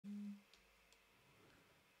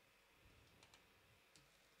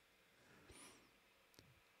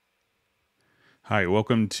Hi,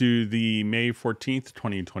 welcome to the May 14th,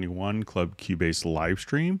 2021 Club Cubase live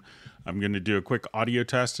stream. I'm going to do a quick audio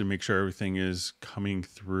test and make sure everything is coming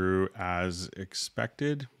through as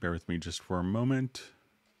expected. Bear with me just for a moment.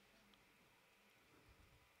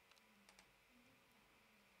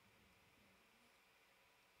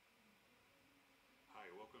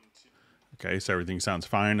 Okay, so everything sounds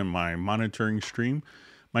fine in my monitoring stream.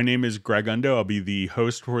 My name is Greg Undo. I'll be the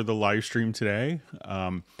host for the live stream today.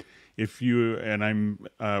 I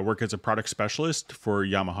work as a product specialist for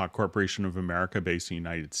Yamaha Corporation of America based in the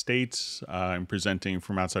United States. I'm presenting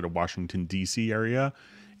from outside of Washington, D.C. area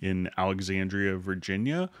in Alexandria,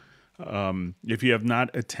 Virginia. If you have not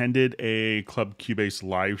attended a Club Cubase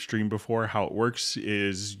live stream before, how it works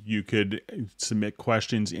is you could submit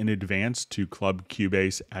questions in advance to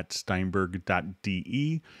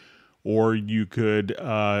clubcubase@steinberg.de, or you could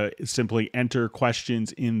simply enter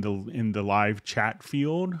questions in the live chat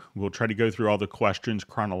field. We'll try to go through all the questions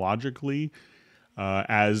chronologically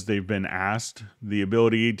as they've been asked. The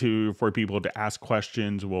ability for people to ask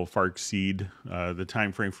questions will far exceed the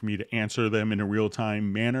time frame for me to answer them in a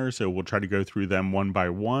real-time manner, so we'll try to go through them one by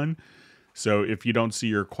one. So if you don't see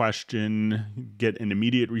your question get an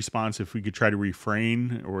immediate response, if we could try to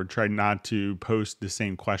refrain or try not to post the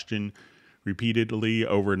same question repeatedly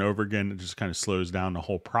over and over again, it just kind of slows down the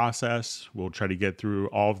whole process. We'll try to get through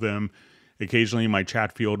all of them. Occasionally my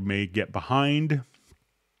chat field may get behind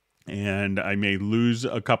and I may lose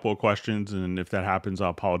a couple of questions, and if that happens,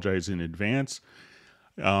 I'll apologize in advance.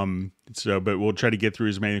 But we'll try to get through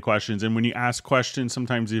as many questions. And when you ask questions,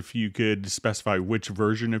 sometimes if you could specify which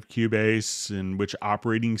version of Cubase and which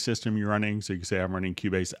operating system you're running, so you can say I'm running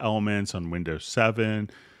Cubase Elements on Windows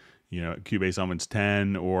 7, Cubase Elements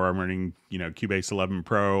 10, or I'm running, Cubase 11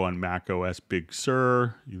 Pro on Mac OS Big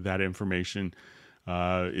Sur. That information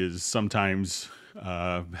is sometimes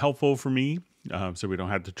helpful for me. So we don't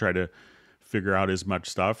have to try to figure out as much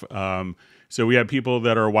stuff. So we have people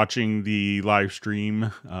that are watching the live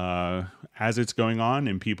stream as it's going on,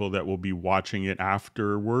 and people that will be watching it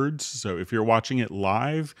afterwards. So if you're watching it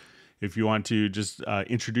live, if you want to just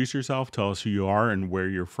introduce yourself, tell us who you are and where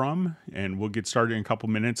you're from, and we'll get started in a couple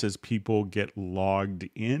minutes as people get logged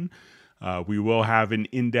in. We will have an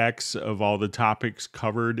index of all the topics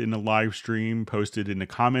covered in the live stream posted in the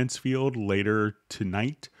comments field later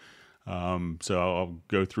tonight. So I'll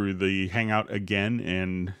go through the Hangout again,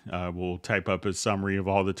 and we'll type up a summary of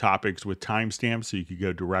all the topics with timestamps so you can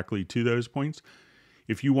go directly to those points.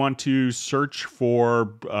 If you want to search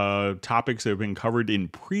for topics that have been covered in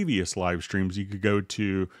previous live streams, you could go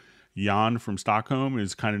to Jan from Stockholm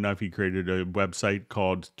is kind enough. He created a website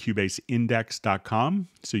called cubaseindex.com,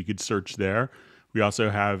 so you could search there. We also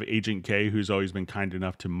have Agent K, who's always been kind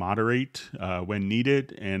enough to moderate when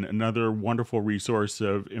needed. And another wonderful resource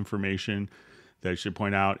of information that I should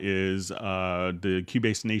point out is the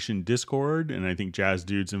Cubase Nation Discord. And I think Jazz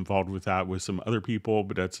Dude's involved with that with some other people,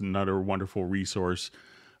 but that's another wonderful resource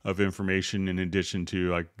of information in addition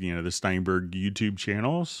to the Steinberg YouTube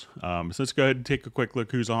channels. So let's go ahead and take a quick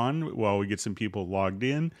look who's on while we get some people logged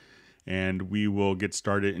in. And we will get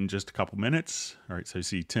started in just a couple minutes. All right, so I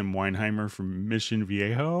see Tim Weinheimer from Mission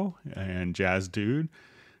Viejo and Jazz Dude,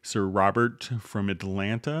 Sir Robert from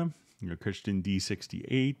Atlanta, Christian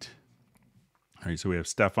D68. All right, so we have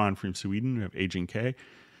Stefan from Sweden. We have Agent K,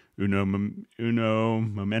 Uno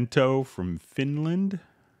Momento from Finland.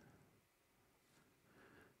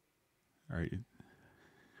 All right,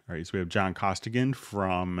 so we have John Costigan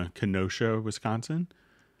from Kenosha, Wisconsin.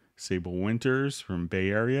 Sable Winters from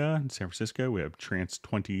Bay Area in San Francisco. We have Trance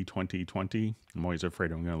 2020. I'm always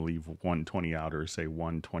afraid I'm going to leave 120 out or say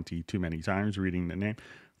 120 too many times reading the name.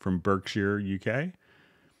 From Berkshire, UK.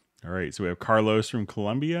 All right, so we have Carlos from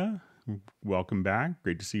Colombia. Welcome back.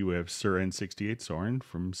 Great to see you. We have Sir N68 Soren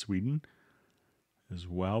from Sweden as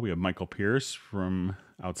well. We have Michael Pierce from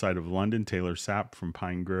outside of London. Taylor Sapp from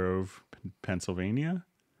Pine Grove, Pennsylvania.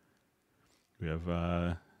 We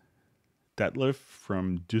have Detlef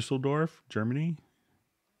from Dusseldorf, Germany.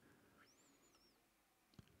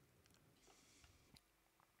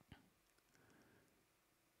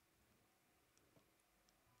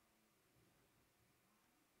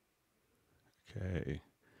 Okay.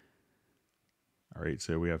 All right,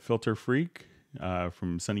 so we have Filter Freak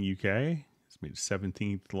from sunny UK. It's made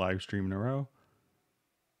 17th live stream in a row.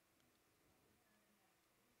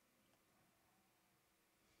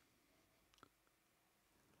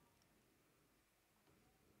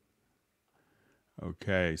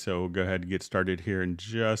 Okay, so we'll go ahead and get started here in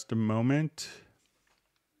just a moment.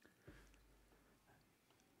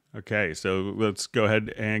 Okay, so let's go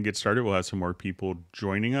ahead and get started. We'll have some more people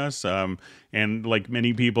joining us. And like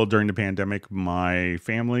many people during the pandemic, my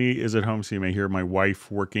family is at home. So you may hear my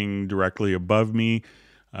wife working directly above me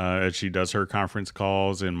as she does her conference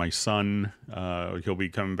calls. And my son, he'll be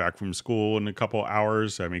coming back from school in a couple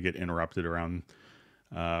hours. I may get interrupted around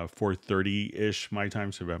 4:30-ish my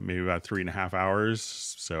time, so maybe about 3.5 hours.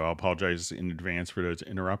 So I'll apologize in advance for those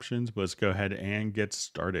interruptions. But let's go ahead and get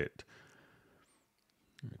started.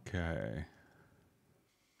 Okay.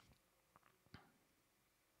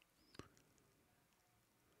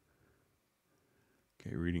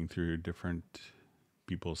 Okay, reading through different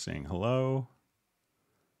people saying hello.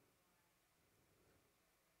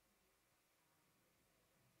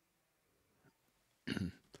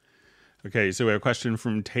 Okay, so we have a question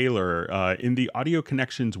from Taylor. In the audio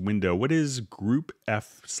connections window, what is Group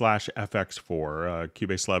F/FX for?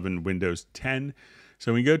 Cubase 11, Windows 10.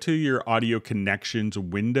 So when you go to your audio connections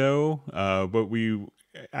window, what we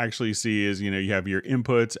actually see is, you have your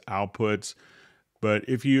inputs, outputs, but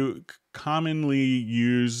if you commonly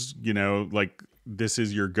use, like this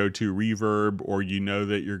is your go-to reverb, or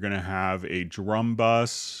that you're going to have a drum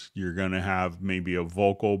bus, you're going to have maybe a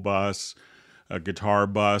vocal bus, a guitar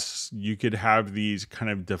bus, you could have these kind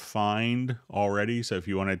of defined already. So if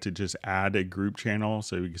you wanted to just add a group channel,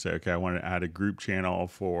 so you can say, okay, I want to add a group channel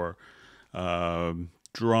for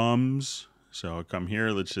drums. So I'll come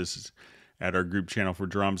here, let's just add our group channel for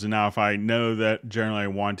drums. And now if I know that generally I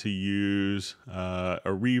want to use a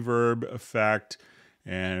reverb effect,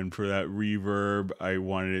 and for that reverb, I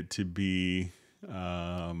wanted it to be,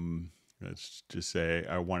 let's just say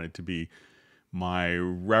I want it to be my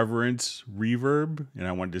reverence reverb, and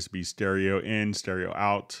I want this to be stereo in, stereo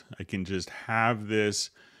out. I can just have this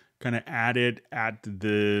kind of added at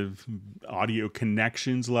the audio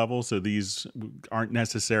connections level. So these aren't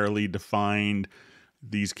necessarily defined.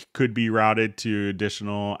 These could be routed to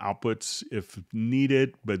additional outputs if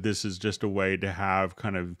needed, but this is just a way to have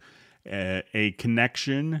kind of a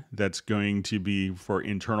connection that's going to be for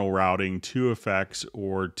internal routing to effects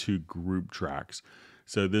or to group tracks.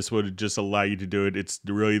 So this would just allow you to do it. It's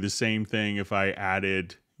really the same thing if I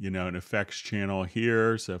added, an effects channel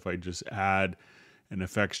here. So if I just add an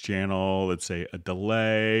effects channel, let's say a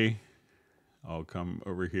delay, I'll come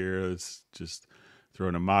over here. Let's just throw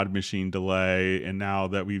in a mod machine delay. And now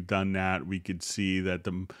that we've done that, we could see that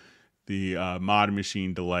the mod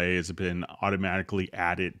machine delay has been automatically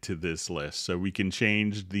added to this list. So we can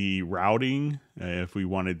change the routing if we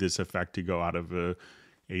wanted this effect to go out of a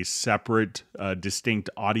separate distinct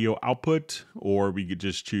audio output, or we could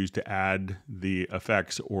just choose to add the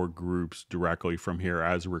effects or groups directly from here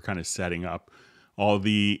as we're kind of setting up all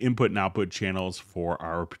the input and output channels for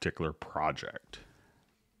our particular project.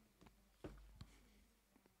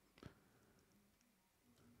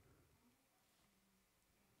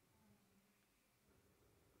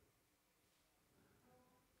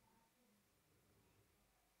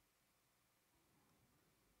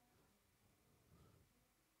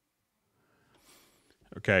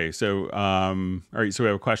 Okay, so all right, so we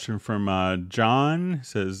have a question from John. It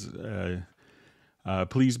says,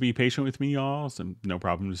 please be patient with me, y'all. So no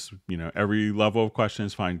problem. Just, every level of question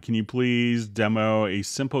is fine. Can you please demo a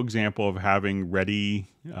simple example of having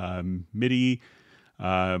ready MIDI,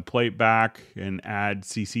 play it back and add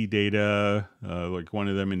CC data, like one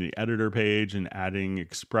of them in the editor page, and adding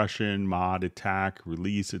expression, mod, attack,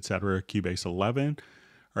 release, etc. Cubase 11.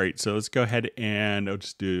 All right, so let's go ahead and I'll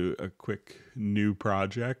just do a quick new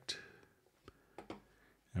project.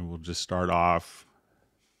 And we'll just start off.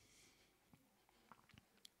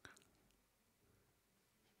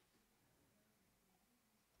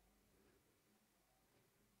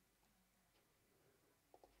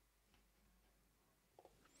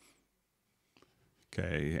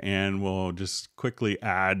 Okay, and we'll just quickly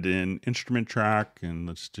add an instrument track, and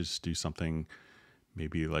let's just do something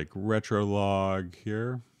maybe like retro log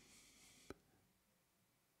here.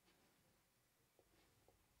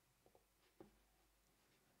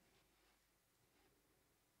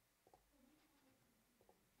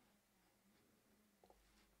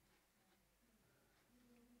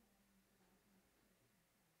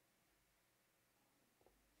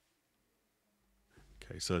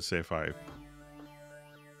 Okay, so let's say if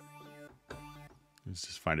let's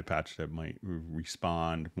just find a patch that might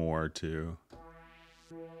respond more to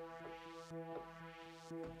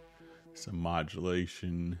some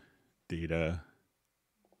modulation data.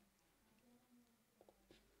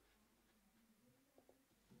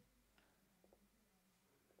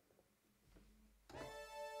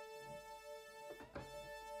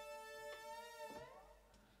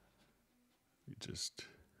 We just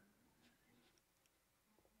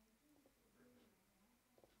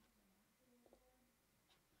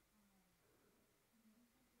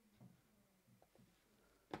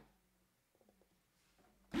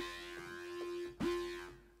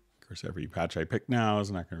course, every patch I pick now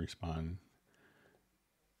is not going to respond.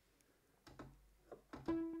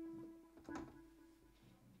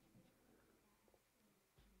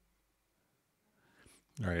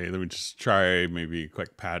 All right, let me just try maybe a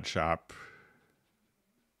quick pad shop.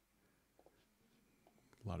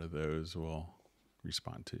 A lot of those will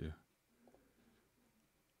respond to.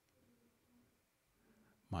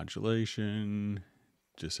 Modulation,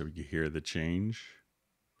 just so we can hear the change.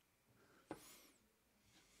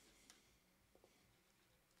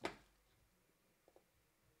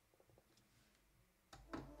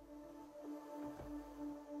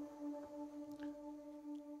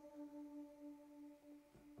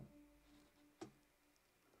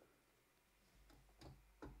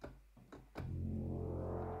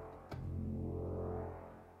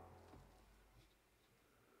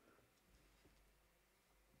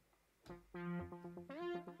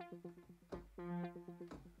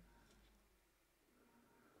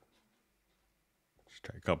 Just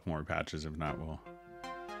try a couple more patches, if not, we'll.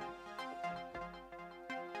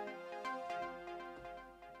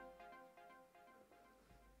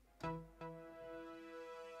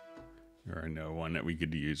 Or I know one that we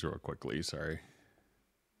could use real quickly, sorry.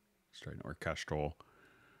 Let's try an orchestral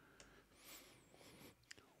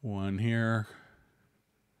one here.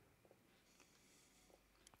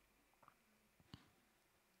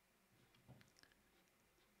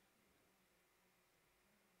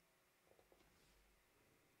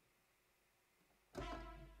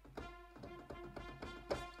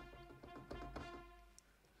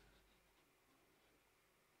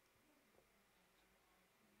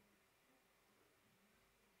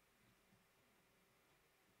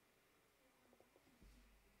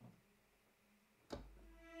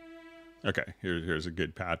 Okay, here's a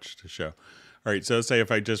good patch to show. All right, so let's say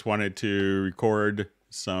if I just wanted to record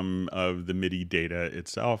some of the MIDI data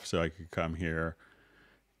itself, so I could come here,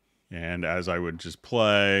 and as I would just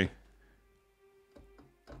play,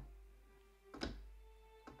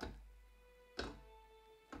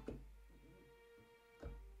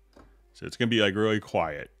 so it's gonna be like really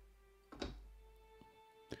quiet.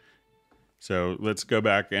 So let's go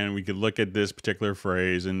back and we could look at this particular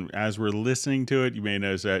phrase. And as we're listening to it, you may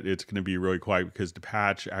notice that it's going to be really quiet because the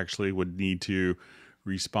patch actually would need to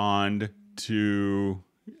respond to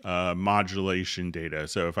modulation data.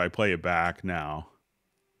 So if I play it back now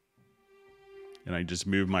and I just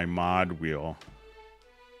move my mod wheel,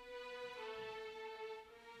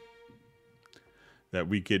 that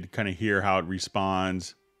we could kind of hear how it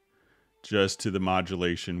responds just to the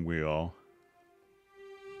modulation wheel.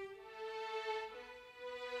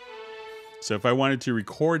 So if I wanted to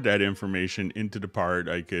record that information into the part,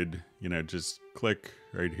 I could, you know, just click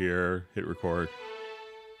right here, hit record.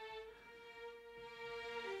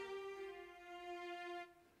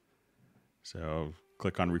 So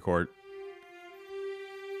click on record.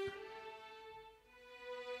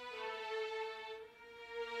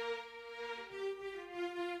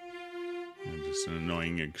 And just an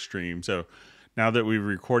annoying extreme. So now that we've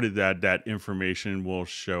recorded that, that information will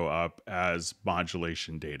show up as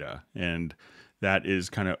modulation data. And that is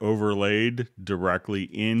kind of overlaid directly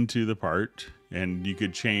into the part. And you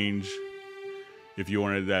could change if you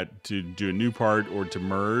wanted that to do a new part or to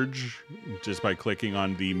merge just by clicking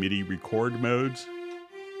on the MIDI record modes.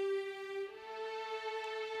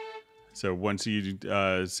 So once you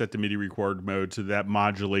set the MIDI record mode, so that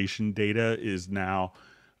modulation data is now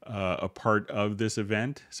a part of this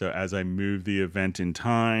event. So as I move the event in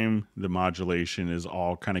time, the modulation is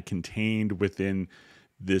all kind of contained within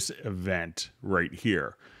this event right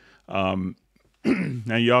here.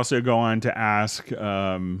 Now you also go on to ask,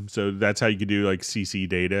 so that's how you could do like CC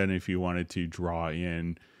data. And if you wanted to draw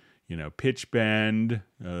in, you know, pitch bend,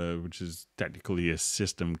 which is technically a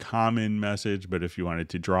system common message, but if you wanted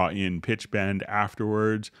to draw in pitch bend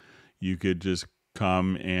afterwards, you could just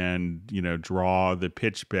come and, you know, draw the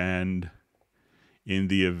pitch bend in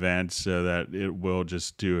the event so that it will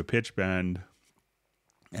just do a pitch bend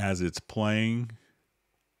as it's playing.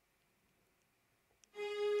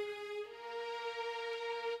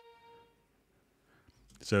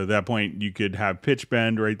 So at that point you could have pitch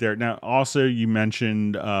bend right there. Now also you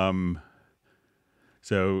mentioned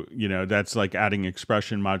so, you know, that's like adding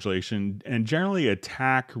expression modulation, and generally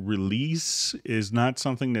attack release is not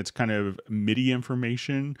something that's kind of MIDI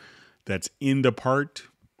information that's in the part.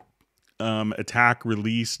 Attack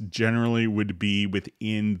release generally would be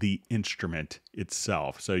within the instrument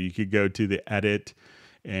itself. So you could go to the edit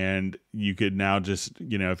and you could now just,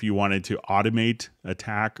 you know, if you wanted to automate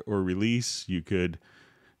attack or release, you could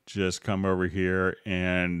just come over here,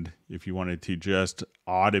 and if you wanted to just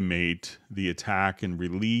automate the attack and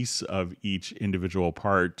release of each individual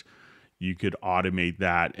part, you could automate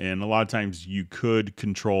that. And a lot of times you could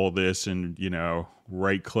control this and,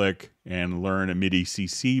 right click and learn a MIDI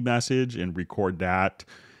CC message and record that.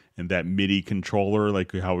 And that MIDI controller,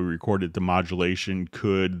 like how we recorded the modulation,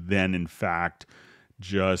 could then in fact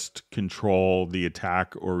just control the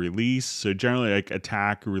attack or release. So generally, like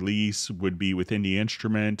attack, release would be within the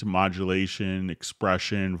instrument, modulation,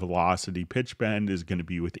 expression, velocity, pitch bend is going to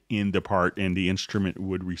be within the part, and the instrument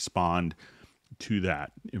would respond to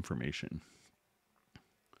that information.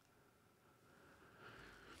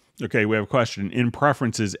 Okay, we have a question. In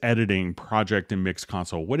preferences, editing, project, and mix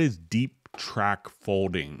console, what is deep track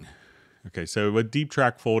folding? Okay, so what deep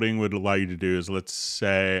track folding would allow you to do is, let's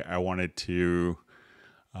say I wanted to,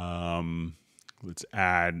 let's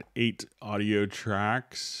add 8 audio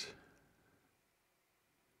tracks.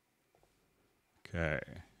 Okay,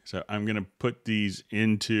 so I'm going to put these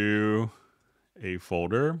into a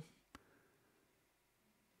folder.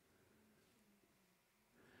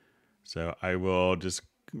 So I will just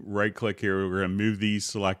right click here. We're going to move these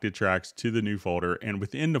selected tracks to the new folder. And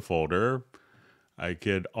within the folder, I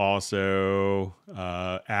could also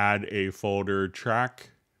add a folder track.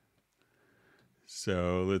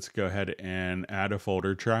 So let's go ahead and add a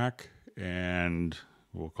folder track. And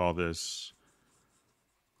we'll call this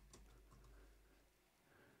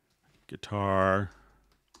guitar.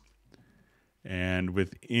 And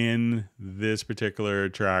within this particular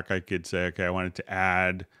track, I could say, okay, I wanted to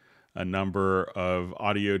add a number of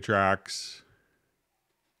audio tracks.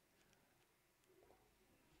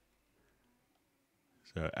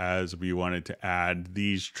 So as we wanted to add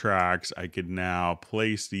these tracks, I could now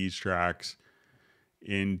place these tracks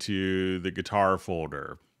into the guitar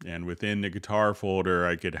folder. And within the guitar folder,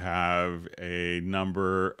 I could have a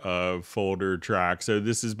number of folder tracks. So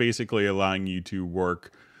this is basically allowing you to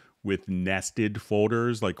work with nested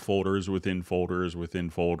folders, like folders within folders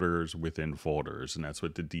within folders within folders. And that's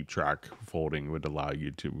what the deep track folding would allow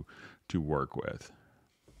you to work with.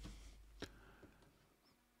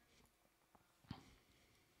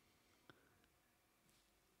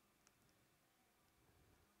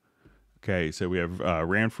 Okay, so we have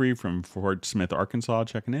Ranfree from Fort Smith, Arkansas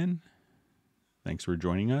checking in. Thanks for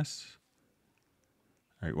joining us.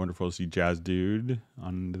 All right, wonderful to see Jazz Dude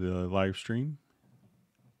on the live stream.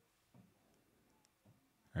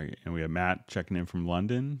 All right, and we have Matt checking in from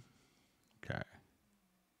London. Okay.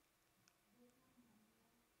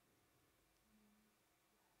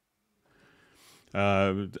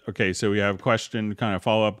 Okay, so we have a question, kind of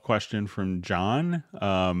follow-up question from John.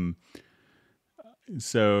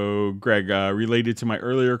 So, Greg, related to my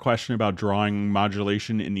earlier question about drawing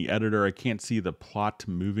modulation in the editor, I can't see the plot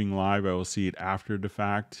moving live. I will see it after the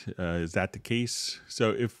fact. Is that the case?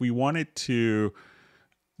 So if we wanted to,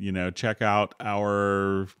 check out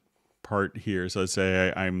our part here. So let's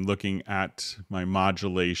say I'm looking at my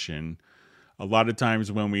modulation. A lot of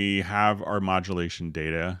times when we have our modulation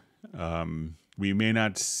data, we may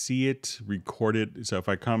not see it recorded. So if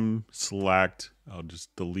I come select, I'll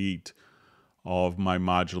just delete all of my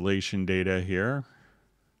modulation data here.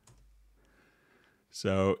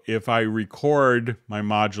 So if I record my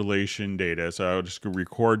modulation data, so I'll just go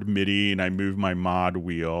record MIDI and I move my mod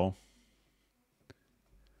wheel.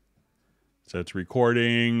 So it's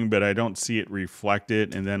recording, but I don't see it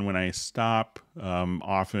reflected. And then when I stop,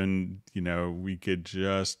 often, we could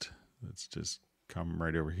let's just come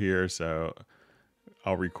right over here. So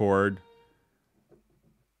I'll record.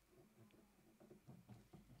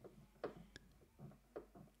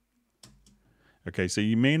 Okay, so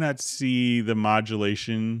you may not see the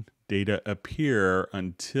modulation data appear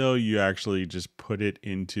until you actually just put it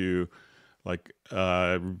into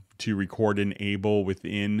to record enable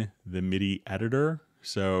within the MIDI editor.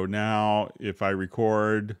 So now if I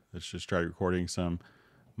record, let's just try recording some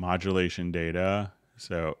modulation data.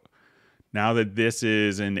 So now that this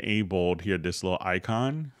is enabled here, this little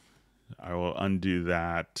icon, I will undo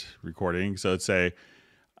that recording. So let's say,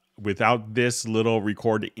 without this little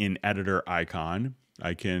record in editor icon,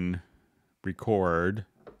 I can record,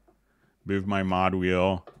 move my mod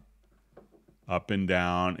wheel up and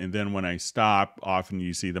down. And then when I stop, often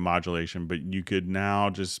you see the modulation, but you could now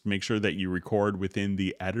just make sure that you record within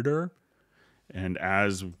the editor. And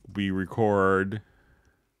as we record,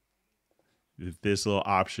 if this little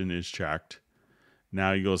option is checked,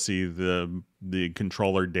 now you'll see the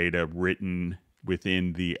controller data written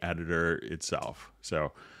within the editor itself.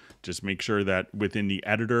 So just make sure that within the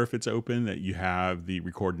editor, if it's open, that you have the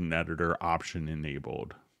record in editor option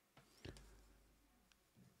enabled.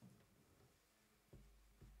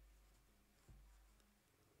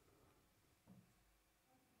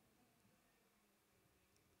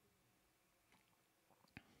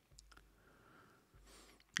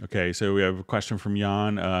 Okay, so we have a question from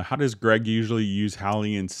Jan. How does Greg usually use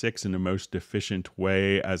Halion 6 in the most efficient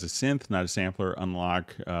way as a synth, not a sampler?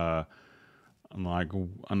 Unlock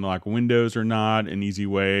windows or not? An easy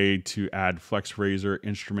way to add flex phrasor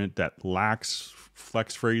instrument that lacks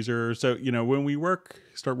flex phrasor. So when we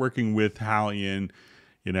start working with Halion,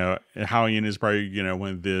 Halion is probably one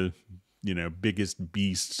of the biggest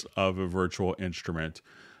beasts of a virtual instrument.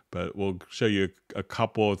 But we'll show you a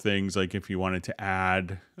couple of things, like if you wanted to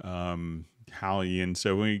add Halion.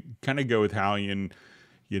 So when we kind of go with Halion,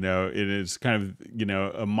 it is kind of,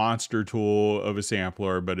 a monster tool of a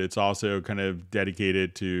sampler, but it's also kind of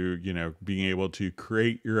dedicated to, being able to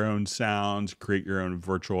create your own sounds, create your own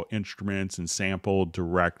virtual instruments, and sample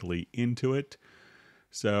directly into it.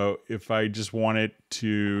 So if I just wanted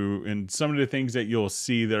to, and some of the things that you'll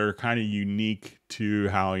see that are kind of unique to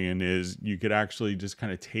Halion is you could actually just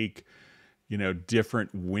kind of take,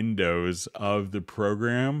 different windows of the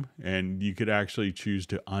program, and you could actually choose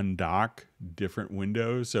to undock different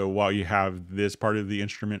windows. So while you have this part of the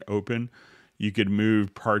instrument open, you could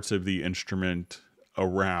move parts of the instrument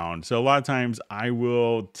around. So a lot of times I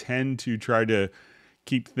will tend to try to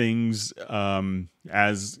keep things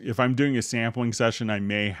as if I'm doing a sampling session, I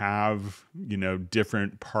may have,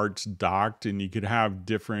 different parts docked, and you could have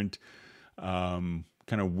different kind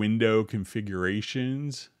of window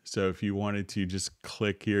configurations. So if you wanted to just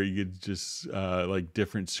click here, you could just like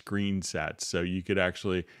different screen sets. So you could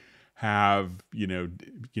actually have,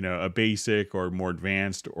 a basic or more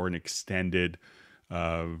advanced or an extended,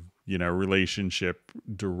 relationship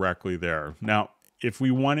directly there. Now, if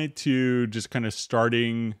we wanted to just kind of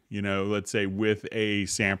starting, let's say with a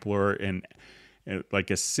sampler and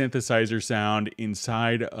like a synthesizer sound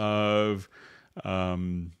inside of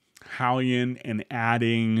Halion and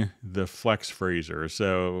adding the flex phrasor.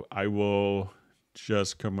 So I will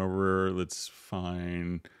just come over, let's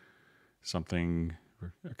find something.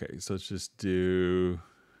 Okay, so let's just do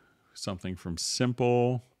something from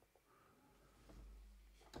Simple.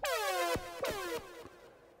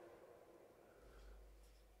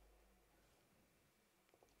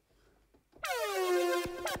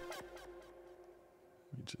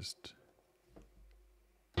 Just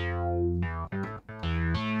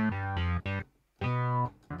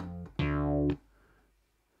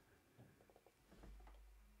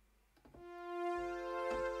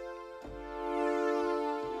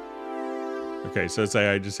okay, so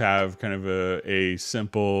say I just have kind of a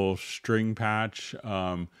simple string patch.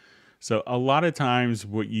 So a lot of times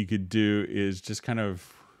what you could do is just kind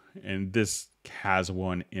of, and this has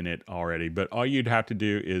one in it already, but all you'd have to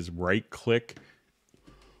do is right click.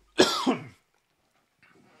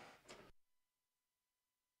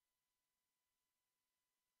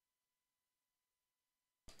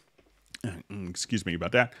 Excuse me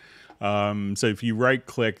about that. So if you right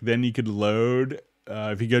click, then you could load,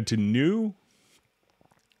 if you go to new,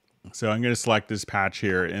 so I'm going to select this patch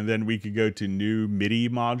here, and then we could go to new MIDI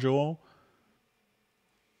module.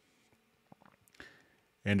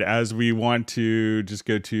 And as we want to just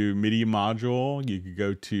go to MIDI module, you could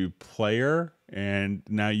go to player, and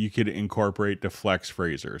now you could incorporate the flex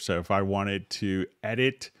phrasor. So if I wanted to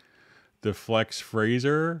edit the flex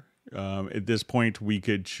phrasor, at this point we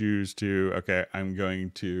could choose to, okay,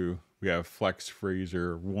 we have flex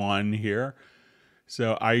phrasor 1 here.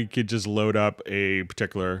 So I could just load up a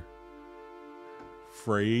particular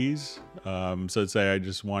phrase. So let's say I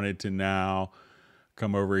just wanted to now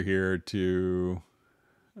come over here to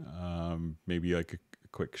maybe like a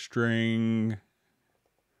quick string.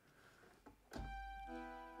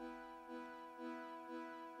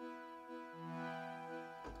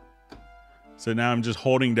 So now I'm just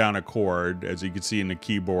holding down a chord, as you can see in the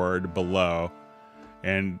keyboard below,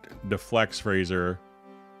 and the flex phrasor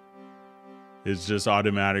is just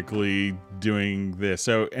automatically doing this.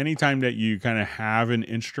 So anytime that you kind of have an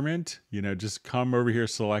instrument, just come over here,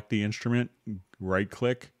 select the instrument, right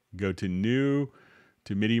click, go to new,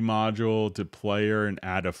 to MIDI module, to player, and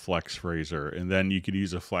add a flex phrasor. And then you could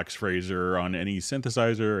use a flex phrasor on any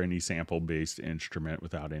synthesizer, any sample-based instrument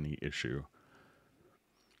without any issue.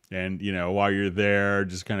 And, while you're there,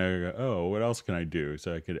 just kind of go, oh, what else can I do?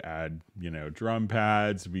 So I could add, drum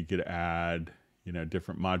pads. We could add,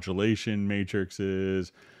 different modulation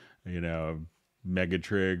matrices,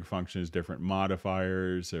 megatrig functions, different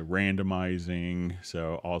modifiers, randomizing.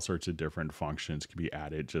 So all sorts of different functions can be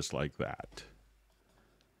added just like that.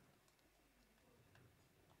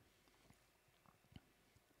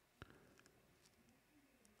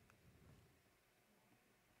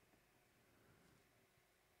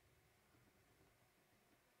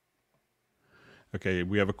 Okay,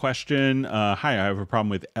 we have a question. Hi, I have a problem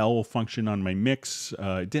with L function on my mix.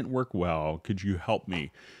 It didn't work well. Could you help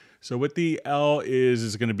me? So what the L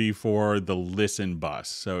is going to be for the listen bus.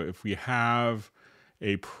 So if we have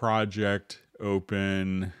a project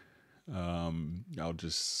open, I'll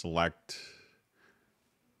just select.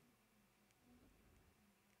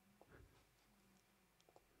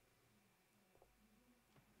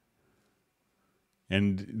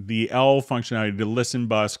 And the L functionality, the listen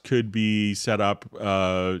bus could be set up,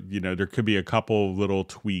 there could be a couple little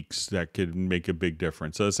tweaks that could make a big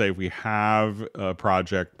difference. So let's say if we have a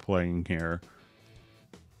project playing here.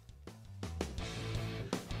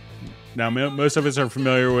 Now, most of us are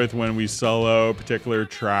familiar with when we solo a particular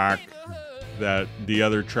track that the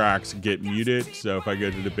other tracks get muted. So if I go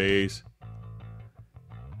to the bass.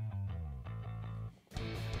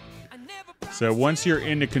 So once you're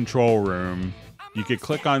in the control room, you could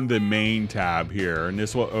click on the main tab here, and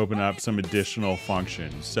this will open up some additional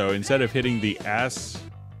functions. So instead of hitting the S,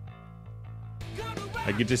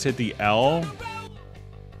 I could just hit the L.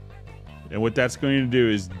 And what that's going to do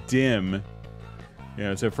is dim.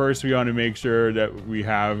 So first we want to make sure that we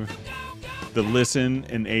have the listen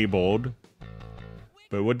enabled.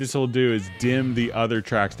 But what this will do is dim the other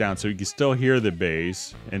tracks down, so you can still hear the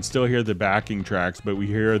bass and still hear the backing tracks, but we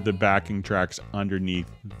hear the backing tracks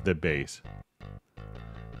underneath the bass.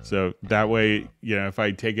 So that way, if I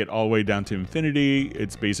take it all the way down to infinity,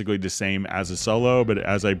 it's basically the same as a solo, but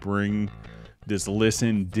as I bring this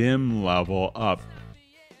listen dim level up,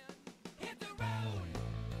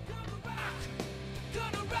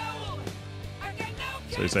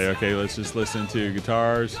 so you say, okay, let's just listen to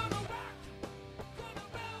guitars.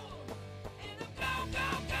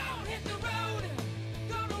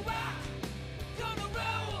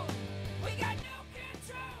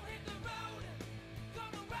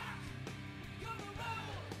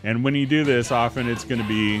 And when you do this, often it's going to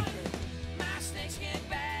be,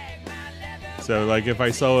 so like if I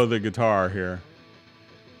solo the guitar here,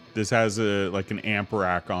 this has like an amp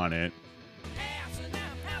rack on it.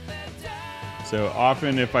 So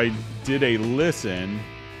often if I did a listen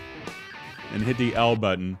and hit the L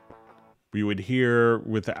button, we would hear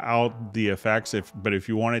without the effects. But if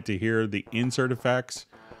you wanted to hear the insert effects,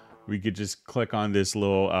 we could just click on this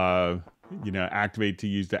little, activate to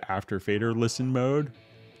use the after fader listen mode.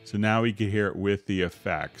 So now we can hear it with the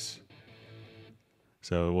effects.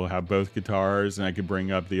 So we'll have both guitars, and I could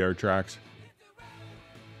bring up the other tracks.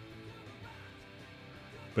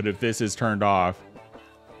 But if this is turned off,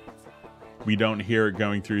 we don't hear it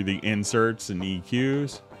going through the inserts and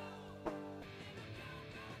EQs.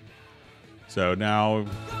 So now,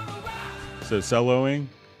 soloing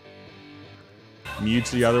mutes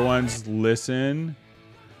the other ones, listen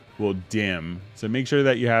will dim. So make sure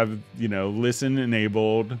that you have, listen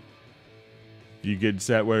enabled. You could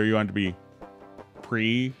set where you want to be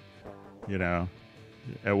pre, at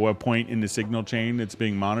what point in the signal chain it's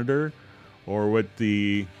being monitored, or what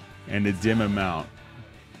the dim amount.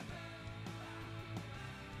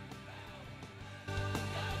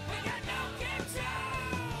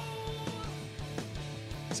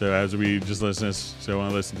 So as we just listen, so I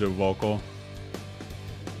want to listen to a vocal.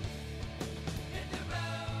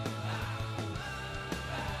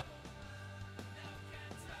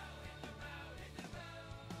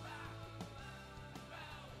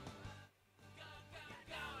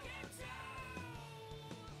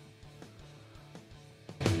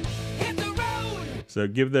 So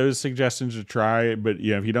give those suggestions a try, but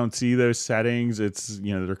if you don't see those settings, it's,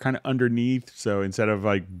 they're kind of underneath. So instead of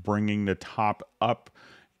like bringing the top up,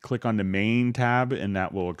 click on the main tab, and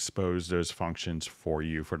that will expose those functions for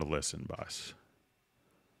you for the listen bus.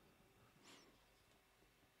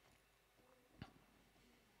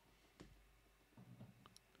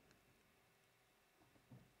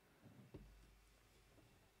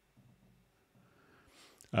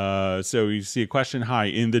 So you see a question. Hi,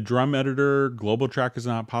 in the drum editor, global track is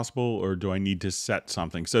not possible, or do I need to set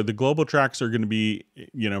something? So the global tracks are going to be,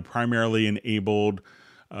 primarily enabled.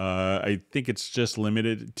 I think it's just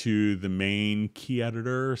limited to the main key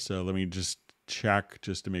editor. So let me just check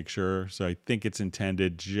just to make sure. So I think it's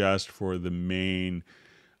intended just for the main.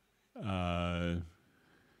 So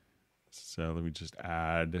let me just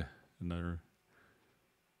add another.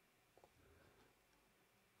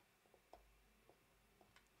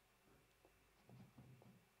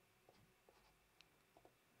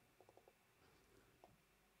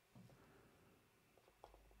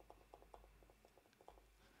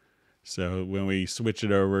 So when we switch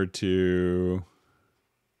it over to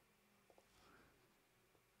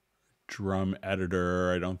drum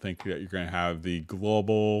editor. I don't think that you're going to have the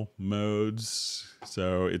global modes.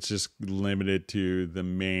 So it's just limited to the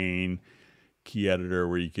main key editor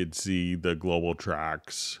where you could see the global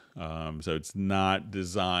tracks. So it's not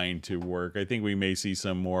designed to work. I think we may see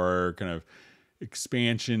some more kind of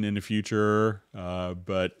expansion in the future,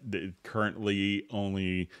 but it currently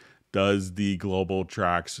only does the global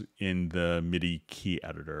tracks in the MIDI key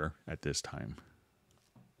editor at this time.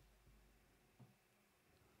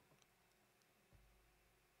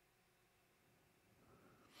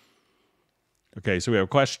 Okay, so we have a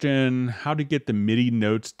question: how to get the MIDI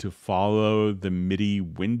notes to follow the MIDI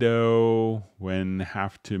window when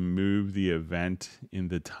have to move the event in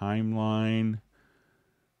the timeline.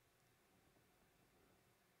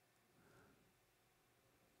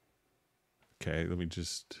 Okay, let me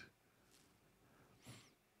just...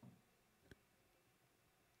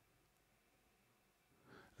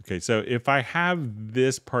 Okay, so if I have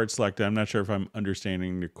this part selected, I'm not sure if I'm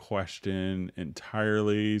understanding the question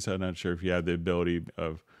entirely. So I'm not sure if you have the ability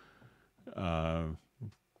of,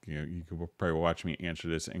 you could probably watch me answer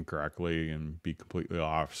this incorrectly and be completely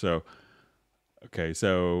off. So, okay,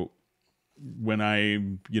 so when I,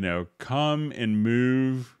 come and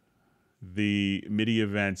move the MIDI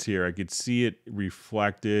events here, I could see it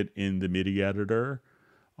reflected in the MIDI editor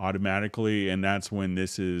automatically, and that's when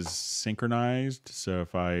this is synchronized. So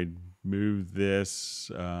if I move this,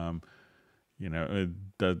 that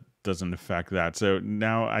doesn't affect that. So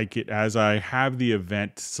now as I have the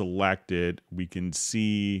event selected, we can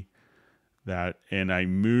see that, and I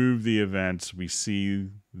move the events, we see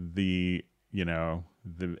the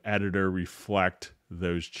editor reflect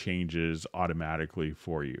those changes automatically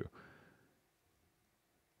for you.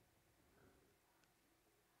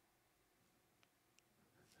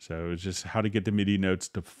 So it's just how to get the MIDI notes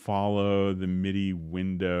to follow the MIDI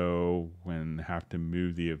window when have to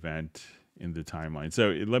move the event in the timeline. So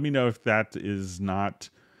let me know if that is not,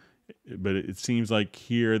 but it seems like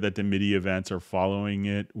here that the MIDI events are following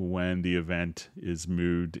it when the event is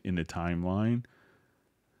moved in the timeline.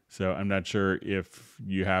 So I'm not sure if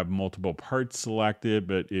you have multiple parts selected,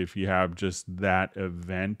 but if you have just that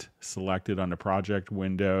event selected on the project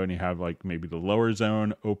window and you have like maybe the lower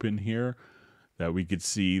zone open here, that we could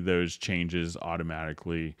see those changes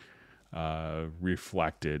automatically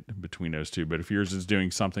reflected between those two. But if yours is doing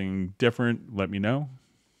something different, let me know.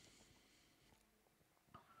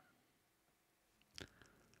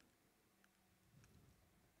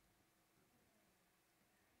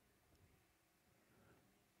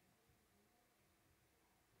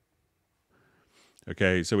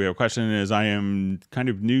 Okay, so we have a question: is I am kind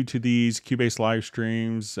of new to these Cubase live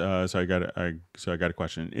streams, so I got a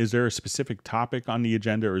question. Is there a specific topic on the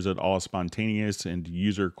agenda, or is it all spontaneous and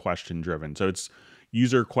user question driven? So it's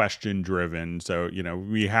user question driven. So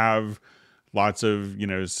we have lots of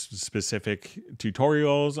specific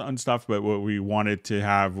tutorials on stuff, but what we wanted to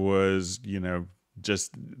have was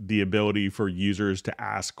just the ability for users to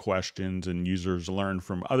ask questions and users learn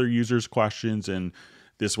from other users' questions, and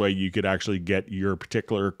this way you could actually get your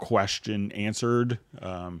particular question answered.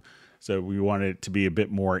 So we want it to be a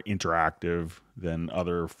bit more interactive than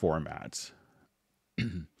other formats.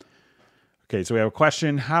 Okay, so we have a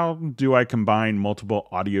question: how do I combine multiple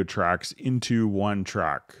audio tracks into one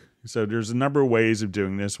track? So there's a number of ways of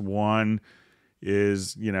doing this. One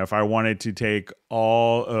is, if I wanted to take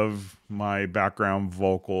all of my background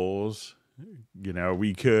vocals,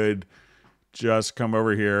 we could just come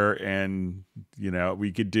over here and,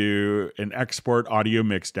 we could do an export audio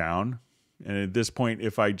mix down. And at this point,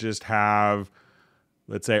 if I just have,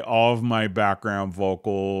 let's say, all of my background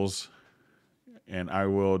vocals, and I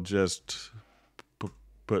will just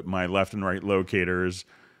put my left and right locators.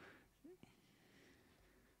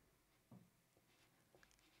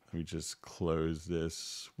 Let me just close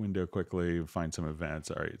this window quickly, find some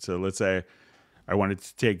events. All right, so let's say I wanted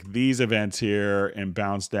to take these events here and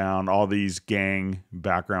bounce down all these gang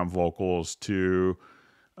background vocals to,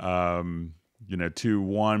 to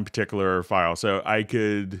one particular file. So I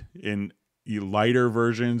could, in lighter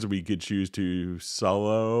versions, we could choose to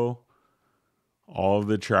solo all of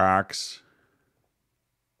the tracks.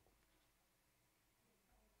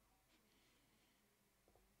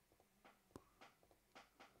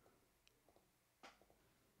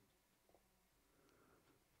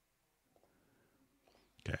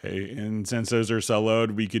 Okay, and since those are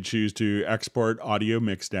soloed, we could choose to export audio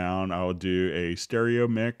mix down. I'll do a stereo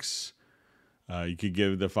mix. You could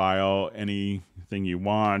give the file anything you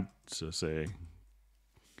want. So say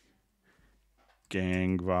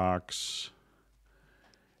gang vox.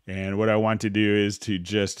 And what I want to do is to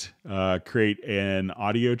just create an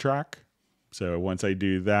audio track. So once I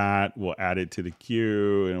do that, we'll add it to the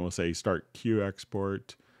queue and we'll say start queue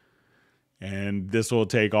export. And this will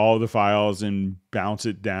take all the files and bounce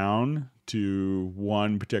it down to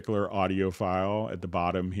one particular audio file at the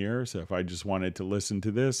bottom here. So if I just wanted to listen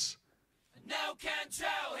to this. No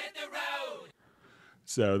control, hit the road.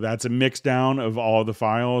 So that's a mix down of all the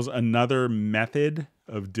files. Another method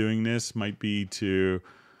of doing this might be to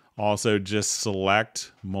also just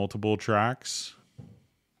select multiple tracks.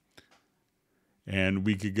 And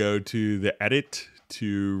we could go to the edit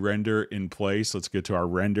to render in place. Let's go to our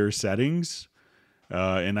render settings.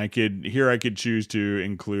 And I could choose to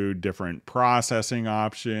include different processing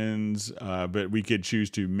options, but we could choose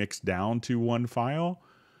to mix down to one file.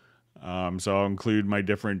 So I'll include my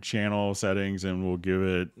different channel settings and we'll give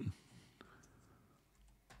it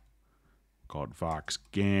called Vox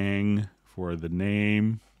Gang for the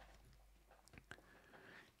name.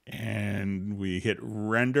 And we hit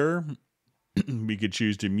render. We could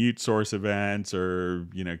choose to mute source events or,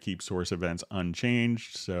 keep source events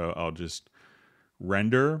unchanged. So I'll just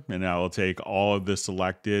render and I will take all of the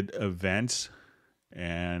selected events.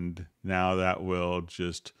 And now that will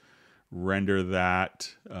just render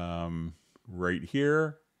that right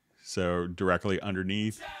here. So directly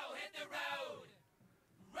underneath.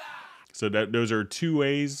 So those are two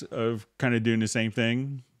ways of kind of doing the same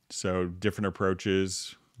thing. So different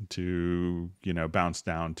approaches to, bounce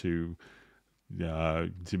down to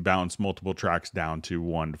bounce multiple tracks down to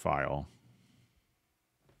one file.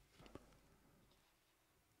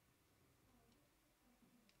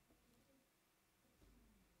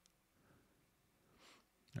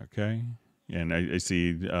 Okay. And I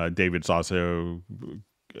see David's also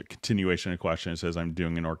a continuation of the question. It says, I'm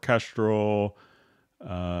doing an orchestral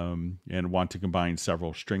and want to combine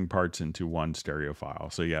several string parts into one stereo file.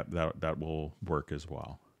 So yeah, that will work as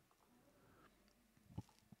well.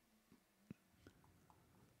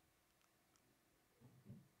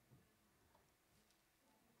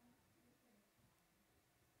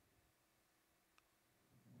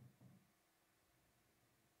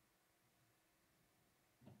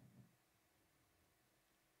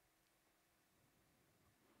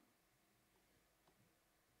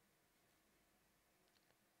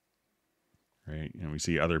 Right. And we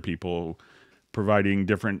see other people providing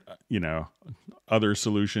different, other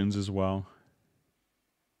solutions as well.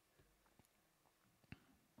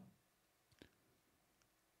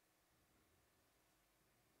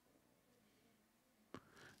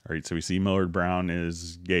 All right, so we see Millard Brown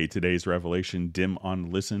is, yay, today's revelation, dim on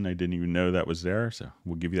listen. I didn't even know that was there, so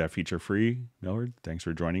we'll give you that feature free. Millard, thanks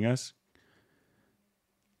for joining us.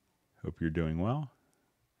 Hope you're doing well.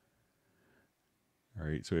 All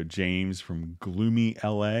right, so James from gloomy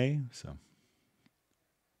LA.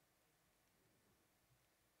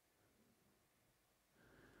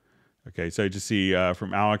 Okay, so I just see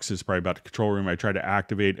from Alex, is probably about the control room. I try to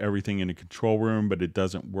activate everything in the control room, but it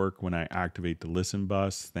doesn't work when I activate the listen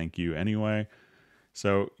bus. Thank you anyway.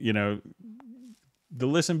 So, the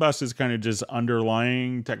listen bus is kind of just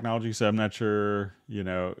underlying technology. So I'm not sure,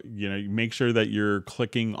 make sure that you're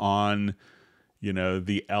clicking on,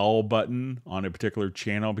 the L button on a particular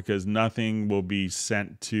channel, because nothing will be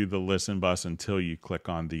sent to the listen bus until you click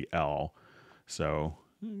on the L. So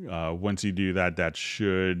once you do that, that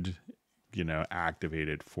should, activate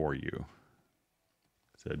it for you.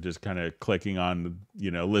 So just kind of clicking on,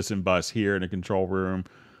 listen bus here in the control room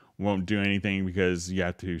won't do anything, because you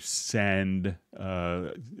have to send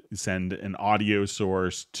an audio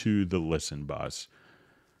source to the listen bus.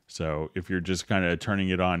 So if you're just kind of turning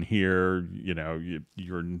it on here,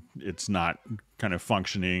 it's not kind of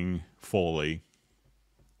functioning fully.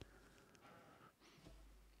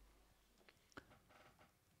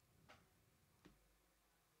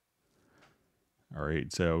 All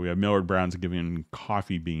right, so we have Millard Brown's giving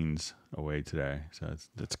coffee beans away today, so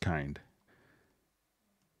that's kind.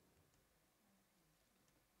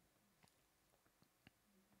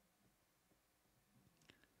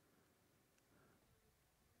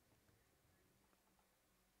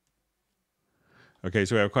 Okay,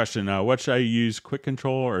 so we have a question. What should I use, Quick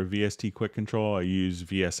Control or VST Quick Control? I use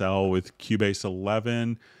VSL with Cubase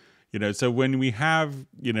 11. So when we have,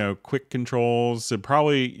 quick controls, so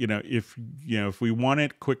probably, if we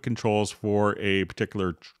wanted quick controls for a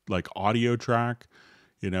particular like audio track,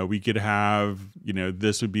 we could have,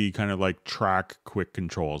 this would be kind of like track quick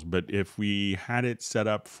controls. But if we had it set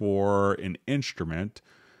up for an instrument,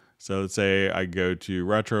 so let's say I go to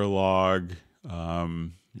Retrolog,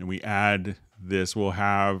 and we add this, we'll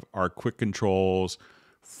have our quick controls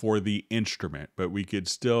for the instrument, but we could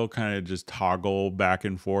still kind of just toggle back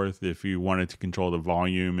and forth if you wanted to control the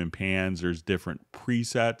volume and pans. There's different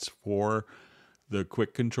presets for the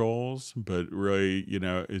quick controls, but really, you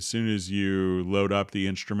know, as soon as you load up the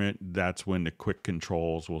instrument, that's when the quick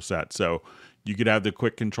controls will set. So you could have the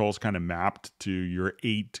quick controls kind of mapped to your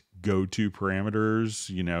 8 go-to parameters,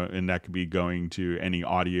 you know, and that could be going to any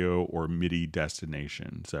audio or MIDI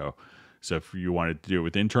destination. So if you wanted to do it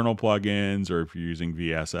with internal plugins, or if you're using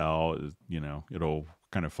VSL, you know, it'll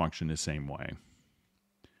kind of function the same way.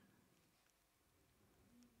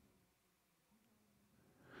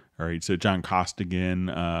 All right, so John Costigan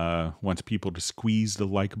wants people to squeeze the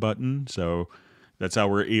like button. So that's how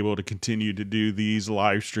we're able to continue to do these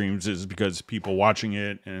live streams, is because people watching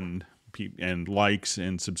it and likes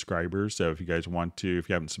and subscribers. So if you guys want to, if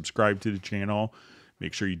you haven't subscribed to the channel,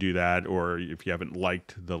 make sure you do that. Or if you haven't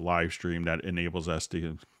liked the live stream, that enables us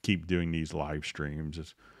to keep doing these live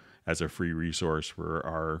streams as a free resource for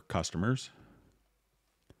our customers.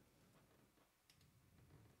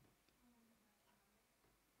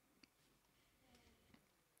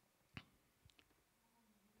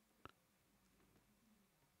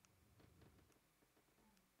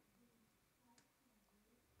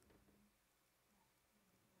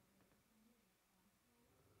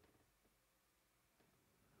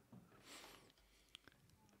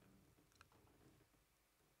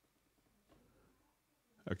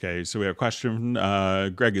 Okay, so we have a question.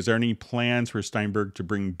 Greg, is there any plans for Steinberg to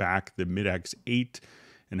bring back the MIDX8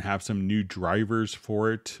 and have some new drivers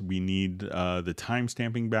for it? We need the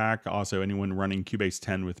timestamping back. Also, anyone running Cubase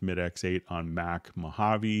 10 with MIDX8 on Mac,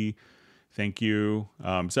 Mojave, thank you.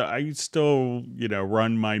 So I still, you know,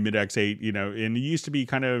 run my MIDX8, you know, and it used to be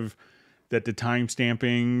kind of that the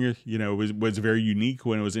timestamping, you know, was very unique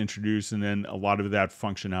when it was introduced, and then a lot of that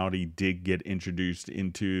functionality did get introduced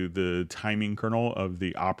into the timing kernel of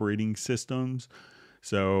the operating systems.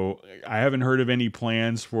 So I haven't heard of any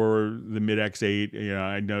plans for the MIDX8. You know,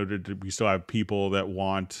 I know that we still have people that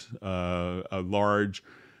want a large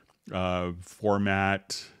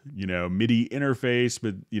format, you know, MIDI interface,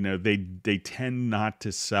 but you know, they tend not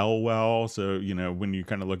to sell well. So, you know, when you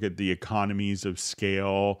kind of look at the economies of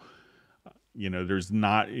scale, you know, there's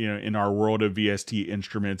not, you know, in our world of VST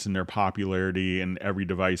instruments and their popularity and every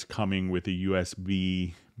device coming with a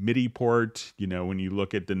USB MIDI port, you know, when you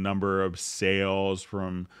look at the number of sales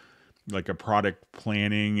from like a product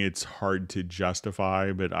planning, it's hard to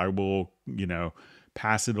justify, but I will, you know,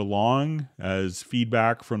 pass it along as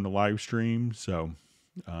feedback from the live stream. So,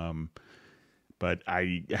 but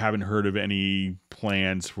I haven't heard of any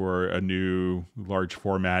plans for a new large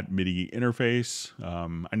format MIDI interface.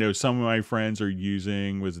 I know some of my friends are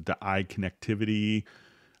using, was it the iConnectivity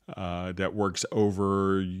that works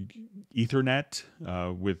over Ethernet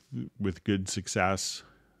with good success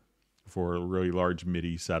for really large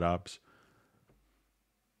MIDI setups.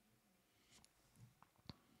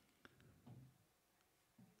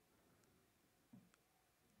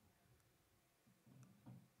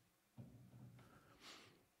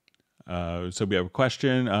 So we have a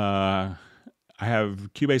question. I have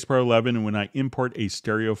Cubase Pro 11, and when I import a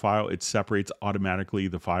stereo file, it separates automatically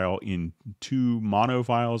the file in 2 mono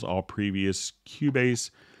files. All previous Cubase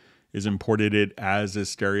is imported it as a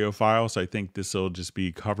stereo file. So I think this will just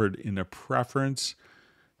be covered in a preference.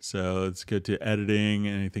 So let's go to editing,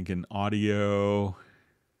 and I think in audio.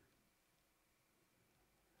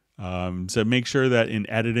 So make sure that in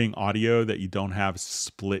editing audio that you don't have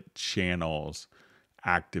split channels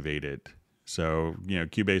activated. So, you know,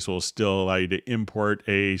 Cubase will still allow you to import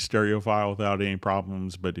a stereo file without any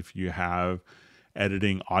problems, but if you have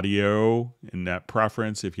editing audio in that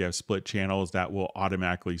preference, if you have split channels, that will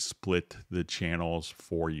automatically split the channels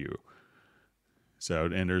for you. So,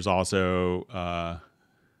 and there's also,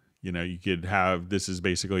 you know, you could have, this is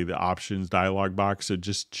basically the options dialog box. So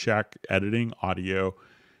just check editing audio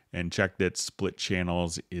and check that split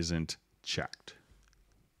channels isn't checked.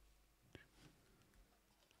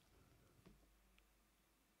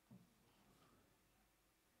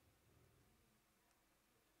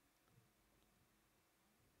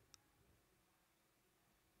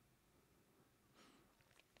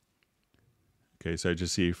 Okay, so I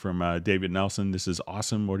just see from David Nelson, this is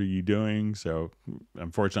awesome. What are you doing? So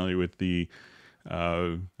unfortunately with the,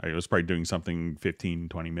 I was probably doing something 15,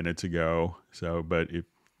 20 minutes ago. So, but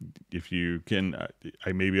if you can,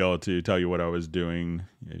 I may be able to tell you what I was doing.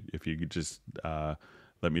 If you could just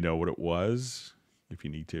let me know what it was, if you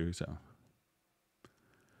need to, so.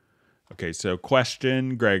 Okay, so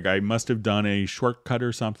question, Greg, I must have done a shortcut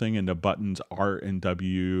or something and the buttons R and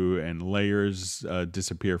W and layers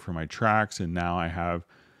disappear from my tracks, and now I have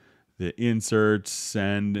the inserts,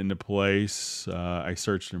 send into place. I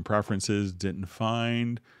searched in preferences, didn't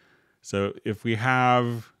find. So if we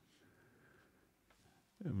have,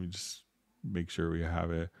 let me just make sure we have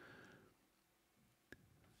it.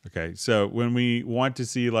 Okay, so when we want to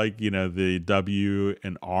see like, the W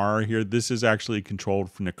and R here, this is actually controlled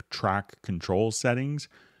from the track control settings.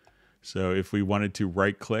 So if we wanted to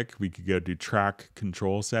right click, we could go to track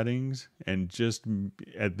control settings. And just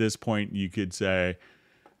at this point, you could say,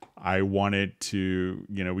 I want it to,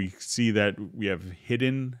 we see that we have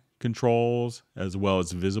hidden controls as well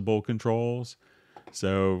as visible controls.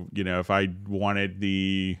 So, if I wanted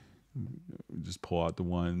just pull out the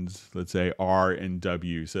ones, let's say R and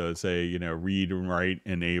W. So let's say, read and write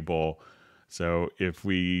enable. So if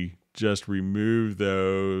we just remove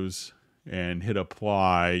those and hit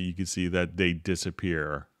apply, you can see that they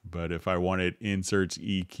disappear. But if I wanted inserts,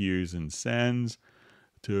 EQs, and sends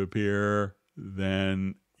to appear,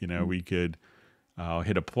 then, we could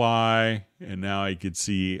hit apply, and now I could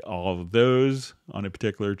see all of those on a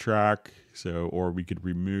particular track. So, or we could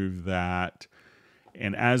remove that.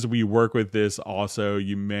 And as we work with this, also,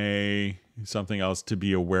 something else to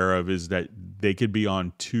be aware of is that they could be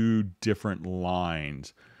on two different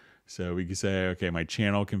lines. So we could say, okay, my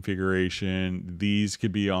channel configuration, these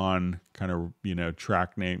could be on kind of,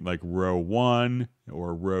 track name like row 1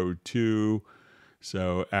 or row 2.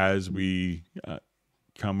 So as we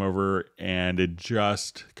come over and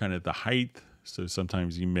adjust kind of the height, so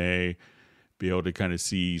sometimes you may be able to kind of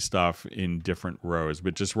see stuff in different rows,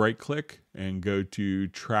 but just right click and go to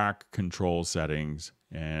track control settings,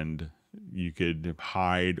 and you could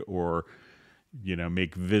hide or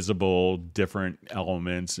make visible different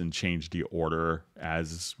elements and change the order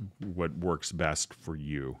as what works best for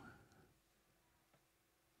you.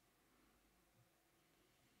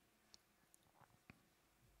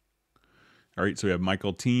 All right, so we have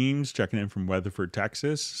Michael Teams checking in from Weatherford,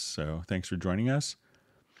 Texas. So thanks for joining us.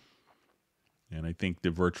 And I think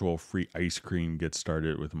the virtual free ice cream gets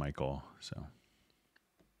started with Michael. So.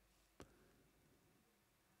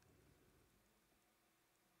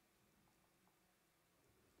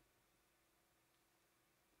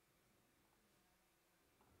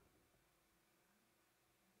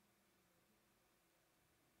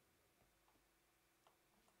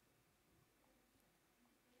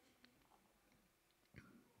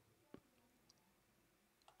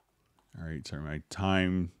 All right, sorry,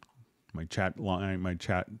 my chat line,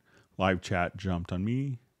 live chat jumped on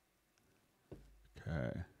me.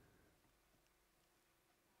 Okay.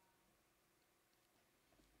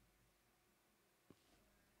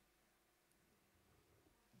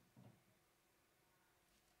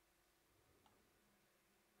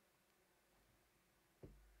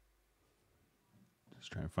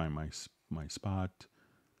 Just trying to find my spot.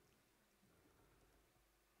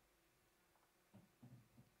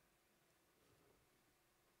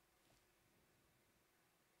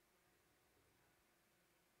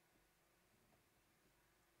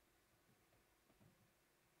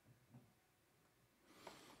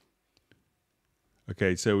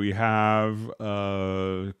 Okay, so we have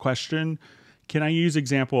a question. Can I use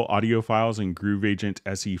example audio files in Groove Agent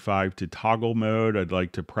SE5 to toggle mode? I'd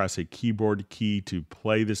like to press a keyboard key to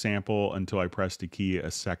play the sample until I press the key a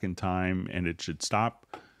second time and it should stop.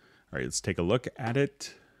 All right, let's take a look at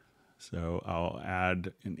it. So I'll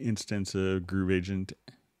add an instance of Groove Agent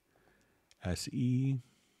SE.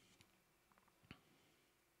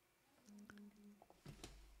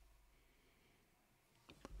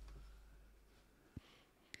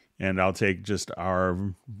 And I'll take just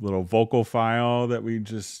our little vocal file that we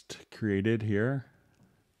just created here.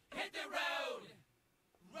 Hit the road,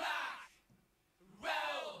 rock,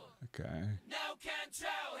 roll. Okay. No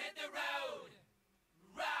control, hit the road,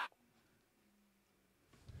 rock.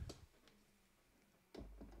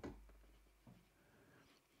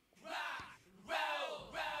 Rock,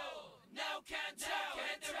 roll, roll. No control,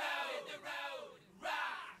 hit the road, rock,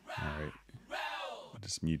 rock. All right. Roll. I'll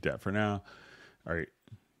just mute that for now. All right.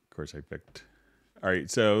 Of course I picked. All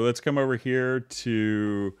right, so let's come over here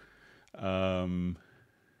to, all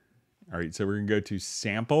right, so we're gonna go to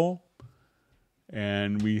sample,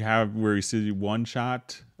 and we have where we see one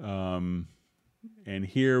shot, and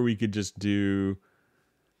here we could just do,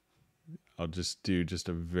 I'll just do just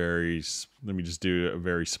a very, let me just do a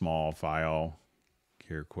very small file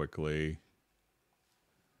here quickly,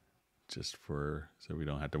 just for, so we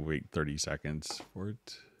don't have to wait 30 seconds for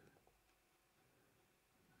it.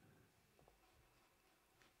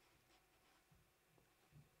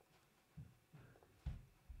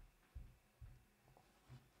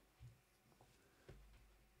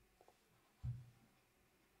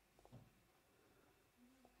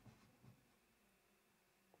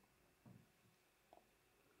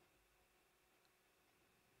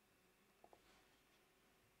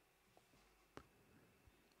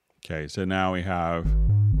 Okay, so now we have. All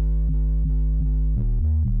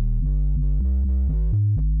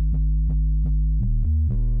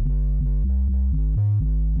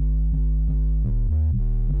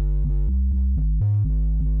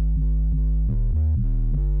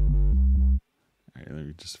right, let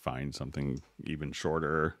me just find something even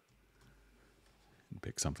shorter and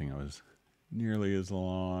pick something that was nearly as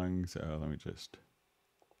long. So let me just.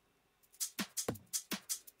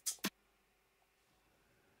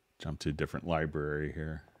 Jump to a different library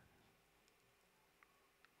here.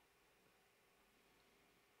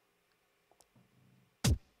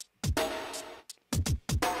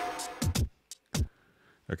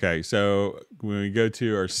 Okay, so when we go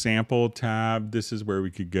to our sample tab, this is where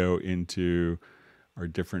we could go into our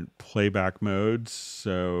different playback modes.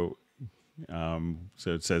 So,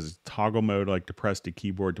 so it says toggle mode. I like to press the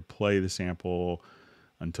keyboard to play the sample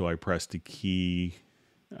until I press the key.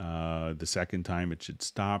 The second time it should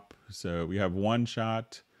stop. So we have one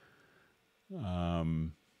shot.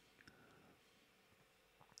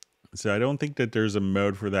 So I don't think that there's a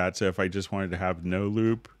mode for that. So if I just wanted to have no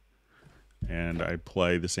loop and I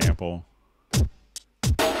play the sample,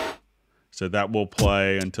 so that will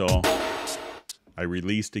play until I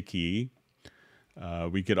release the key.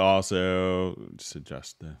 We could also just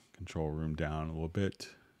adjust the control room down a little bit.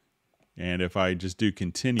 And if I just do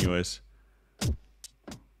continuous,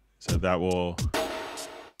 so that will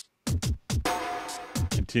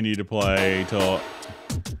continue to play till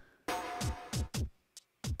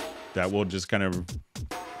that will just kind of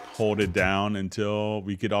hold it down until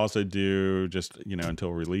we could also do just,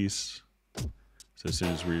 until release. So as soon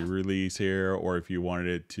as we release here, or if you wanted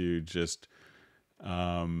it to just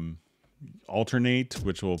alternate,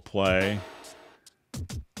 which will play.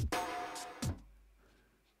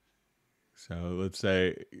 So let's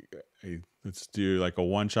say, let's do like a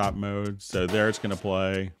one-shot mode. So there it's going to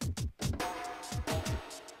play.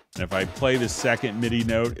 And if I play the second MIDI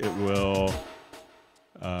note, it will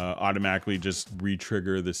automatically just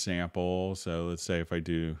re-trigger the sample. So let's say if I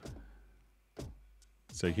do,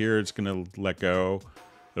 so here it's going to let go.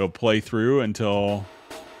 It'll play through until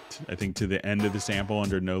I think to the end of the sample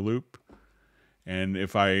under no loop. And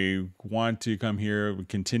if I want to come here with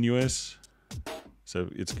continuous, so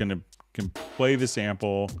it's going to play the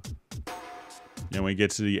sample. And when it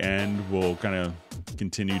gets to the end, we'll kind of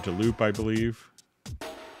continue to loop, I believe.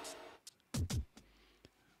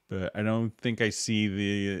 But I don't think I see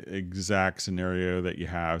the exact scenario that you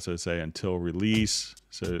have. So say until release.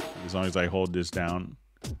 So as long as I hold this down,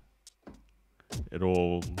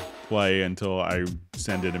 it'll play until I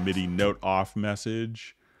send it a MIDI note off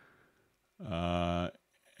message. And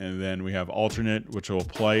then we have alternate, which will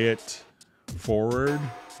play it forward.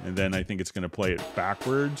 And then I think it's going to play it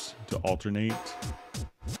backwards to alternate.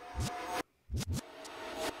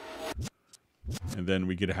 And then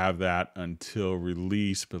we could have that until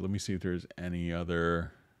release. But let me see if there's any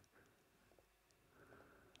other.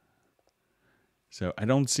 So I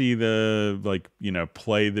don't see the,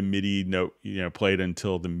 play the MIDI note, play it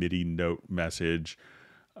until the MIDI note message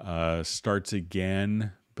starts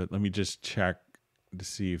again. But let me just check to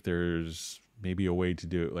see if there's maybe a way to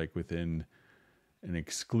do it like within an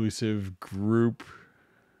exclusive group.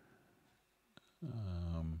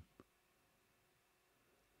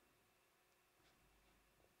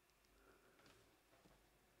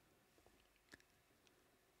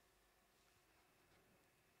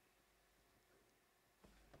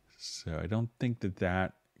 So I don't think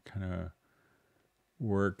that kind of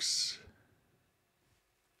works.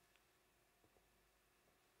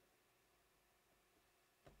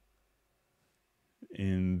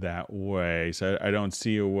 In that way. So I don't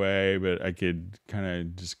see a way, but I could kind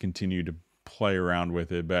of just continue to play around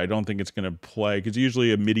with it. But I don't think it's going to play, because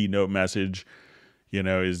usually a MIDI note message,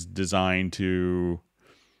 is designed to,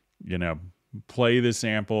 play the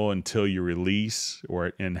sample until you release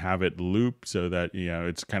and have it loop, so that,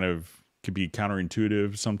 it's kind of could be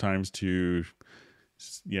counterintuitive sometimes to,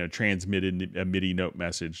 transmit a MIDI note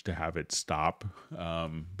message to have it stop.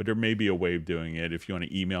 But there may be a way of doing it. If you want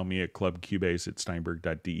to email me at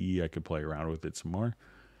clubcubase@steinberg.de, I could play around with it some more.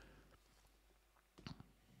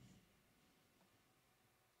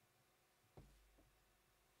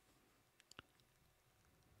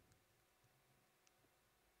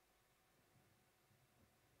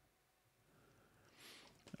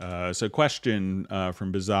 So question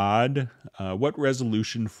from Bazad. What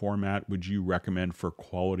resolution format would you recommend for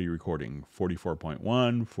quality recording? 44.1,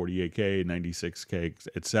 48K, 96K,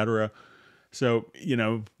 etc. So,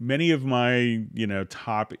 many of my,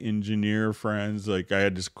 top engineer friends, like I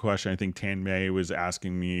had this question, I think Tan May was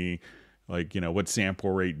asking me, like, what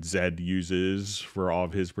sample rate Zed uses for all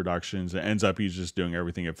of his productions. It ends up he's just doing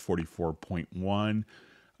everything at 44.1.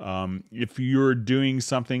 If you're doing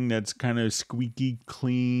something that's kind of squeaky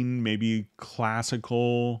clean, maybe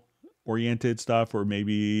classical oriented stuff, or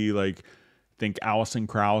maybe like think Alison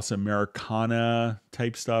Krauss Americana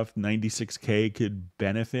type stuff, 96K could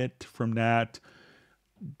benefit from that.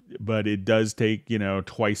 But it does take,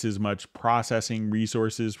 twice as much processing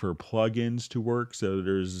resources for plugins to work. So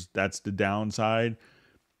that's the downside.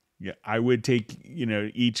 Yeah, I would take,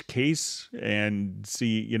 each case and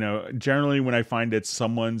see, generally when I find that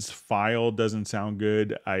someone's file doesn't sound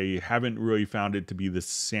good, I haven't really found it to be the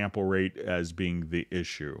sample rate as being the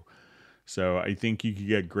issue. So I think you could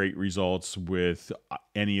get great results with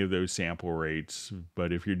any of those sample rates.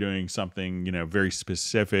 But if you're doing something, very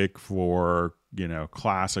specific for,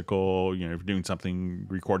 classical, if you're doing something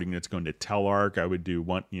recording that's going to Telarc, I would do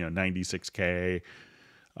 96K.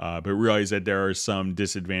 But realize that there are some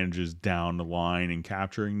disadvantages down the line in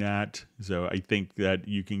capturing that. So I think that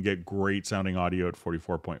you can get great sounding audio at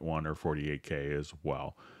 44.1 or 48K as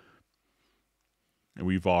well. And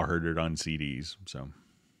we've all heard it on CDs, so...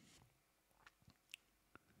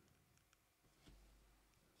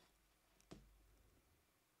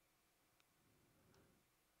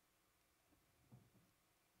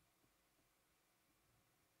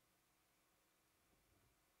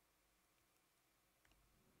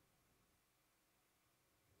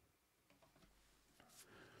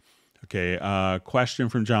 Okay, question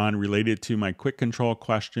from John related to my quick control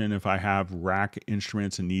question. If I have rack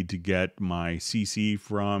instruments and need to get my CC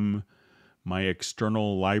from my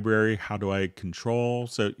external library, how do I control?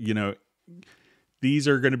 So, these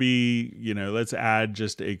are going to be, let's add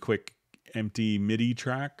just a quick empty MIDI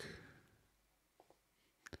track.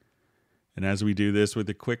 And as we do this with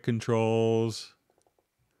the quick controls,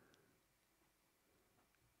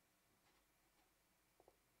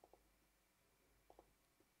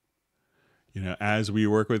 as we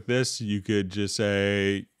work with this, you could just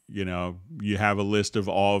say, you have a list of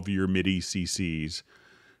all of your MIDI CCs.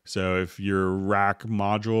 So if your rack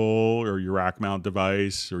module or your rack mount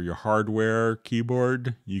device or your hardware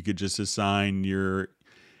keyboard, you could just assign your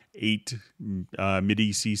 8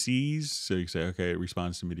 MIDI CCs. So you say, okay, it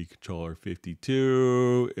responds to MIDI controller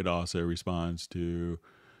 52. It also responds to,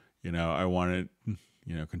 I want it,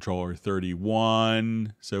 controller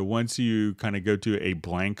 31. So once you kind of go to a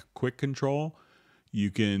blank quick control,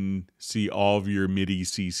 you can see all of your MIDI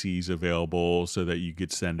CCs available so that you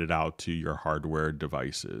could send it out to your hardware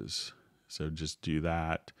devices. So just do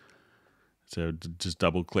that. So just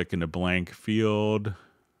double click in the blank field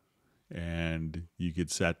and you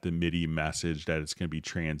could set the MIDI message that it's going to be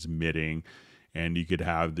transmitting. And you could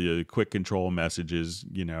have the quick control messages,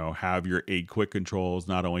 have your 8 quick controls,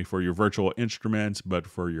 not only for your virtual instruments, but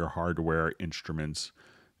for your hardware instruments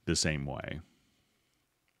the same way.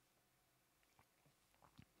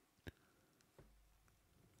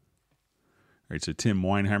 All right, so Tim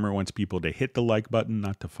Weinheimer wants people to hit the like button,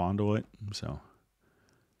 not to fondle it. So, all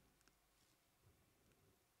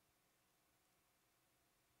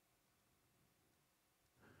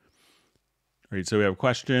right, so we have a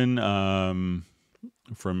question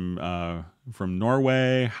from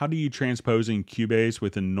Norway. How do you transpose in Cubase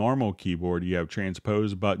with a normal keyboard? You have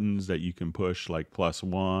transpose buttons that you can push like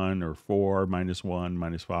 +1 or 4, -1,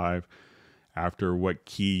 -5 after what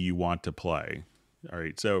key you want to play. All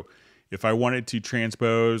right, so if I wanted to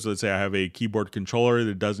transpose, let's say I have a keyboard controller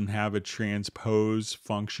that doesn't have a transpose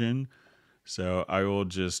function. So I will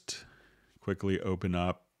just quickly open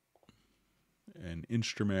up an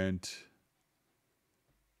instrument.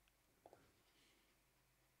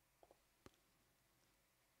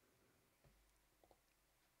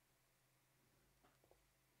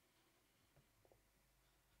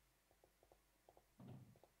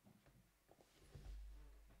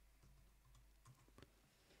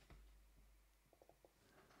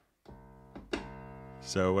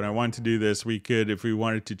 So when I want to do this, we could, if we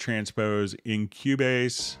wanted to transpose in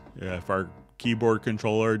Cubase, if our keyboard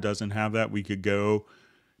controller doesn't have that, we could go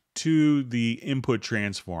to the input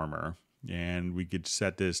transformer and we could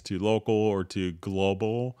set this to local or to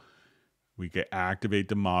global. We could activate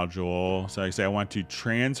the module. So I say I want to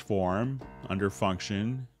transform under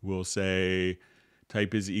function. We'll say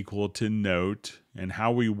type is equal to note. And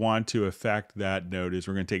how we want to affect that note is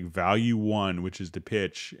we're going to take value 1, which is the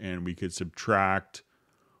pitch, and we could subtract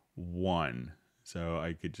 1. So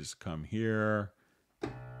I could just come here.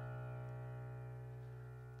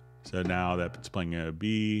 So now that's playing a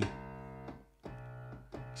B.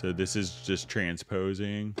 So this is just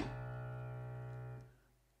transposing.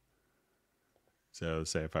 So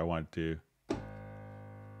say if I want to,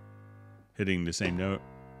 hitting the same note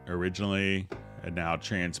originally and now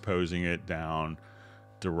transposing it down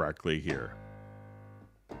directly here.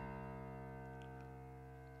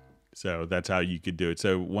 So that's how you could do it.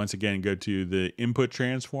 So once again, go to the input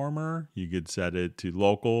transformer. You could set it to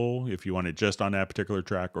local if you want it just on that particular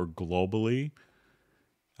track, or globally.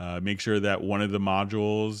 Make sure that one of the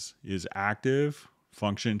modules is active.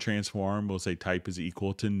 Function transform, we'll say type is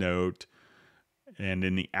equal to note. And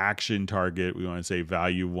in the action target, we want to say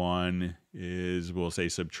value 1 is, we'll say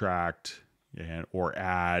subtract or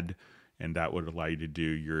add, and that would allow you to do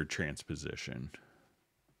your transposition.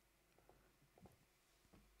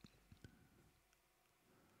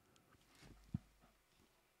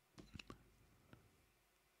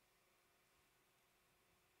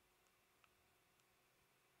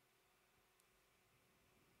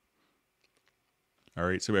 All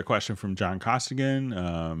right, so we have a question from John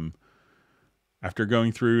Costigan. After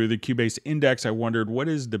going through the Cubase index, I wondered what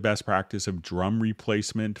is the best practice of drum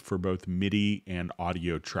replacement for both MIDI and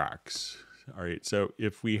audio tracks? All right, so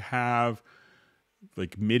if we have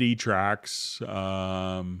like MIDI tracks, let's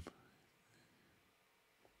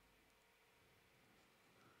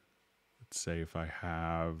say if I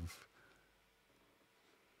have,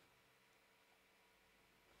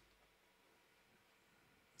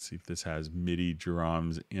 let's see if this has MIDI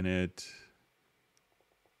drums in it.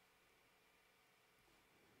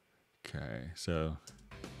 Okay, so,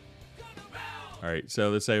 all right, so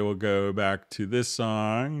let's say we'll go back to this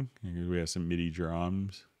song. We have some MIDI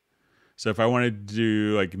drums. So if I wanted to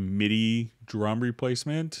do like MIDI drum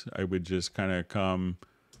replacement, I would just kind of come.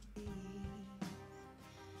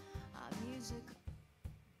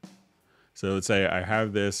 So let's say I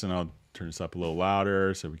have this, and I'll turn this up a little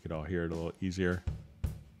louder so we could all hear it a little easier.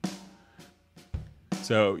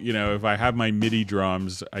 So, you know, if I have my MIDI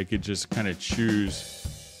drums, I could just kind of choose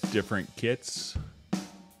different kits.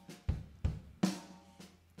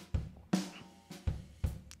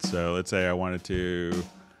 So let's say I wanted to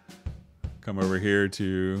come over here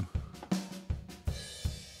to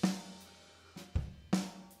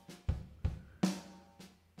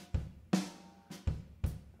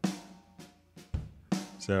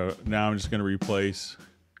so now I'm just going to replace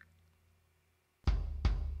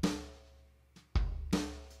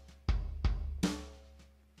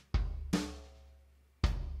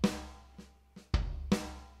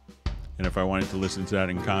and if I wanted to listen to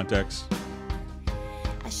that in context.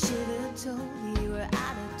 I should have told you you were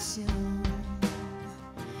out of tune.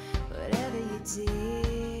 Whatever you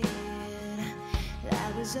did,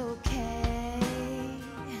 that was okay.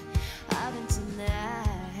 Up until now,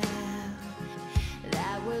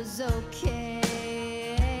 that was okay.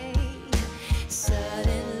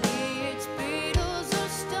 Suddenly it's Beatles or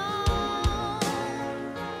Stones.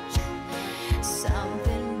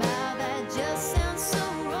 Something about that just sounds so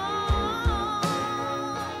wrong.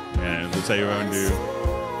 And let's say you want to do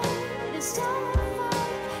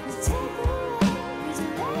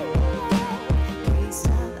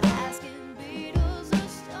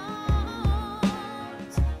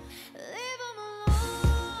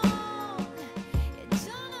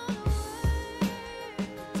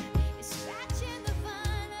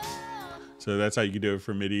so that's how you can do it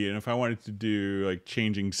for MIDI. And if I wanted to do like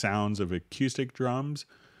changing sounds of acoustic drums,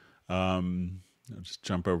 I'll just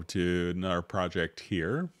jump over to another project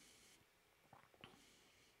here.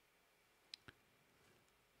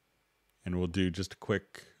 And we'll do just a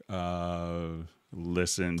quick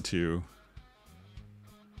listen to.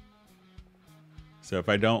 So if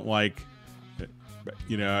I don't like,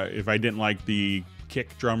 you know, if I didn't like the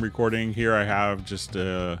kick drum recording, here I have just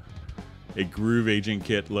a groove agent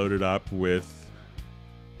kit loaded up with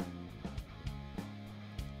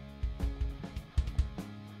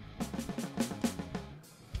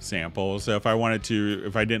samples. So if I wanted to,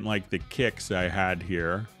 if I didn't like the kicks that I had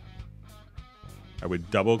here, I would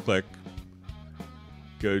double click,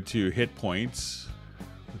 go to hit points.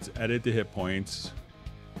 Let's edit the hit points,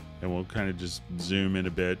 and we'll kind of just zoom in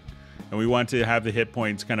a bit. And we want to have the hit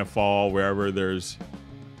points kind of fall wherever there's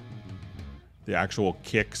the actual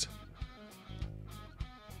kicks.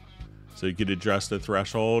 So you could adjust the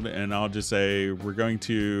threshold, and I'll just say we're going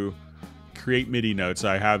to create MIDI notes.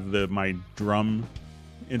 I have my drum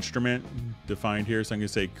instrument defined here, so I'm going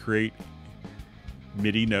to say create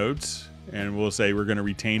MIDI notes, and we'll say we're going to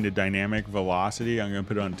retain the dynamic velocity. I'm going to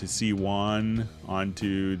put it onto C1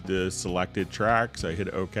 onto the selected track. So I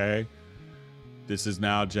hit OK. This has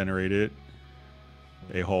now generated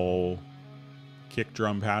a whole kick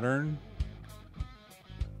drum pattern.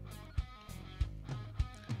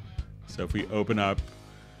 So if we open up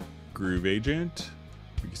Groove Agent,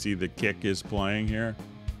 we can see the kick is playing here.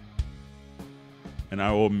 and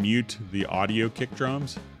I will mute the audio kick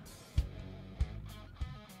drums.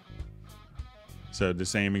 So the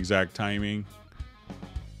same exact timing.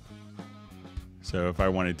 So if I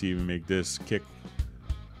wanted to even make this kick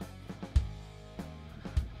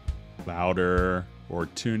louder or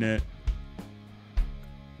tune it.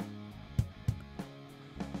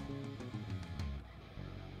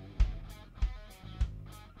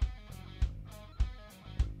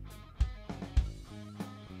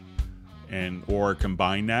 Or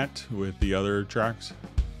combine that with the other tracks,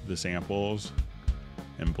 the samples,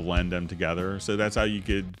 and blend them together. So that's how you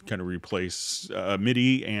could kind of replace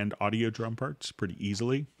MIDI and audio drum parts pretty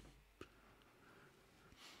easily.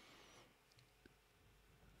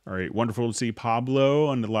 All right, wonderful to see Pablo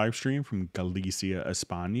on the live stream from Galicia,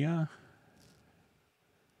 España.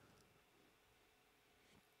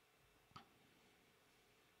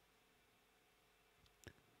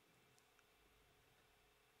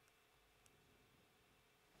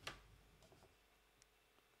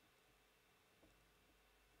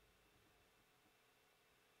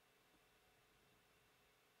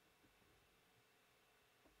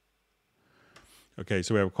 Okay,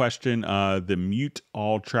 so we have a question. The mute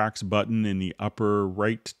all tracks button in the upper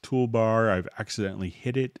right toolbar, I've accidentally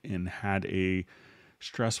hit it and had a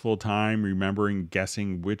stressful time remembering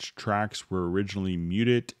guessing which tracks were originally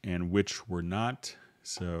muted and which were not.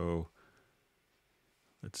 So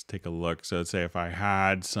let's take a look. So let's say if I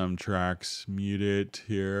had some tracks muted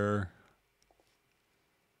here.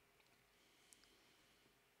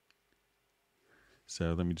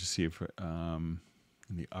 So let me just see if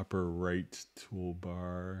in the upper right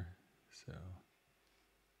toolbar. So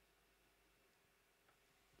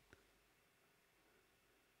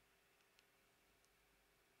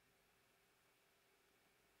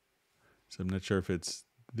I'm not sure if it's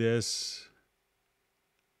this.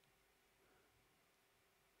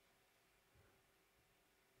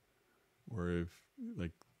 Or if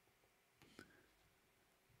like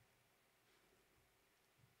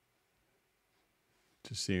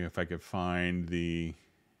just seeing if I could find the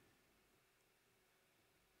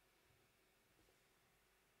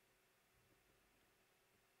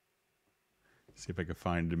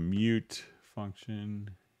mute function.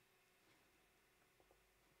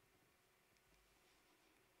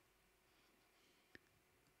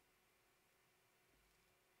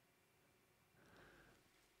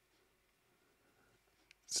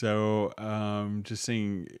 So just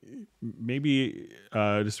seeing maybe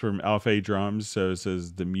just from Alpha Drums. So it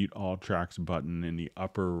says the mute all tracks button in the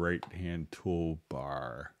upper right hand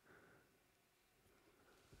toolbar.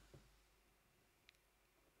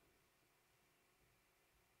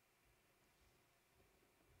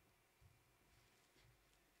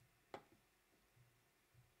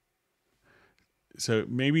 So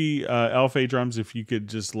maybe Alpha Drums, if you could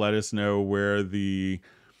just let us know where the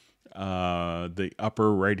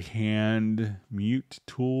upper right hand mute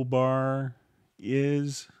toolbar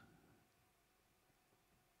is.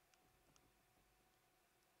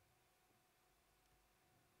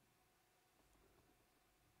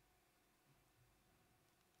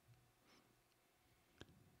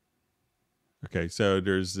 Okay, so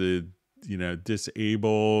there's the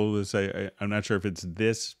disable. Let's say I'm not sure if it's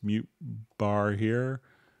this mute bar here.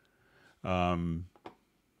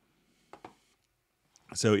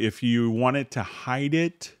 So if you wanted to hide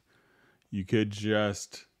it, you could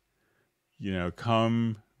just,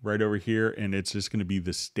 come right over here and it's just going to be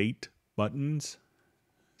the state buttons.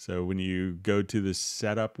 So when you go to the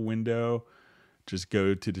setup window, just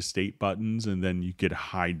go to the state buttons and then you could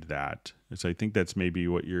hide that. So I think that's maybe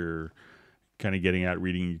what you're kind of getting at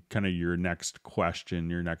reading kind of your next question,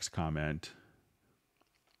 your next comment.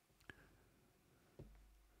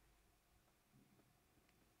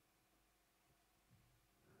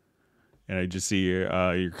 And I just see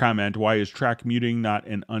your comment. Why is track muting not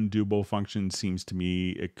an undoable function? Seems to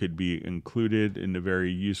me it could be included in the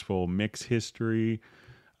very useful mix history.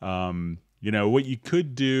 What you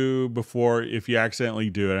could do before, if you accidentally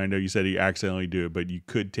do it, I know you said you accidentally do it, but you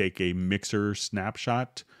could take a mixer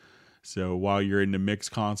snapshot. So while you're in the mix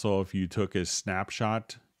console, if you took a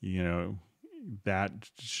snapshot, that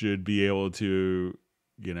should be able to,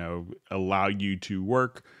 allow you to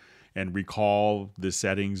work and recall the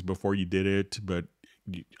settings before you did it. But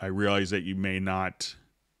I realize that you may not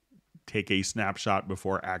take a snapshot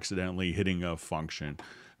before accidentally hitting a function.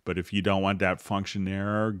 But if you don't want that function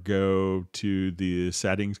there, go to the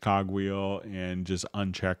settings cogwheel and just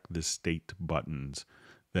uncheck the state buttons.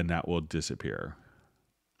 Then that will disappear.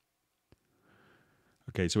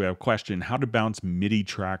 Okay, so we have a question. How to bounce MIDI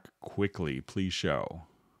track quickly? Please show.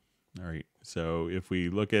 All right, so if we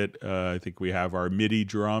look at, I think we have our MIDI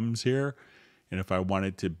drums here. And if I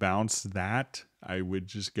wanted to bounce that, I would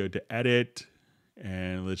just go to edit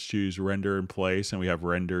and let's choose render in place, and we have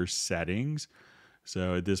render settings.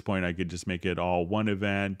 So at this point, I could just make it all one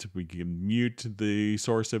event. We can mute the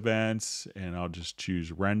source events, and I'll just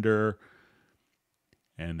choose render.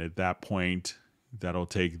 And at that point, that'll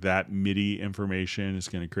take that MIDI information. It's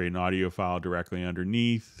going to create an audio file directly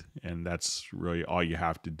underneath, and that's really all you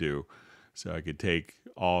have to do. So I could take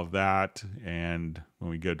all of that, and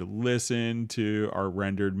when we go to listen to our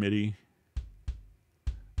rendered MIDI,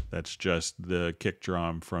 that's just the kick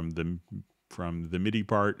drum from the MIDI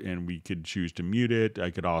part, and we could choose to mute it.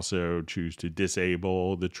 I could also choose to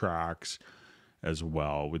disable the tracks as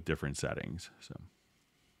well with different settings. So.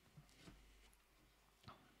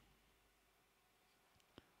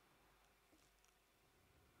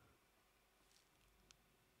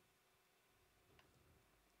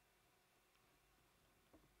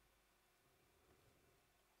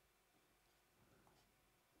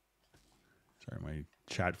 Sorry, my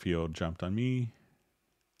chat field jumped on me.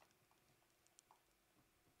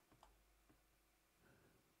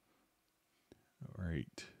 All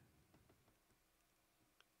right.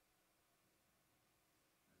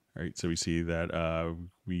 All right, so we see that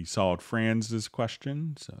we solved Franz's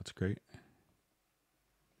question, so that's great.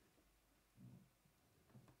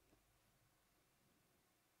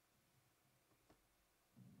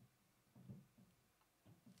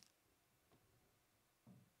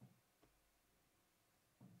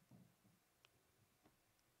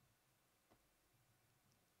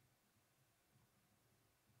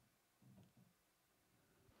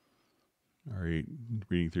 All right,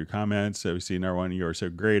 reading through comments. So we see another one. You are so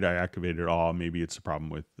great. I activated it all. Maybe it's a problem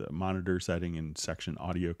with the monitor setting and section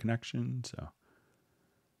audio connection. So.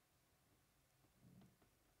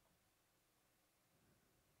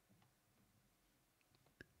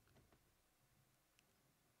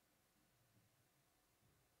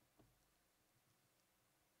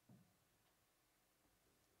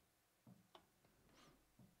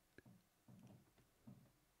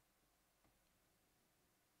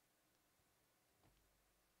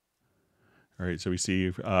 All right, so we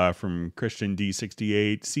see from Christian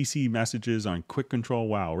D68, CC messages on quick control.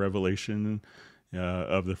 Wow, revelation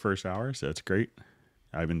of the first hour. So that's great.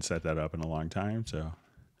 I haven't set that up in a long time. So, all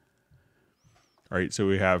right, so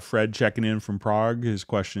we have Fred checking in from Prague. His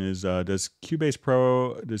question is, does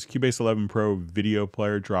Cubase 11 Pro video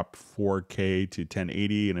player drop 4K to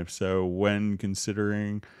 1080? And if so, when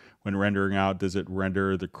rendering out, does it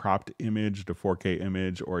render the cropped image, the 4K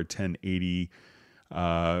image, or a 1080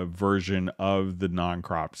 version of the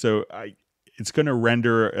non-crop? So it's going to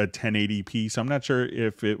render a 1080p. So I'm not sure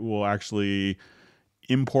if it will actually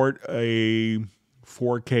import a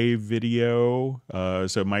 4K video.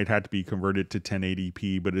 So it might have to be converted to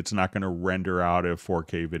 1080p, but it's not going to render out a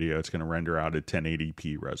 4K video. It's going to render out a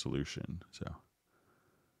 1080p resolution. So.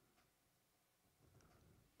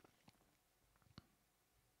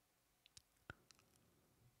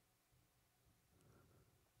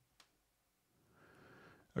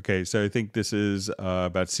 Okay, so I think this is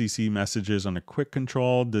about CC messages on a quick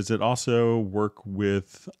control. Does it also work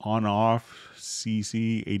with on-off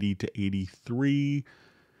CC 80 to 83?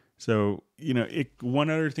 So, one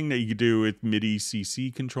other thing that you could do with MIDI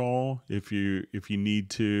CC control, if you need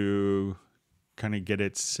to kind of get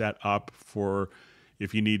it set up for,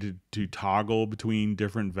 if you need to toggle between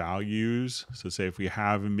different values. So say if we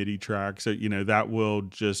have a MIDI track, so, that will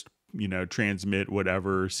just, transmit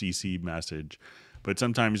whatever CC message. But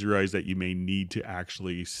sometimes you realize that you may need to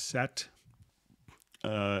actually set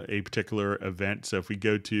a particular event. So if we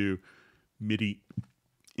go to MIDI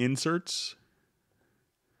inserts,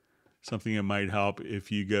 something that might help,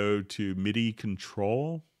 if you go to MIDI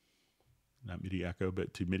control, not MIDI echo,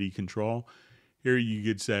 but to MIDI control, here you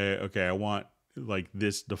could say, okay, I want like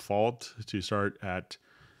this default to start at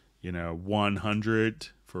 100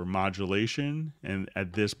 for modulation, and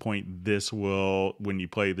at this point this will, when you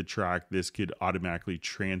play the track, this could automatically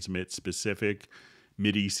transmit specific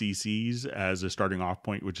MIDI CCs as a starting off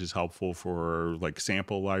point, which is helpful for like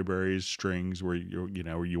sample libraries, strings, where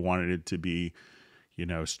where you wanted it to be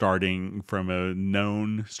starting from a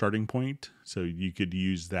known starting point. So you could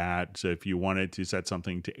use that. So if you wanted to set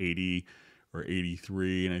something to 80 or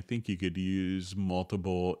 83, and I think you could use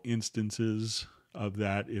multiple instances of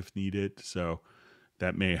that if needed. So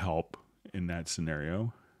that may help in that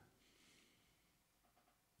scenario.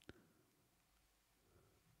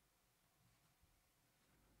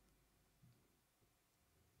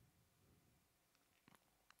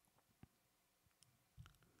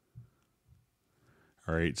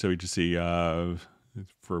 All right, so we just see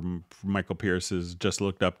For Michael Pierce's Just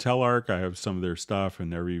Looked Up Telarc. I have some of their stuff and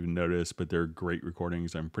never even noticed, but they're great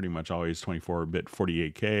recordings. I'm pretty much always 24-bit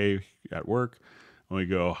 48K at work. Only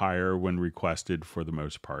go higher when requested for the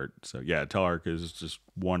most part. So yeah, Telarc is just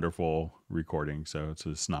wonderful recording. So it's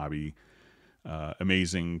a snobby,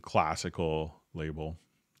 amazing classical label.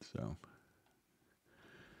 So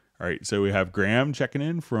all right, so we have Graham checking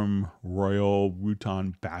in from Royal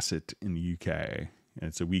Wootton Bassett in the UK. And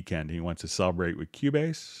it's a weekend. He wants to celebrate with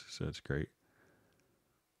Cubase, so that's great.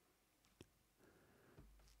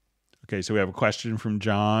 Okay, so we have a question from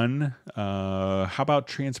John. How about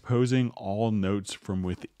transposing all notes from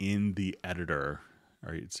within the editor?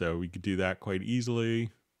 All right, so we could do that quite easily.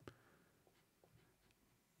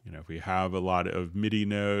 You know, if we have a lot of MIDI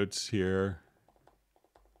notes here.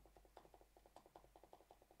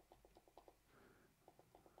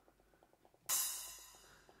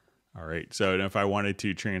 All right, so if I wanted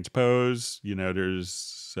to transpose, you know,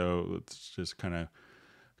 so let's just kind of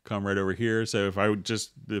come right over here. So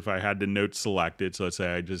if I had the note selected, so let's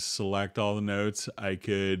say I just select all the notes, I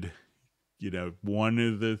could, you know, one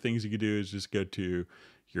of the things you could do is just go to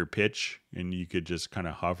your pitch and you could just kind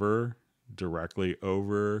of hover directly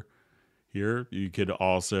over here. You could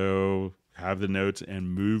also have the notes and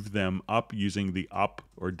move them up using the up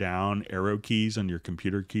or down arrow keys on your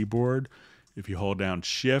computer keyboard. If you hold down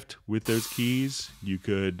shift with those keys, you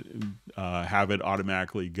could have it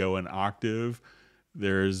automatically go an octave.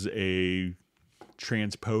 There's a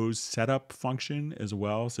transpose setup function as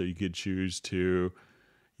well. So you could choose to,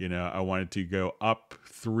 you know, I wanted to go up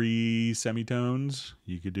 3 semitones.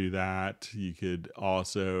 You could do that. You could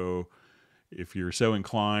also, if you're so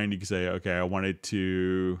inclined, you could say, okay, I wanted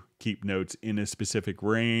to keep notes in a specific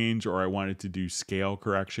range, or I wanted to do scale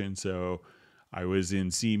correction. So I was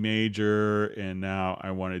in C major and now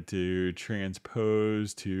I wanted to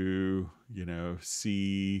transpose to, you know,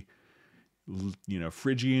 C, you know,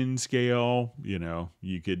 Phrygian scale. You know,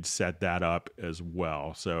 you could set that up as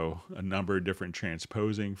well. So a number of different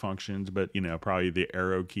transposing functions, but, you know, probably the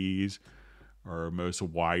arrow keys are most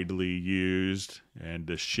widely used, and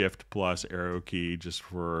the shift plus arrow key just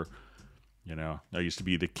for, you know, I used to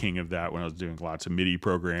be the king of that when I was doing lots of MIDI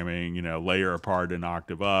programming, you know, layer apart an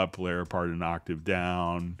octave up, layer apart an octave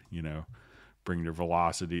down, you know, bring their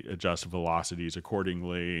velocity, adjust velocities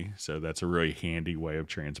accordingly. So that's a really handy way of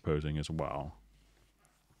transposing as well.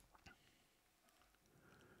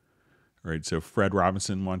 All right, so Fred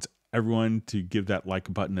Robinson wants everyone to give that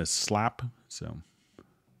like button a slap. So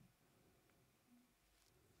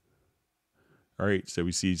all right, so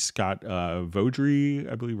we see Scott Vaudry,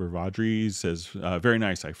 I believe, or Vaudry says, very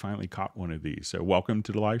nice. I finally caught one of these. So welcome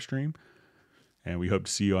to the live stream. And we hope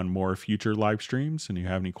to see you on more future live streams. And if you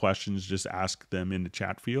have any questions, just ask them in the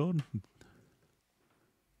chat field.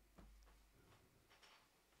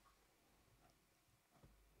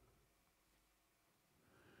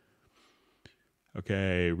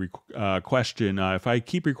 Okay, question. If I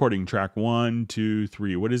keep recording track 1, 2,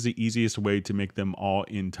 3, what is the easiest way to make them all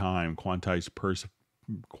in time? Quantized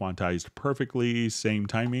perfectly, same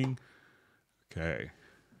timing? Okay.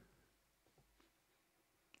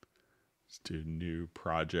 Let's do new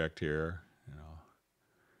project here. And I'll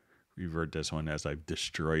revert this one as I've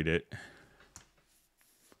destroyed it.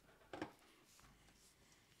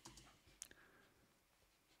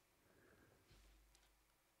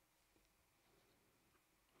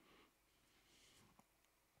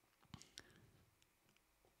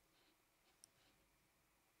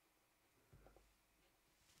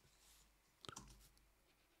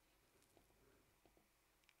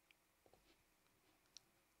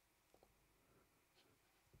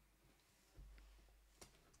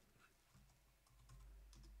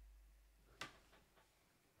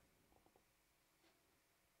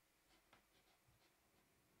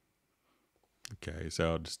 Okay,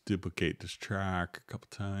 so I'll just duplicate this track a couple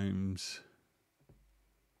times.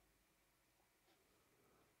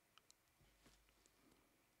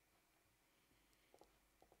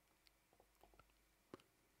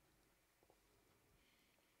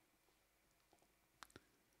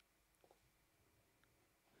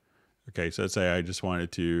 Okay, so let's say I just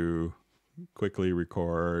wanted to quickly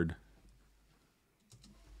record,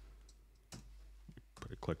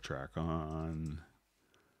 put a click track on.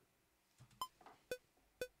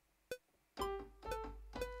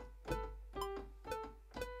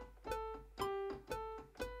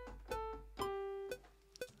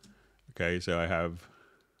 Okay, so I have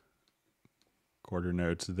quarter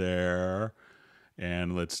notes there,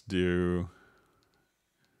 and let's do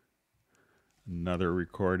another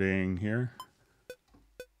recording here.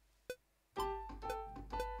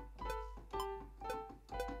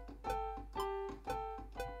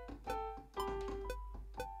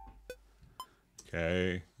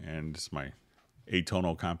 Okay, and it's my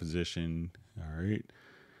atonal composition. All right,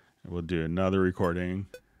 we'll do another recording.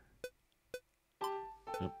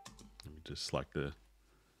 Yep. Let me just select the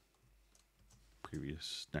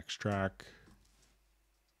previous next track.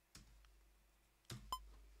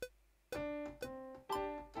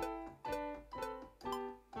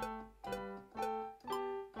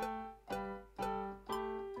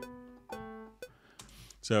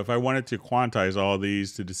 So if I wanted to quantize all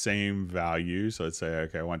these to the same value, so let's say,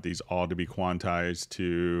 okay, I want these all to be quantized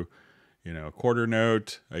to, a quarter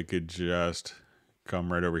note, I could just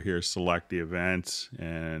come right over here, select the events,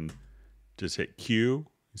 and just hit Q.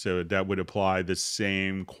 So that would apply the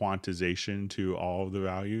same quantization to all of the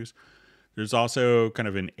values. There's also kind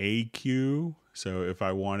of an AQ. So if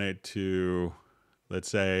I wanted to, let's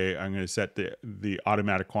say I'm going to set the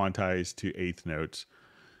automatic quantize to eighth notes.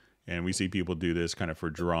 And we see people do this kind of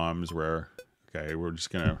for drums where, okay, we're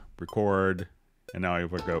just going to record. And now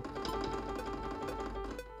if I go.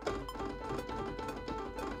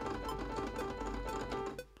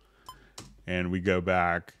 And we go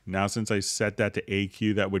back. Now, since I set that to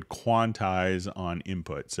AQ, that would quantize on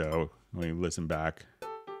input. So let me listen back.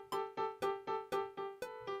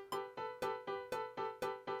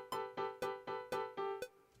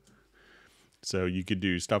 So you could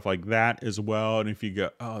do stuff like that as well. And if you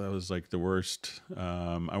go, oh, that was like the worst.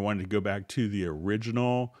 I wanted to go back to the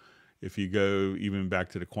original. If you go even back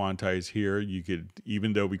to the quantize here, you could,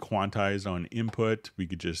 even though we quantized on input, we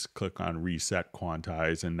could just click on reset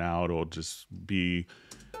quantize. And now it'll just be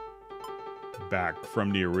back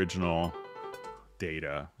from the original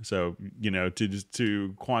data. So,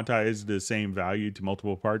 to quantize the same value to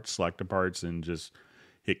multiple parts, select the parts and just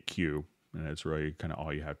hit Q. And that's really kind of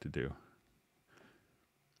all you have to do.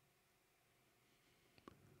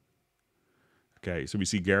 Okay, so we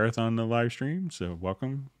see Gareth on the live stream, so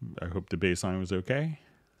welcome. I hope the bass line was okay.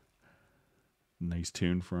 Nice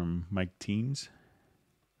tune from Mike Teens.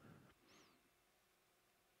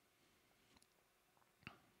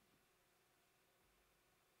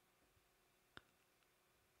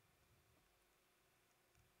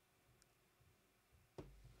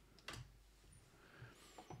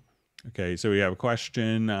 Okay, so we have a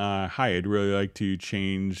question. Hi, I'd really like to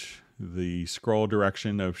change the scroll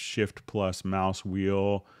direction of Shift plus mouse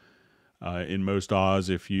wheel. In most Oz,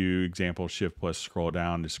 if you example Shift plus scroll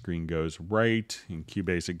down, the screen goes right. In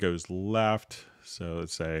Cubase, it goes left. So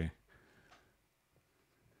let's say,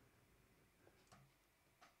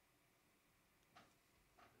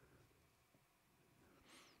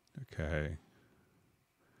 okay.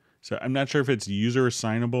 So I'm not sure if it's user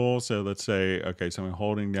assignable. So let's say, okay, so I'm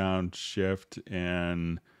holding down Shift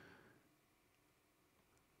and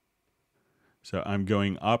so I'm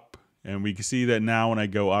going up, and we can see that now when I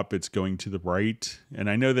go up, it's going to the right. And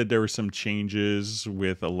I know that there were some changes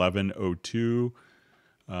with 1102.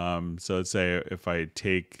 So let's say if I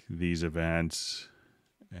take these events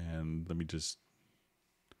and let me just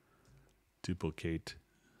duplicate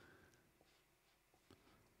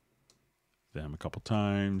them a couple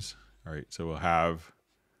times. All right, so we'll have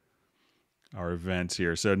our events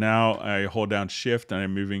here. So now I hold down Shift and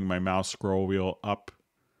I'm moving my mouse scroll wheel up,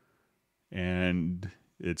 and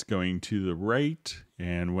it's going to the right.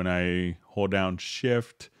 And when I hold down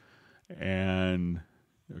Shift and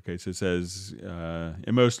okay, so it says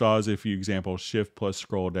in most Oz, if you example Shift plus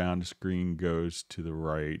scroll down, the screen goes to the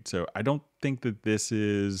right. So I don't think that this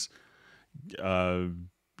is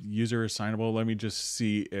user assignable. Let me just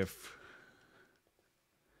see if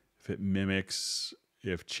it mimics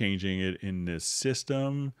if changing it in this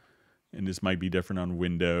system, and this might be different on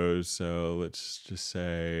Windows. So let's just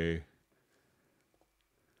say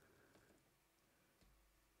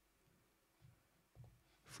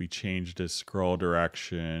if we change the scroll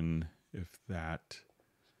direction, if that,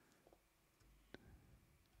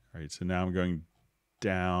 all right, so now I'm going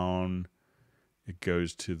down, it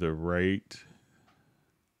goes to the right.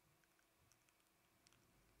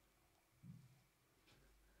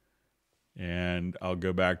 And I'll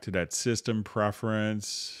go back to that system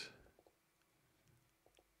preference.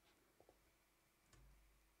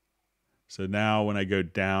 So now when I go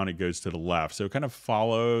down, it goes to the left. So it kind of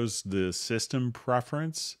follows the system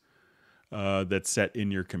preference that's set in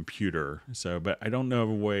your computer. So, but I don't know of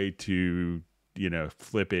a way to,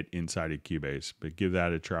 flip it inside of Cubase, but give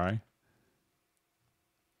that a try.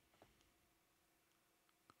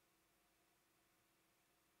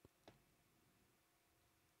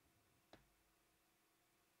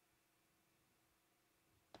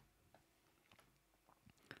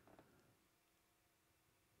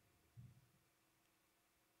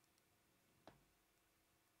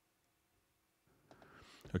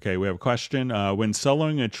 Okay, we have a question. When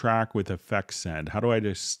soloing a track with effects send, how do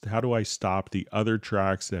I stop the other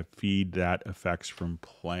tracks that feed that effects from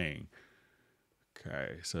playing?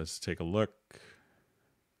 Okay, so let's take a look.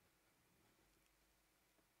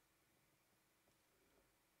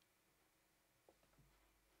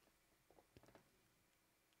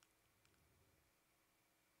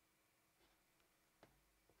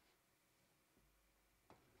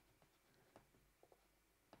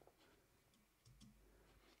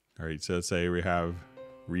 All right, so let's say we have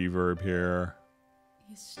reverb here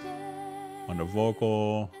on the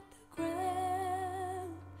vocal.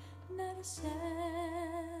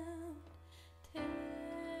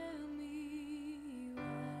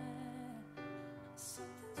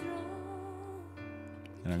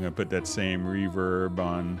 And I'm going to put that same reverb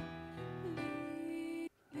on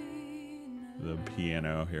the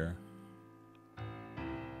piano here.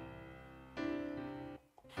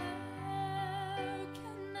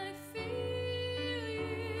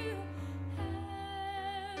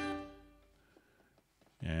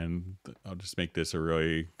 And I'll just make this a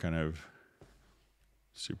really kind of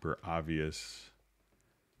super obvious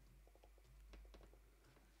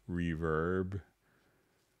reverb.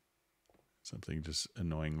 Something just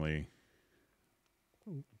annoyingly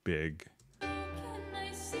big.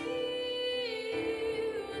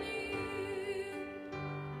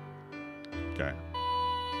 Okay.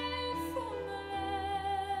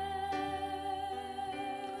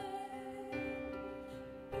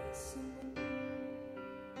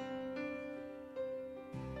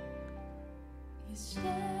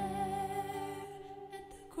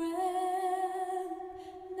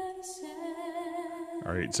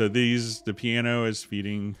 All right, so the piano is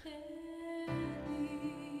feeding.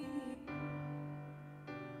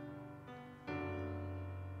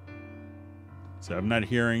 So I'm not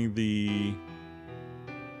hearing the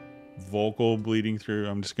vocal bleeding through.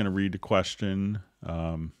 I'm just going to read the question.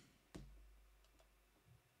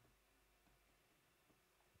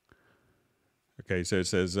 Okay, so it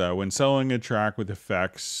says, when soloing a track with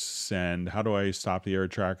effects, send, how do I stop the other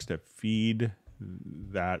tracks that feed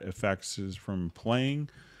that effects is from playing?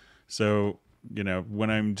 So, you know, when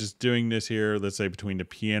I'm just doing this here, let's say between the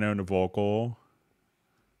piano and the vocal,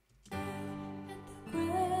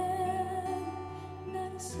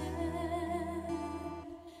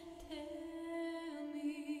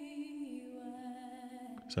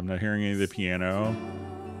 so I'm not hearing any of the piano.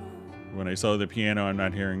 When I solo the piano, I'm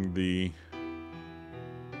not hearing the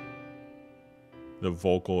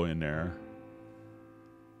vocal in there.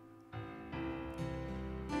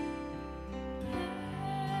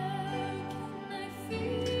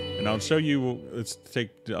 And I'll show you,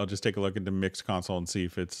 I'll just take a look at the mix console and see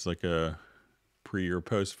if it's like a pre or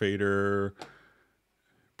post fader,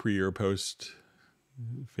 pre or post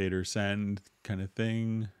fader send kind of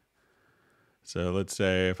thing. So let's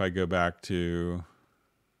say if I go back to,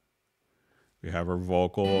 we have our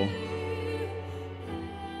vocal,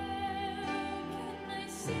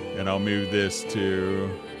 and I'll move this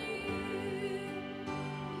to,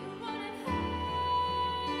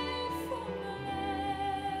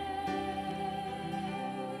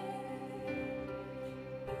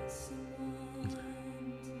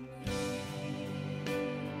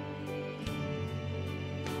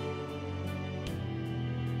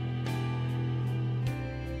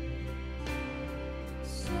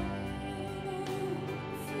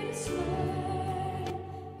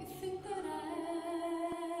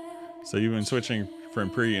 so even switching from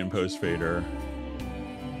pre and post fader.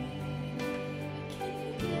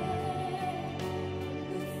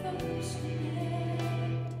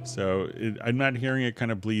 So I'm not hearing it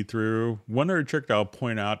kind of bleed through. One other trick that I'll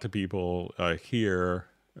point out to people here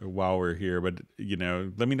while we're here, but you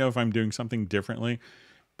know, let me know if I'm doing something differently.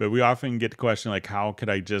 But we often get the question like, how could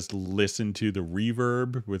I just listen to the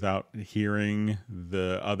reverb without hearing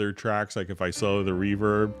the other tracks? Like if I solo the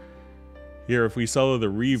reverb, here if we solo the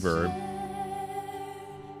reverb,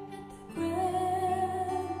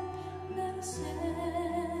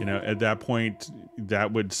 you know, at that point,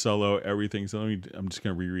 that would solo everything. So I'm just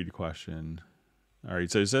going to reread the question. All right,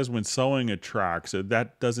 so it says when soloing a track, so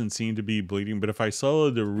that doesn't seem to be bleeding, but if I solo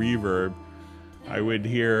the reverb, I would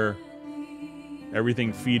hear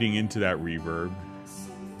everything feeding into that reverb,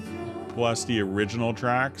 plus the original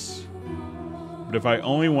tracks. But if I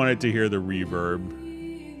only wanted to hear the reverb,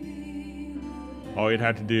 all you'd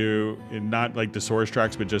have to do, and not like the source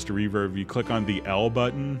tracks, but just a reverb, you click on the L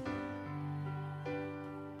button.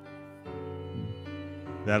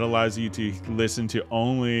 That allows you to listen to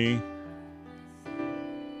only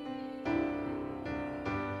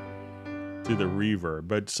to the reverb,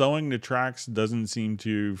 but sewing the tracks doesn't seem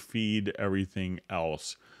to feed everything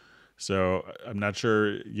else. So I'm not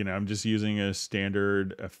sure, I'm just using a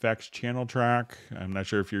standard effects channel track. I'm not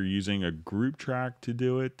sure if you're using a group track to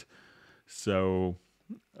do it. So,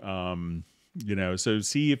 so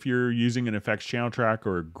see if you're using an effects channel track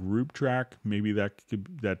or a group track, maybe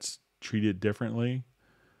that's treated differently.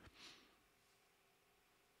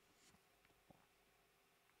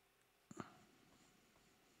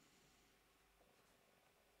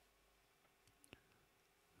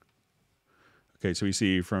 Okay, so we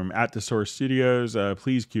see from At the Source Studios,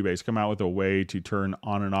 please Cubase come out with a way to turn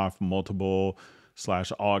on and off multiple /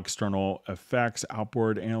 all external effects,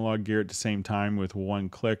 outboard analog gear at the same time with one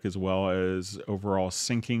click, as well as overall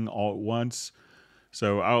syncing all at once.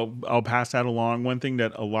 So I'll pass that along. One thing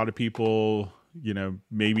that a lot of people,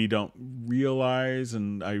 maybe don't realize,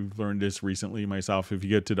 and I've learned this recently myself, if you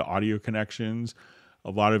get to the audio connections, a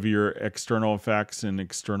lot of your external effects and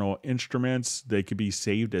external instruments, they could be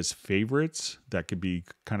saved as favorites that could be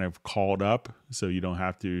kind of called up. So you don't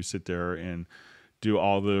have to sit there and do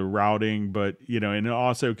all the routing, but, and it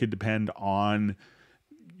also could depend on,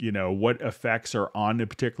 what effects are on the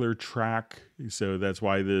particular track. So that's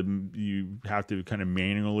why you have to kind of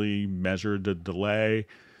manually measure the delay.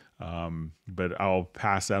 But I'll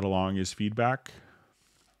pass that along as feedback.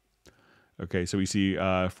 Okay, so we see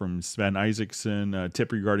from Sven Isaacson,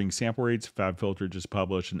 tip regarding sample rates. FabFilter just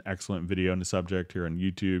published an excellent video on the subject here on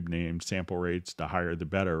YouTube named Sample Rates, the higher the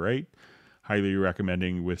better, right? Highly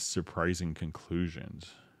recommending with surprising conclusions.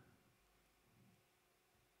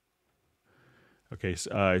 Okay, so,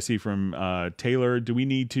 I see from Taylor, do we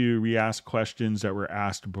need to re-ask questions that were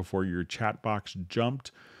asked before your chat box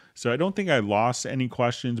jumped? So I don't think I lost any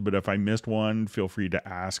questions, but if I missed one, feel free to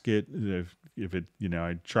ask it. If it,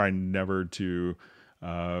 I try never to,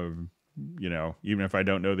 even if I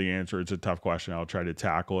don't know the answer, it's a tough question, I'll try to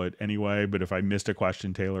tackle it anyway. But if I missed a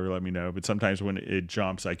question, Taylor, let me know. But sometimes when it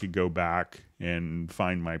jumps, I could go back and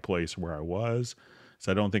find my place where I was.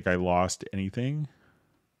 So I don't think I lost anything.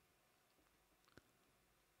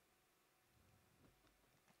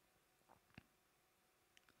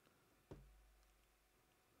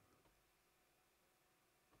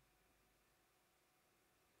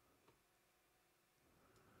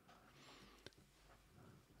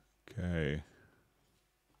 Okay.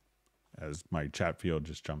 As my chat field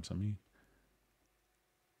just jumps on me.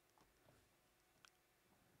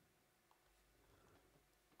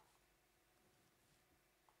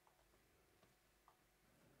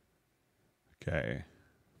 Okay.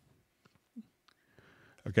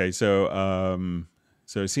 Okay, so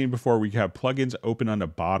seen before, we have plugins open on the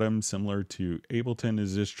bottom, similar to Ableton.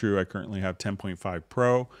 Is this true? I currently have 10.5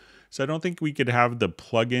 Pro. So I don't think we could have the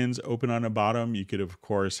plugins open on the bottom. You could, of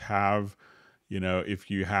course, have, if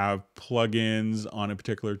you have plugins on a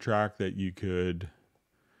particular track that you could,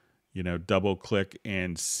 double click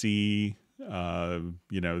and see,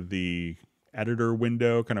 the editor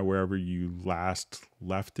window, kind of wherever you last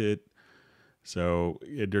left it. So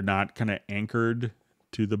they're not kind of anchored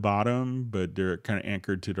to the bottom, but they're kind of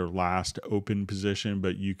anchored to their last open position.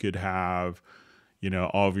 But you could have,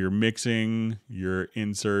 all of your mixing, your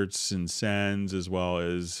inserts and sends, as well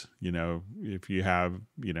as, if you have,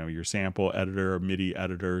 your sample editor or MIDI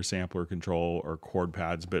editor, sampler control, or chord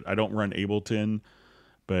pads. But I don't run Ableton,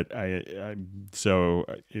 but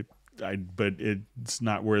but it's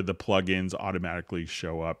not where the plugins automatically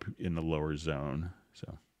show up in the lower zone.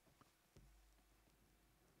 So.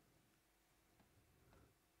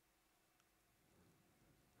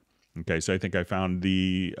 Okay, so I think I found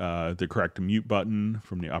the correct mute button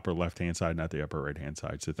from the upper left-hand side, not the upper right-hand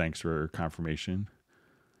side. So thanks for confirmation.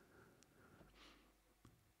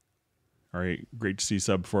 All right, great to see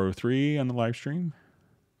sub 403 on the live stream.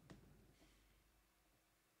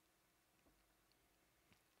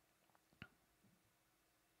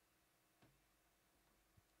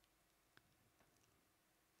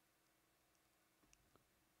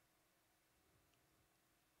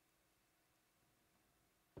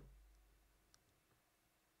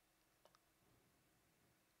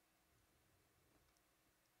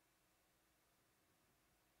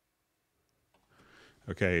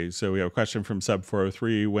 Okay, so we have a question from sub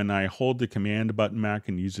 403. When I hold the command button Mac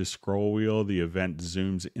and use the scroll wheel, the event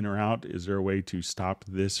zooms in or out. Is there a way to stop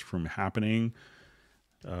this from happening?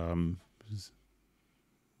 So,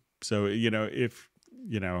 if,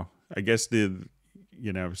 I guess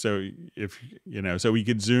so if, so we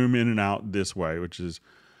could zoom in and out this way, which is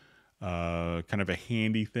kind of a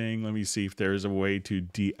handy thing. Let me see if there's a way to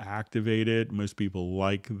deactivate it. Most people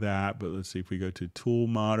like that, but let's see if we go to tool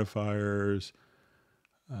modifiers.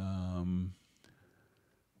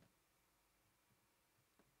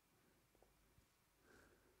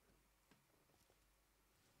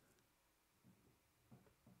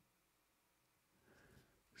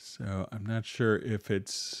 So I'm not sure if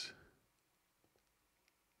it's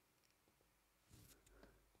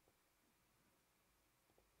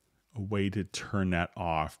a way to turn that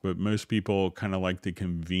off, but most people kind of like the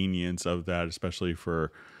convenience of that, especially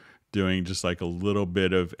for doing just like a little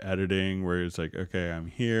bit of editing where it's like, okay, I'm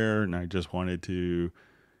here and I just wanted to,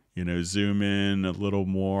 zoom in a little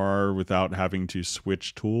more without having to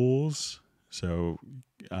switch tools. So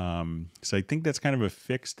I think that's kind of a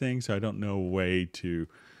fixed thing. So I don't know a way to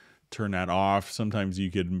turn that off. Sometimes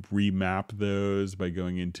you could remap those by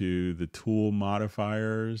going into the tool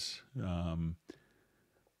modifiers.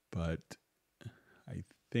 But I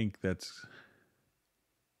think that's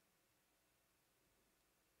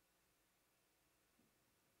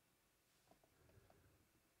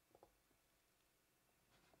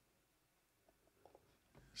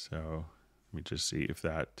so. Let me just see if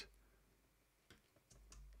that.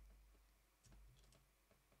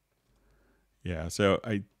 Yeah, so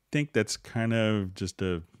I think that's kind of just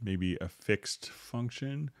maybe a fixed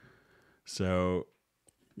function. So,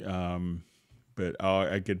 but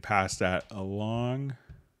I could pass that along.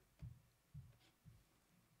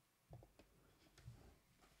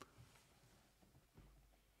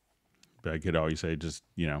 But I could always say just,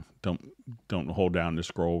 don't hold down the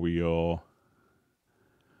scroll wheel.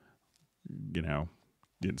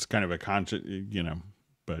 It's kind of a conscious,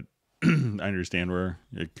 but I understand where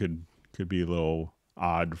it could be a little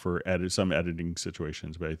odd for some editing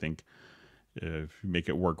situations, but I think if you make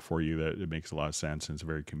it work for you, that it makes a lot of sense and it's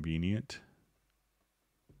very convenient.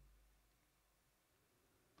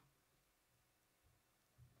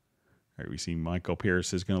 All right, we see Michael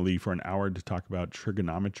Pierce is going to leave for an hour to talk about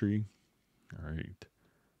trigonometry. All right.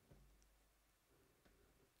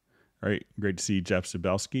 All right, great to see Jeff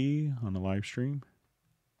Zabelski on the live stream.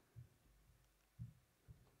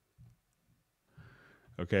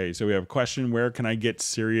 Okay, so we have a question: where can I get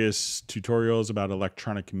serious tutorials about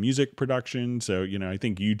electronic music production? So, I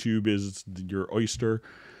think YouTube is your oyster.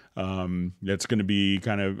 That's going to be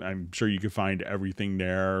kind of, I'm sure you can find everything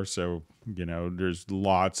there. So, there's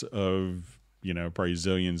lots of, probably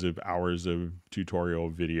zillions of hours of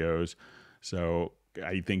tutorial videos. So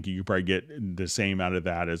I think you could probably get the same out of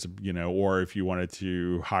that as, or if you wanted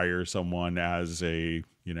to hire someone as a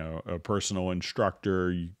personal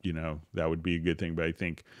instructor, that would be a good thing. But I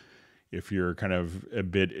think if you're kind of a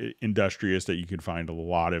bit industrious, that you could find a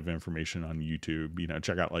lot of information on YouTube.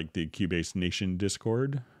 Check out like the Cubase Nation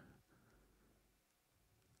Discord.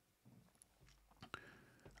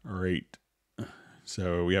 All right.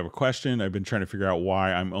 So we have a question. I've been trying to figure out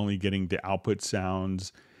why I'm only getting the output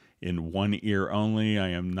sounds in one ear only. I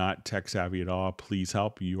am not tech savvy at all. Please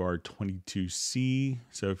help. UR22C.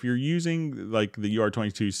 So if you're using like the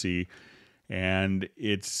UR22C and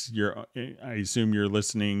I assume you're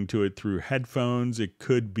listening to it through headphones, it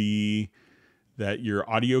could be that your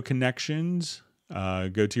audio connections,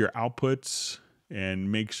 go to your outputs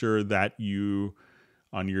and make sure that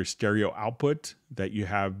on your stereo output, that you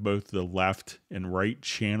have both the left and right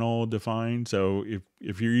channel defined. So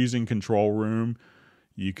if you're using control room,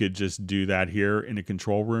 you could just do that here in a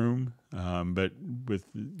control room. But with,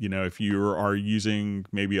 if you are using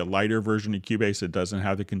maybe a lighter version of Cubase that doesn't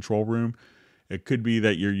have the control room, it could be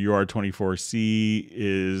that your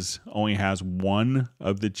UR24C only has one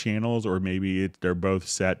of the channels, or maybe they're both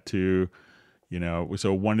set to,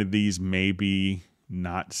 so one of these may be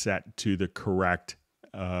not set to the correct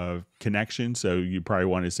connection. So you probably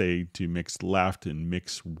want to say to mix left and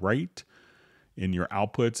mix right in your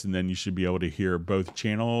outputs, and then you should be able to hear both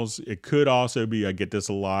channels. It could also be, I get this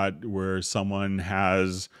a lot, where someone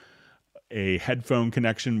has a headphone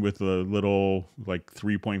connection with a little like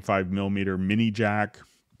 3.5 millimeter mini jack,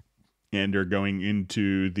 and they're going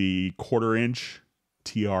into the 1/4 inch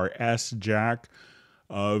TRS jack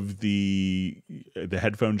of the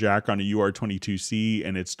headphone jack on a UR22C,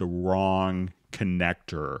 and it's the wrong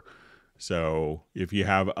connector. So if you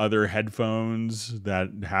have other headphones that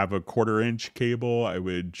have a 1/4 inch cable, I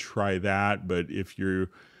would try that. But if you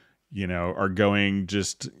are going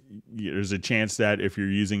there's a chance that if you're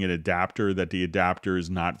using an adapter, that the adapter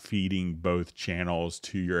is not feeding both channels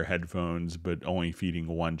to your headphones, but only feeding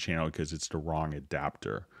one channel because it's the wrong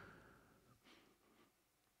adapter.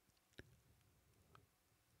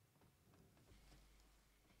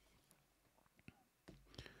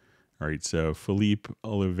 All right, so Philippe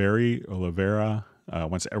Oliveira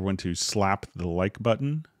wants everyone to slap the like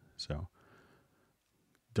button. So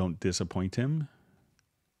don't disappoint him.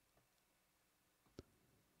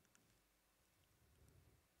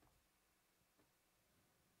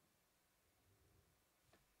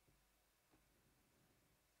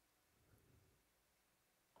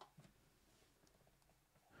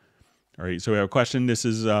 All right, so we have a question. This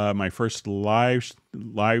is my first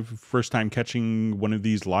first time catching one of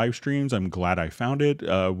these live streams. I'm glad I found it.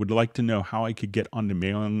 Would like to know how I could get on the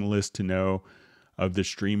mailing list to know of the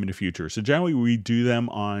stream in the future. So generally we do them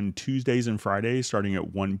on Tuesdays and Fridays starting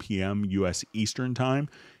at 1 p.m. US Eastern time.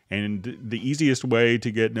 And the easiest way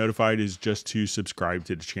to get notified is just to subscribe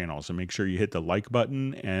to the channel. So make sure you hit the like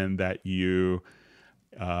button and that you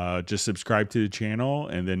just subscribe to the channel,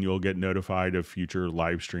 and then you'll get notified of future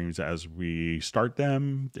live streams as we start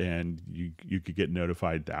them, and you could get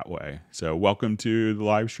notified that way. So welcome to the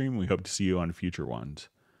live stream. We hope to see you on future ones.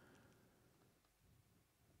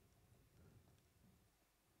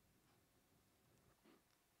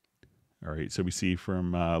 All right, so we see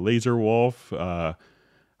from Laser Wolf,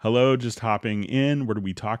 hello, just hopping in. What are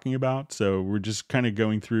we talking about? So we're just kind of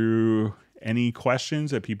going through any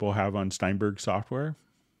questions that people have on Steinberg software.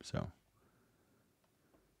 So.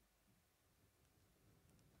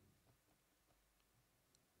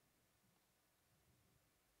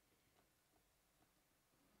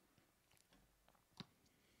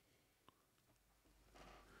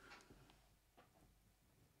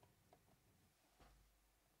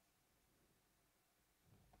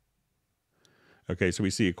 Okay, so we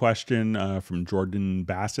see a question from Jordan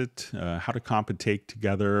Bassett. How to comp and take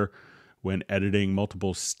together when editing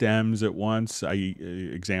multiple stems at once.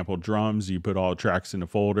 Example, drums, you put all the tracks in a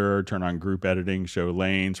folder, turn on group editing, show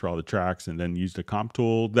lanes for all the tracks, and then use the comp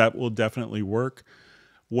tool. That will definitely work.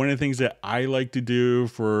 One of the things that I like to do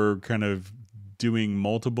for kind of doing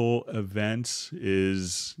multiple events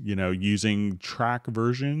is, using track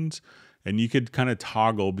versions. And you could kind of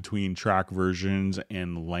toggle between track versions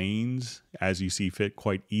and lanes as you see fit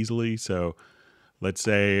quite easily. So let's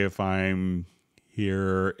say if I'm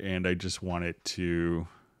here and I just want it to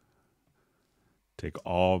take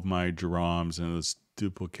all of my drums and let's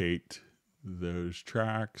duplicate those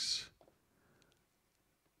tracks.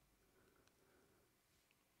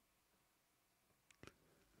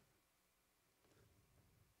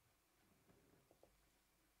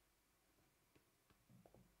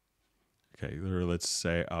 Okay, or let's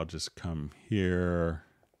say I'll just come here.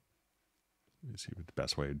 Let me see what the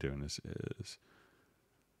best way of doing this is.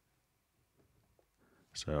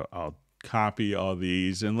 So I'll copy all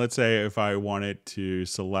these. And let's say if I wanted to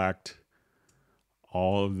select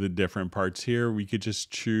all of the different parts here, we could just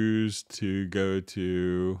choose to go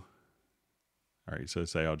to, all right, so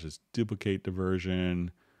say I'll just duplicate the version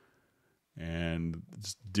and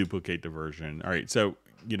just duplicate the version. All right, so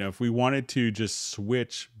if we wanted to just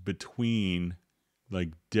switch between like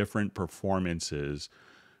different performances,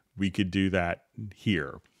 we could do that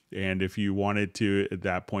here. And if you wanted to at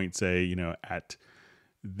that point say, at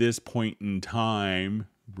this point in time,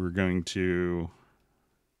 we're going to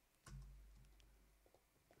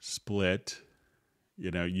split,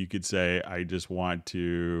 you could say, I just want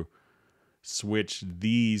to switch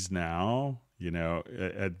these now,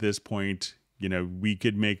 at this point, we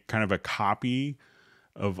could make kind of a copy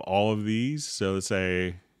of all of these. So let's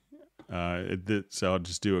say, so I'll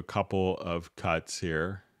just do a couple of cuts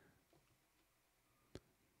here.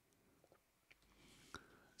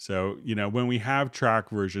 So, when we have track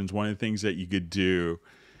versions, one of the things that you could do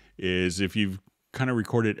is if you've kind of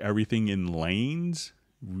recorded everything in lanes,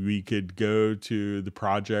 we could go to the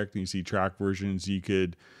project and you see track versions. You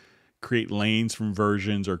could create lanes from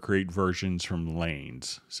versions or create versions from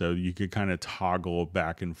lanes. So you could kind of toggle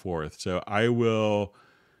back and forth. So I will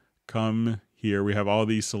come here. We have all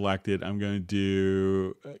these selected. I'm going to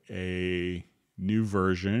do a new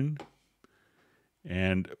version.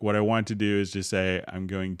 And what I want to do is just say, I'm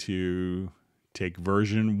going to take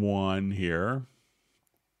version 1 here.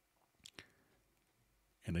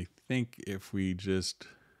 And I think if we just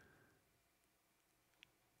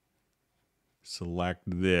select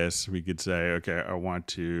this, we could say, okay, I want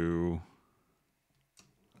to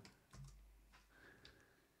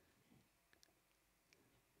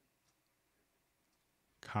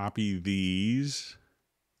copy these.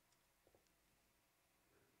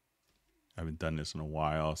 I haven't done this in a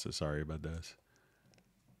while, so sorry about this.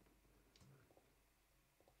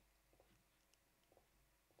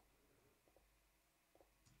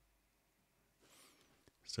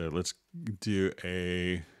 So let's do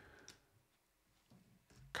a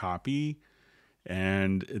copy.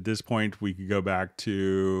 And at this point, we could go back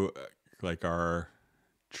to like our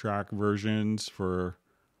track versions for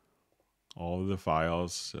all of the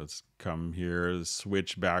files. So let's come here,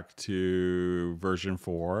 switch back to version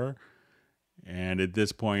 4. And at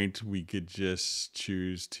this point, we could just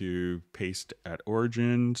choose to paste at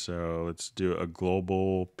origin. So let's do a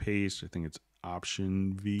global paste. I think it's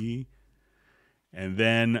Option V. And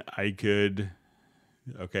then I could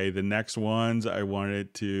Okay, the next ones I want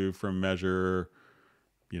it to from measure,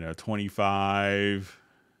 25.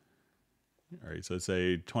 All right, so let's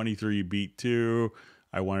say 23 beat 2.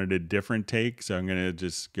 I wanted a different take, so I'm going to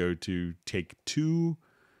just go to take 2.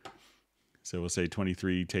 So we'll say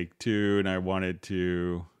 23 take 2, and I want it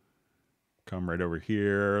to come right over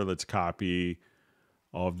here. Let's copy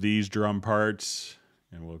all of these drum parts,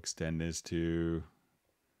 and we'll extend this to...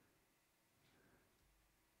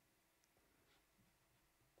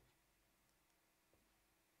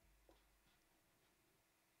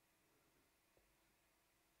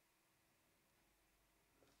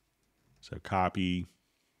 So copy.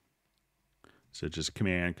 So just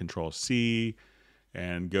Command Control C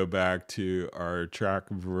and go back to our track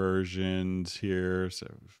versions here. So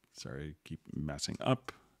sorry, keep messing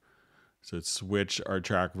up. So switch our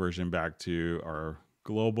track version back to our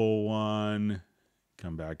global one.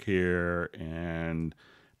 Come back here and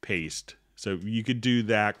paste. So you could do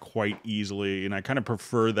that quite easily. And I kind of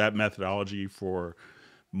prefer that methodology for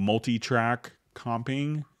multi-track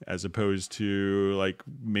comping as opposed to like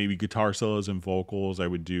maybe guitar solos and vocals. I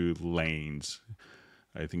would do lanes.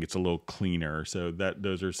 I think it's a little cleaner. So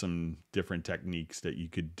those are some different techniques that you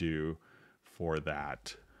could do for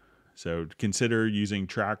that. So consider using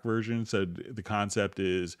track versions. So the concept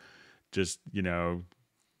is just,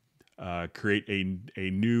 create a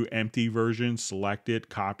new empty version, select it,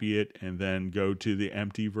 copy it, and then go to the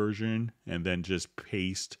empty version and then just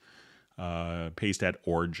paste at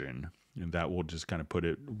origin. And that will just kind of put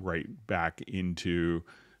it right back into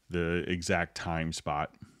the exact time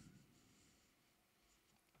spot.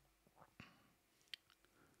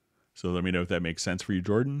 So let me know if that makes sense for you,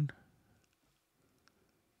 Jordan.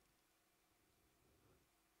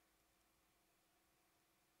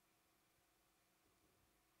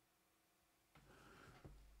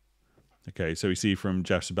 Okay, so we see from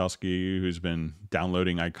Jeff Sabelski, who's been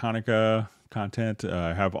downloading Iconica content.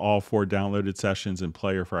 I have all 4 downloaded sessions in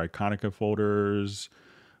player for Iconica folders.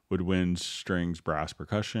 Woodwind, strings, brass,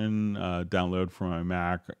 percussion. Download from my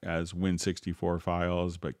Mac as Win64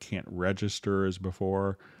 files, but can't register as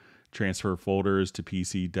before. Transfer folders to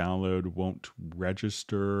PC download won't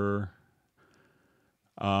register.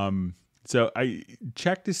 So I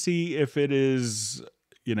check to see if it is,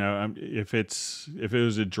 if it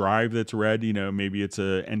was a drive that's read, maybe it's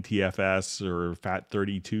a NTFS or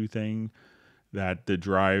FAT32 thing that the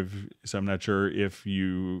drive. So I'm not sure if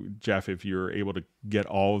Jeff, if you're able to get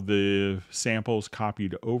all of the samples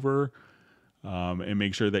copied over, and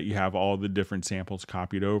make sure that you have all the different samples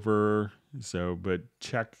copied over. So, but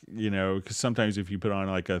check, because sometimes if you put on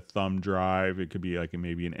like a thumb drive, it could be like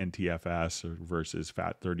maybe an NTFS versus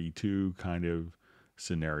FAT32 kind of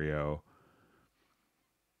scenario.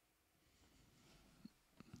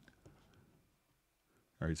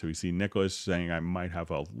 All right, so we see Nicholas saying I might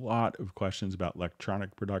have a lot of questions about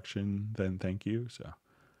electronic production. Then thank you. So.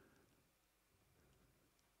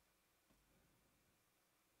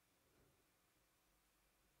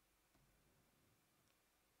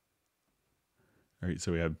 All right,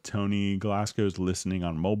 so we have Tony Glasgow's listening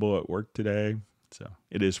on mobile at work today. So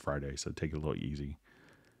it is Friday, so take it a little easy.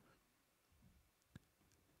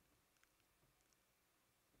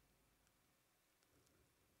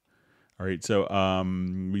 All right, so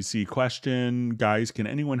we see question, guys, can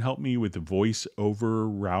anyone help me with the voice over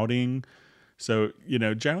routing? So,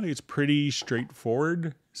 generally it's pretty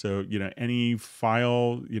straightforward. So, any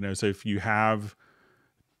file, so if you have,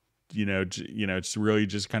 it's really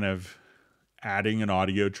just kind of adding an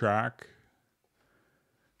audio track.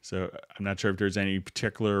 So I'm not sure if there's any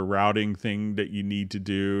particular routing thing that you need to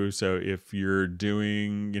do. So if you're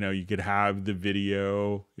doing, you could have the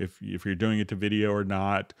video, if you're doing it to video or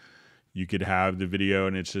not, you could have the video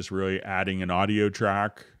and it's just really adding an audio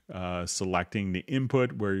track, selecting the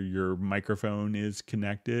input where your microphone is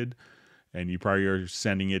connected, and you probably are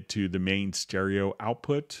sending it to the main stereo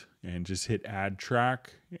output and just hit add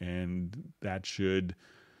track, and that should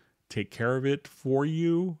take care of it for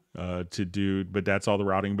you to do. But that's all the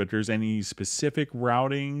routing. But if there's any specific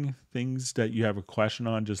routing things that you have a question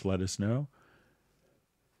on, just let us know.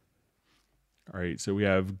 All right, so we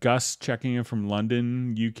have Gus checking in from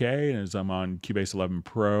London, UK, as I'm on Cubase 11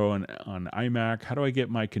 Pro and on iMac. How do I get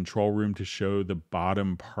my control room to show the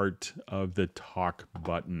bottom part of the talk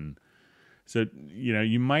button? So,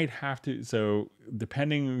 you might have to, so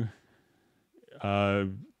depending,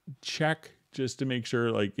 check just to make sure,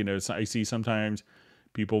 like, I see sometimes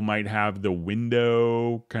people might have the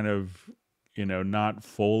window kind of, not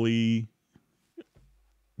fully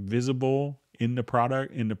visible in the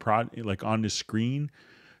product, like on the screen.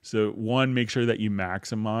 So one, make sure that you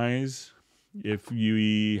maximize. If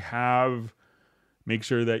you have, Make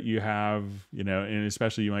sure that you have, and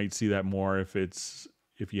especially you might see that more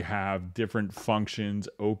if you have different functions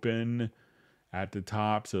open at the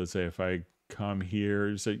top. So let's say if I come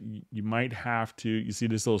here, so you might have to, you see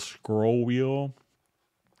this little scroll wheel.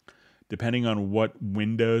 Depending on what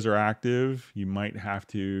windows are active, you might have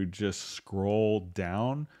to just scroll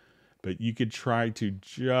down, but you could try to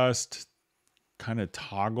just kind of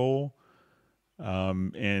toggle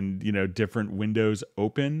and different windows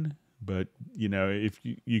open. But if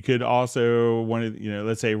you could also want to,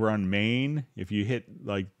 let's say we're on main, if you hit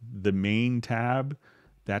like the main tab,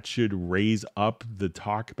 that should raise up the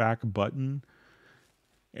talkback button.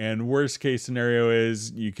 And worst case scenario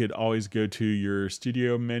is you could always go to your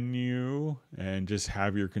studio menu and just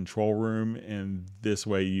have your control room. And this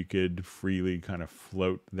way you could freely kind of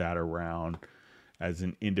float that around as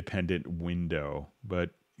an independent window.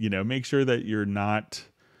 But, make sure that you're not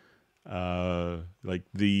like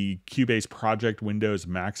the Cubase project window is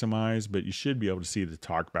maximized, but you should be able to see the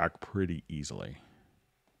talkback pretty easily.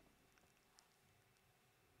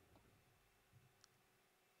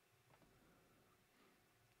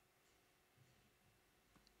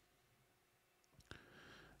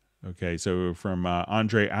 Okay, so from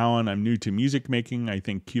Andre Allen, I'm new to music making. I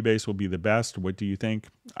think Cubase will be the best. What do you think?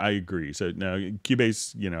 I agree. So now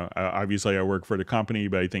Cubase, obviously I work for the company,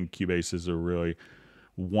 but I think Cubase is a really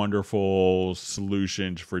wonderful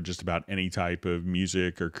solution for just about any type of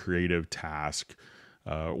music or creative task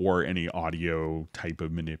or any audio type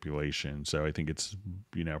of manipulation. So I think it's,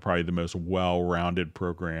 probably the most well-rounded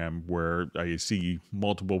program where I see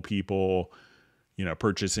multiple people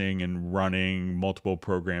purchasing and running multiple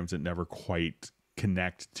programs that never quite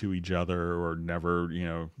connect to each other or never,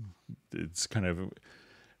 it's kind of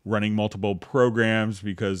running multiple programs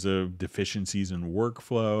because of deficiencies in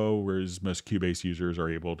workflow, whereas most Cubase users are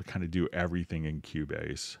able to kind of do everything in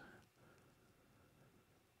Cubase.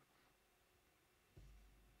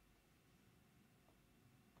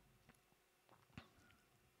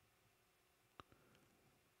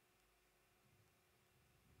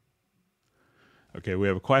 Okay, we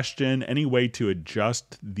have a question. Any way to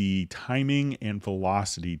adjust the timing and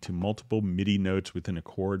velocity to multiple MIDI notes within a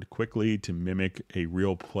chord quickly to mimic a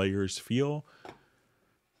real player's feel? All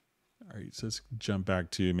right, so let's jump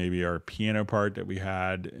back to maybe our piano part that we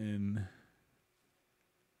had in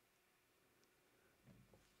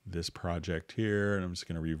this project here. And I'm just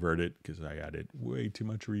going to revert it because I added way too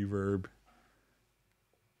much reverb.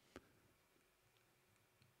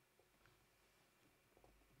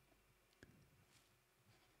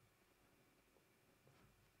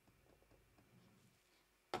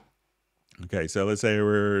 Okay, so let's say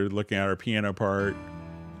we're looking at our piano part.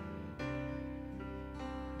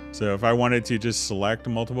 So if I wanted to just select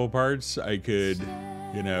multiple parts, I could,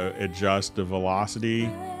 adjust the velocity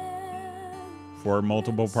for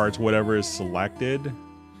multiple parts, whatever is selected.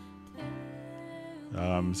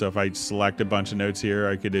 So if I select a bunch of notes here,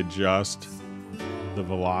 I could adjust the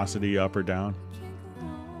velocity up or down.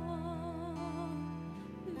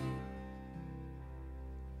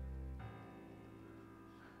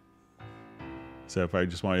 So if I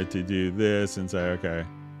just wanted to do this and say, okay.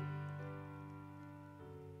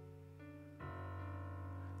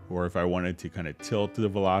 Or if I wanted to kind of tilt the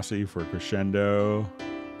velocity for crescendo.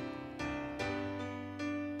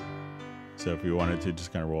 So if we wanted to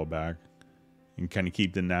just kind of roll back and kind of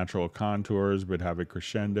keep the natural contours, but have a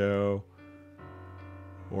crescendo.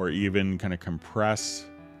 Or even kind of compress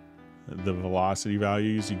the velocity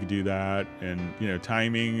values, you could do that. And,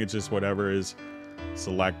 timing, it's just whatever is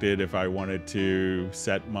selected. If I wanted to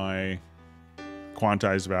set my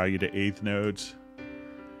quantized value to eighth notes,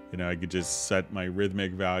 I could just set my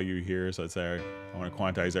rhythmic value here. So let's say I want to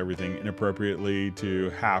quantize everything inappropriately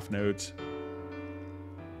to half notes.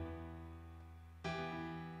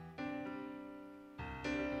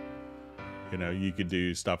 You could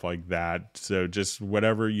do stuff like that. So just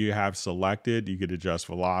whatever you have selected, you could adjust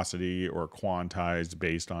velocity or quantize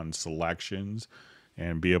based on selections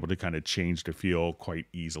and be able to kind of change the feel quite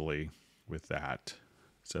easily with that.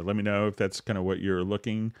 So let me know if that's kind of what you're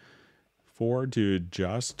looking for to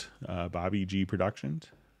adjust Bobby G Productions.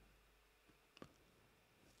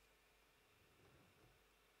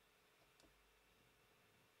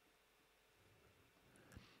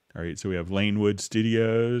 All right, so we have Lanewood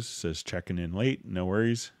Studios, says checking in late, no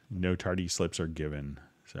worries, no tardy slips are given.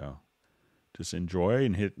 So just enjoy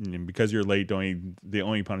and hit, and because you're late, the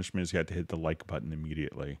only punishment is you have to hit the like button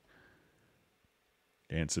immediately.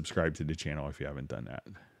 And subscribe to the channel if you haven't done that.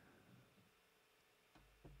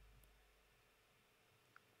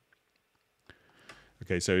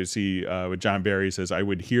 Okay, so you see with John Barry says, I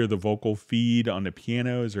would hear the vocal feed on the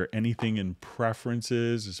piano. Is there anything in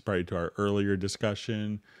preferences? It's probably to our earlier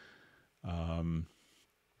discussion.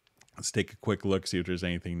 Let's take a quick look, see if there's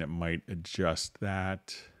anything that might adjust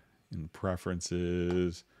that in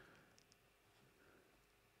preferences.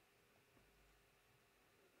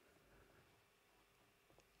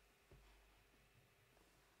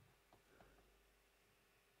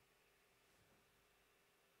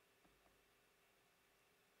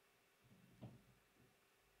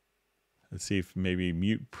 Let's see if maybe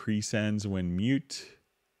mute presends when mute.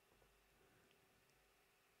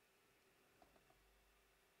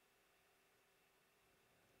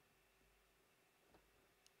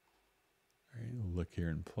 All right, we'll look here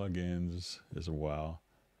in plugins as well.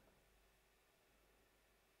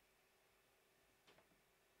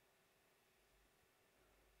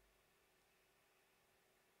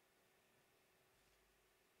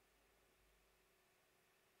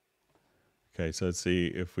 Okay, so let's see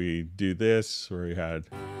if we do this where we had.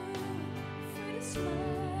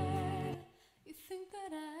 You think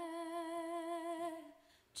that I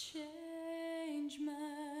change my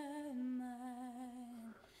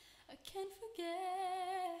mind? I can't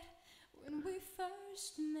forget when we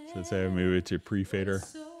first met. So let's say I move it to pre-fader.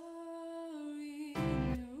 All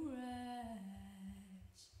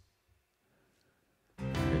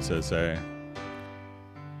right, so say.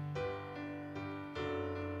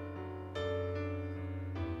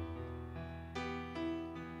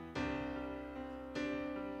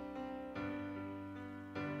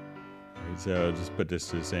 So I'll just put this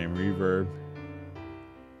to the same reverb.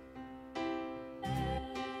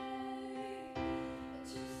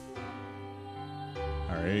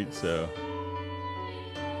 All right, so.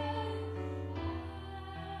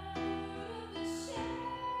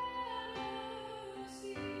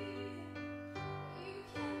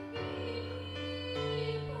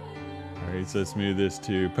 All right, so let's move this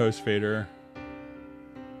to post fader.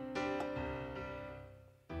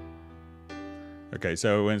 Okay,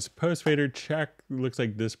 so when it's post fader check, looks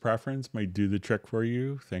like this preference might do the trick for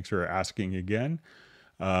you. Thanks for asking again.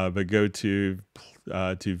 But go to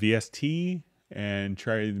VST and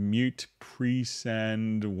try mute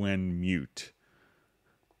presend when mute.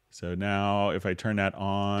 So now if I turn that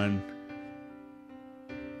on,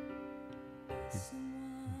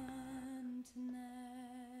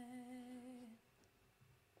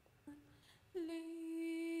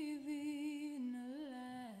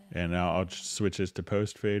 and now I'll switch this to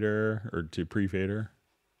post fader or to pre fader.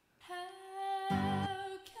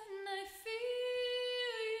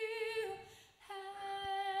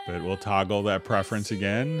 But we'll toggle that preference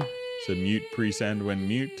again. So mute presend when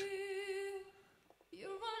mute.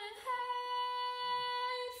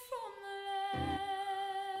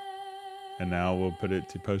 And now we'll put it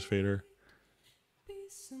to post fader.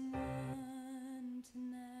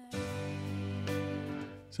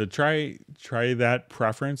 So try that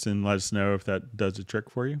preference and let us know if that does a trick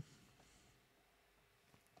for you.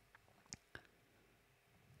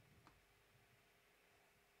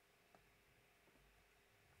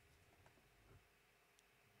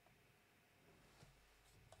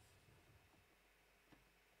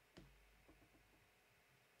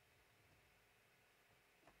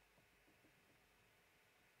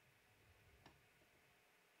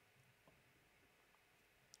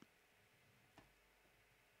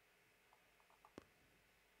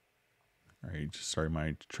 All right, just sorry,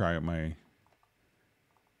 my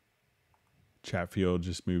chat field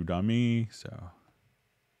just moved on me, so.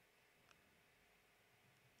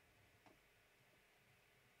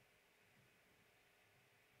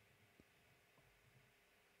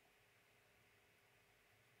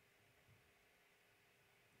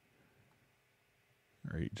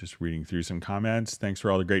 All right, just reading through some comments. Thanks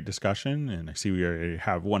for all the great discussion, and I see we already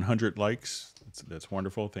have 100 likes. That's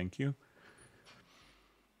wonderful. Thank you.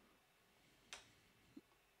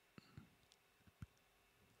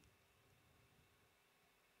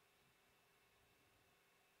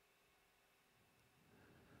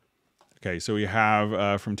 Okay, so we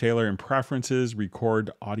have from Taylor in preferences,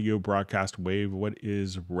 record audio broadcast wave. What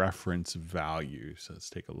is reference value? So let's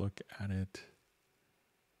take a look at it.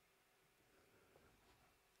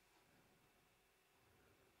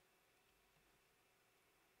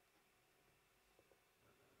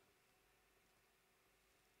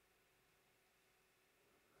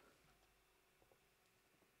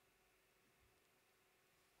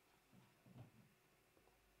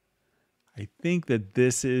 I think that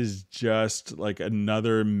this is just like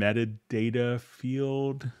another metadata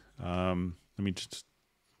field. Let me just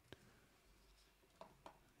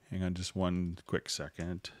hang on just one quick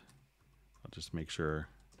second. I'll just make sure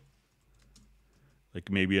like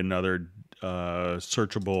maybe another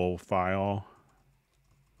searchable file,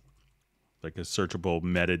 like a searchable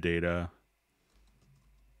metadata.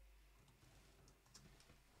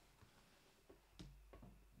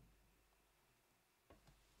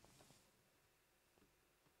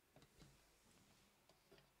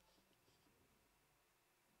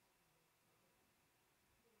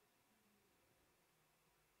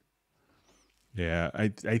 Yeah, I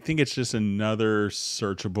think it's just another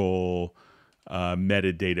searchable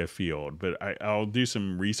metadata field, but I'll do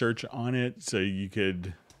some research on it so you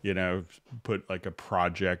could, put like a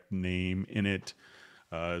project name in it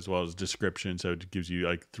as well as description. So it gives you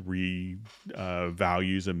like three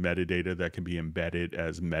values of metadata that can be embedded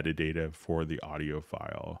as metadata for the audio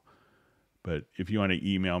file. But if you want to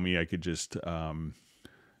email me, I could just,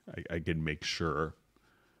 I could make sure.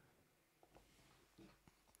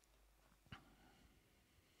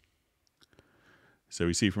 So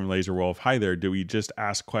we see from Laser Wolf, hi there, do we just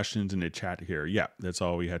ask questions in the chat here? Yeah, that's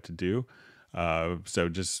all we had to do. So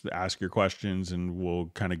just ask your questions and we'll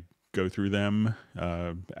kind of go through them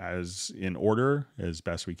as in order as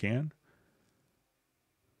best we can.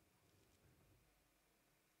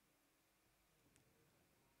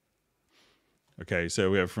 Okay, so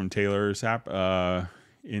we have from Taylor Sapp.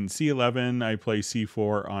 In C11, I play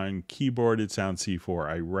C4 on keyboard. It sounds C4.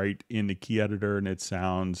 I write in the key editor and it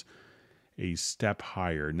sounds a step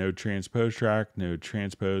higher. No transpose track, no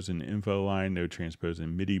transpose in info line, no transpose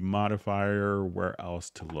in MIDI modifier. Where else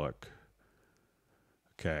to look?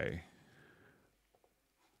 Okay.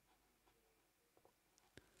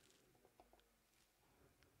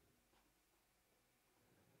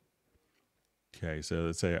 Okay, so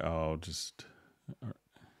let's say I'll just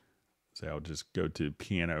go to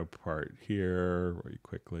piano part here really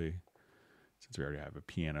quickly since we already have a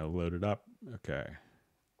piano loaded up. Okay.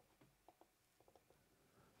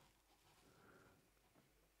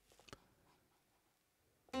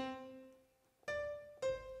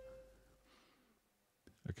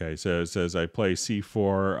 Okay, so it says I play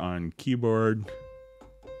C4 on keyboard.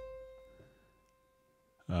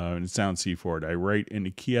 And it sounds C4. I write in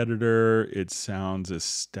the key editor. It sounds a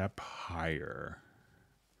step higher.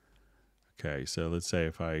 Okay, so let's say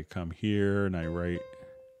if I come here and I write.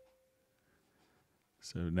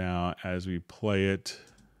 So now as we play it.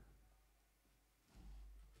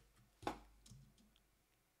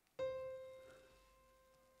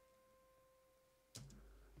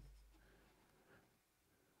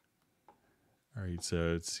 All right,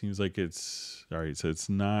 so it seems like it's, all right, so it's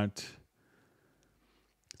not,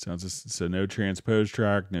 it sounds, so no transpose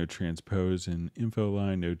track, no transpose in info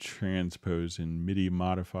line, no transpose in MIDI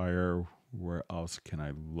modifier. Where else can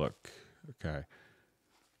I look? Okay.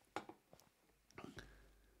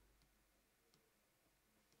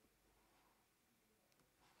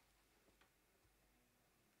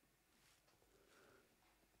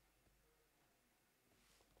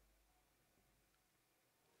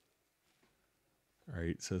 All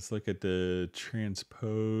right, so let's look at the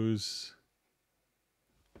transpose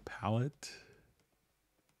palette.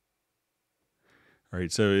 All right,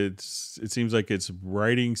 so it seems like it's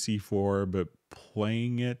writing C4 but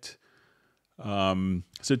playing it.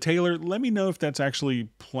 So Taylor, let me know if that's actually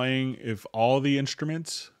playing, if all the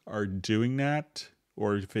instruments are doing that,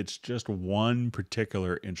 or if it's just one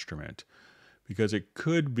particular instrument. Because it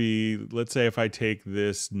could be, let's say if I take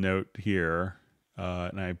this note here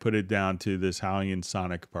and I put it down to this Hallian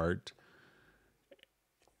sonic part.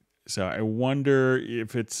 So I wonder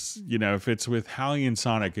if it's, if it's with Hallian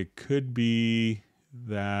sonic, it could be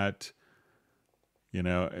that,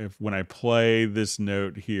 if when I play this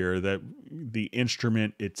note here, that the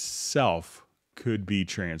instrument itself could be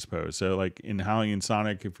transposed. So like in Hallian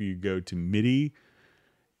sonic, if you go to MIDI,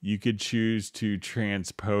 you could choose to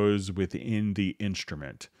transpose within the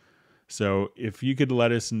instrument. So if you could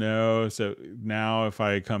let us know, so now if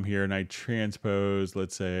I come here and I transpose,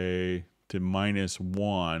 let's say to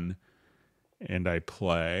 -1, and I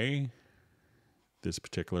play this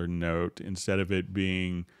particular note, instead of it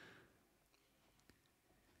being,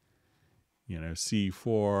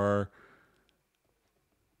 C4,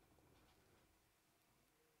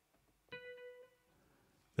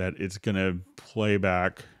 that it's going to play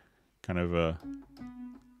back kind of a,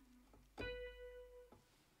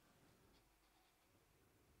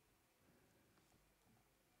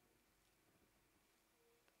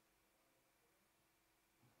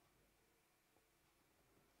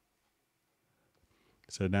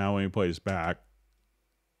 so now when he plays back,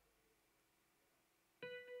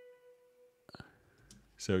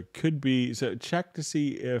 so it could be, so check to see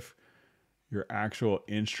if your actual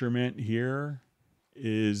instrument here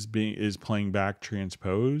is playing back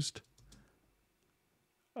transposed.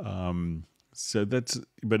 So that's,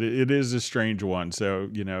 but it is a strange one. So,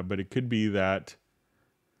 but it could be that,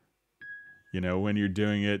 when you're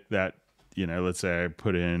doing it that, let's say I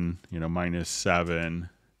put in, -7,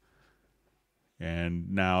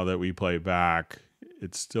 and now that we play back,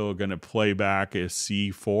 it's still going to play back as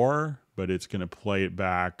C4, but it's going to play it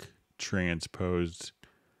back transposed.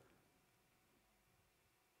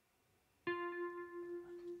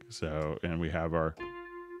 So, and we have our,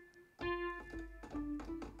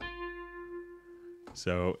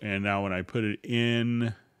 and now when I put it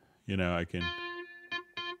in, I can,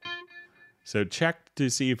 so check to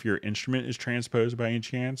see if your instrument is transposed by any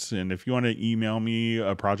chance. And if you want to email me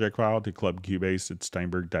a project file to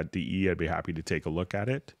clubcubase@steinberg.de, I'd be happy to take a look at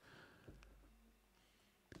it.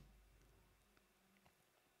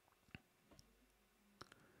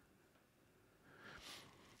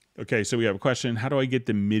 Okay, so we have a question. How do I get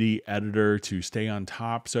the MIDI editor to stay on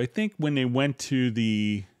top? So I think when they went to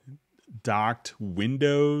the docked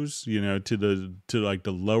windows, to like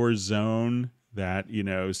the lower zone, that,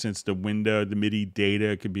 since the MIDI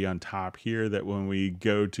data could be on top here, that when we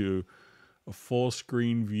go to a full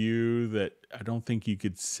screen view, that I don't think you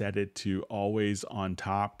could set it to always on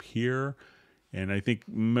top here. And I think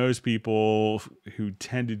most people who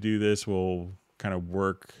tend to do this will kind of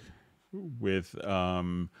work with,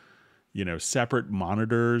 separate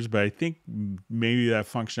monitors, but I think maybe that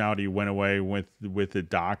functionality went away with the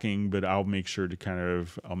docking, but I'll make sure to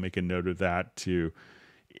I'll make a note of that to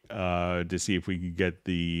see if we can get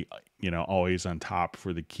the, always on top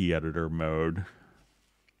for the key editor mode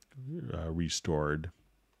restored.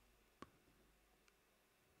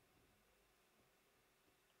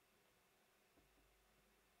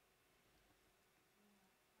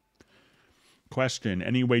 Question,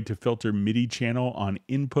 any way to filter MIDI channel on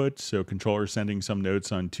input so controller sending some notes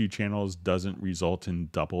on 2 channels doesn't result in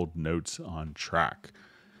doubled notes on track?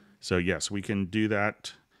 So yes, we can do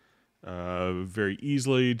that very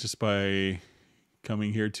easily just by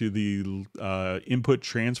coming here to the input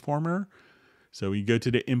transformer. So we go to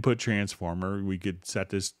the input transformer, we could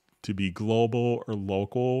set this to be global or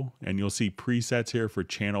local, and you'll see presets here for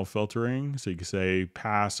channel filtering. So you can say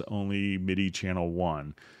pass only MIDI channel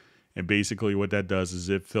 1. And basically what that does is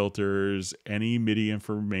it filters any MIDI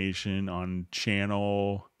information on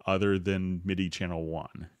channel other than MIDI channel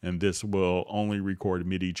 1. And this will only record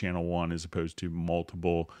MIDI channel 1 as opposed to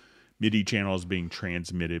multiple MIDI channels being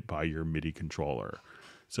transmitted by your MIDI controller.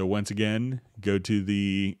 So once again, go to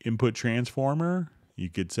the input transformer. You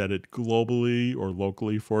could set it globally or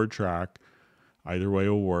locally for a track. Either way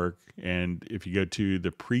will work. And if you go to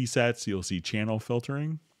the presets, you'll see channel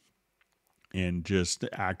filtering. And just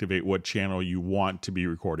activate what channel you want to be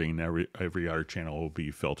recording, and every other channel will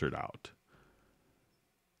be filtered out.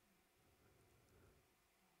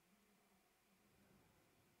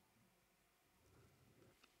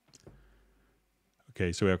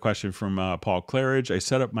 Okay, so we have a question from Paul Claridge. I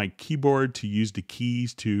set up my keyboard to use the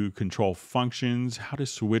keys to control functions. How to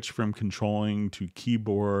switch from controlling to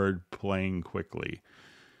keyboard playing quickly?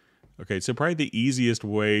 Okay, so probably the easiest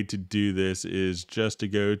way to do this is just to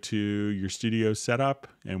go to your studio setup,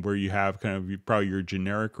 and where you have kind of probably your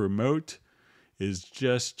generic remote, is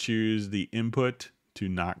just choose the input to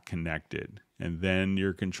not connected. And then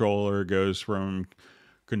your controller goes from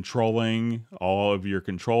controlling all of your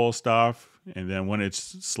control stuff, and then when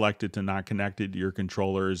it's selected to not connected, your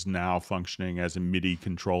controller is now functioning as a MIDI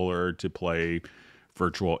controller to play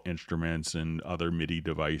virtual instruments and other MIDI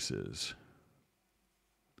devices.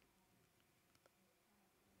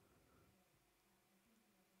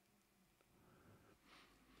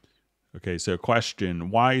 Okay, so question,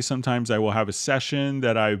 why sometimes I will have a session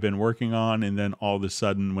that I've been working on, and then all of a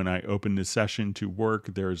sudden when I open the session to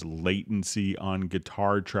work, there's latency on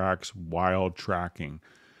guitar tracks while tracking.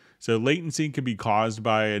 So latency can be caused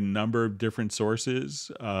by a number of different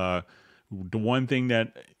sources. The one thing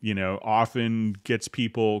that, often gets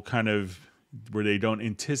people kind of where they don't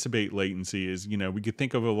anticipate latency is, we could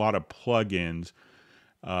think of a lot of plugins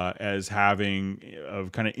as having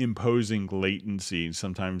of kind of imposing latency,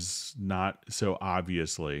 sometimes not so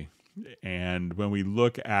obviously. And when we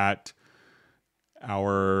look at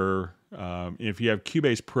our, if you have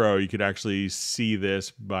Cubase Pro, you could actually see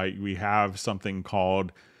this we have something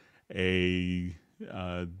called we'll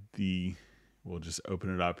just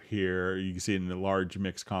open it up here. You can see it in the large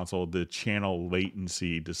mix console, the channel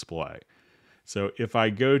latency display. So if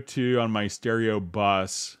I go on my stereo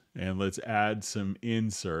bus, and let's add some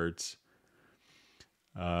inserts,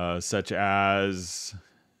 such as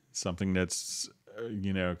something that's,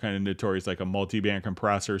 kind of notorious, like a multi-band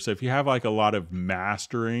compressor. So if you have like a lot of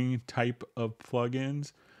mastering type of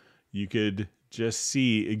plugins, you could just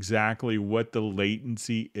see exactly what the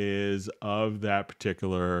latency is of that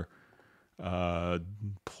particular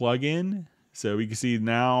plugin. So we can see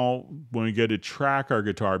now when we go to track our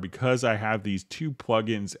guitar, because I have these two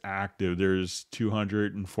plugins active, there's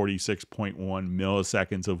 246.1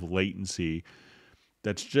 milliseconds of latency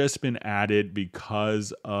that's just been added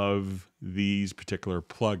because of these particular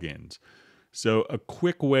plugins. So a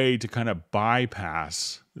quick way to kind of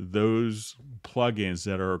bypass those plugins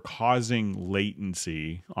that are causing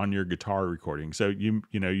latency on your guitar recording. So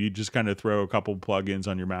you just kind of throw a couple plugins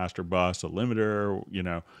on your master bus, a limiter,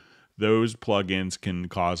 those plugins can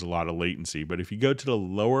cause a lot of latency. But if you go to the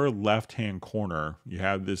lower left-hand corner, you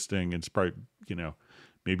have this thing. It's probably,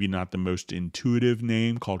 maybe not the most intuitive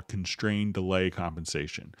name, called constrained delay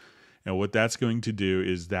compensation. And what that's going to do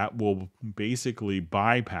is that will basically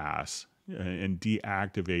bypass and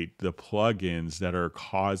deactivate the plugins that are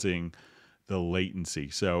causing the latency.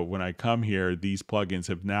 So when I come here, these plugins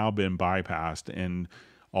have now been bypassed, and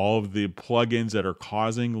all of the plugins that are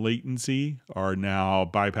causing latency are now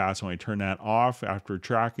bypassed. When I turn that off after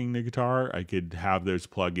tracking the guitar, I could have those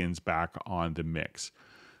plugins back on the mix.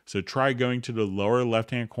 So try going to the lower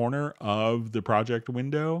left-hand corner of the project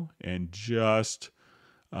window and just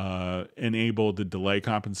enable the delay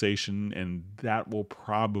compensation, and that will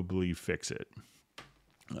probably fix it.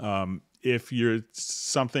 If you're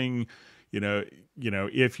something,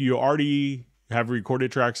 if you already have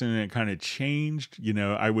recorded tracks and it kind of changed,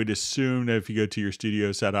 I would assume that if you go to your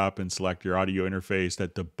studio setup and select your audio interface,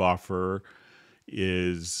 that the buffer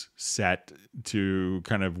is set to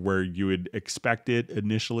kind of where you would expect it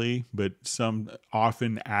initially. But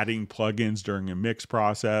often adding plugins during a mix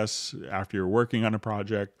process after you're working on a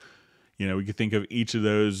project, we could think of each of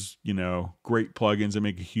those, great plugins that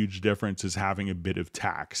make a huge difference as having a bit of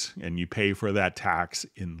tax, and you pay for that tax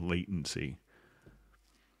in latency.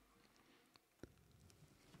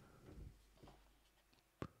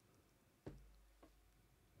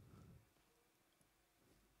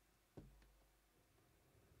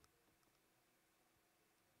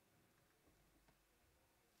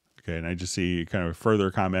 Okay, and I just see kind of a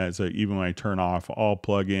further comment. So even when I turn off all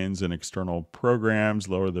plugins and external programs,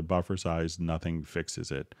 lower the buffer size, nothing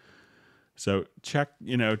fixes it. So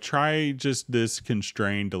try just this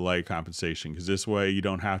constrained delay compensation, because this way you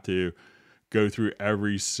don't have to go through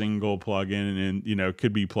every single plugin, and it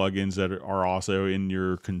could be plugins that are also in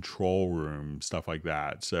your control room, stuff like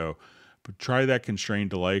that. So but try that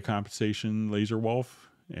constrained delay compensation, Laser Wolf,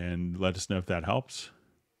 and let us know if that helps.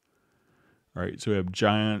 All right, so we have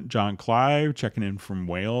John Clive checking in from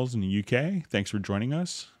Wales in the UK. Thanks for joining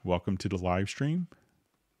us. Welcome to the live stream.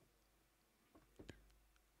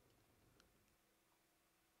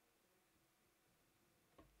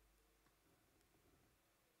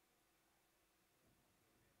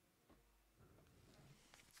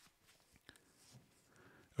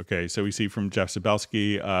 Okay, so we see from Jeff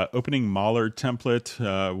Sabelski, opening Mahler template.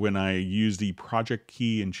 When I use the project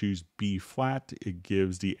key and choose B flat, it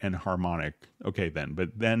gives the enharmonic. Okay,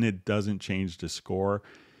 but then it doesn't change the score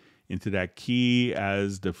into that key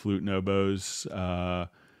as the flute and oboes. The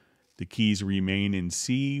keys remain in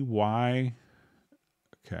C, Y.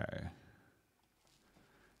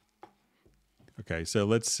 Okay, so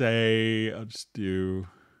let's say I'll just do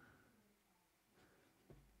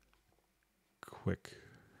quick.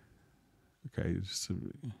 Okay, so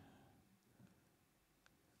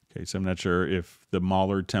I'm not sure if the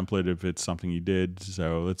Mahler template, if it's something you did.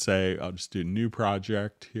 So let's say I'll just do a new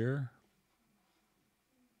project here.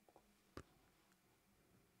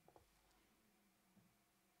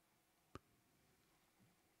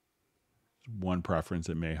 One preference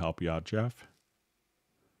that may help you out, Jeff.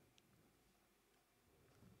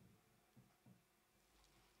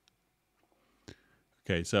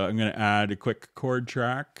 Okay, so I'm going to add a quick chord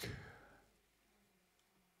track.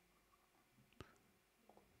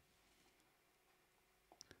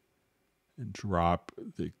 And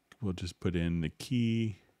we'll just put in the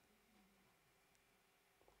key.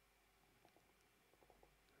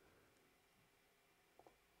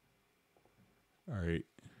 All right.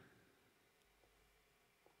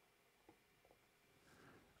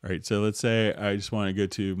 All right, so let's say I just want to go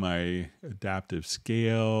to my adaptive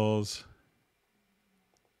scales.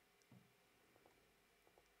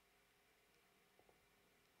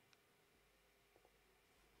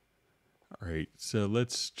 All right, so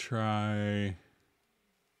let's try.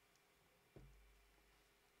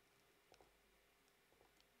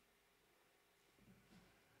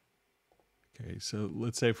 Okay, so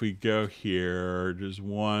let's say if we go here, there's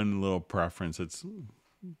one little preference that's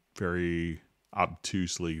very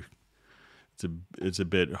obtusely. it's a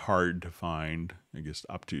bit hard to find. I guess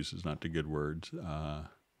obtuse is not the good word.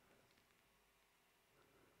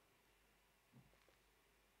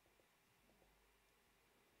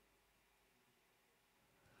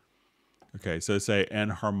 Okay, so say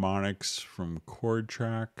enharmonics from chord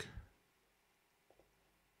track.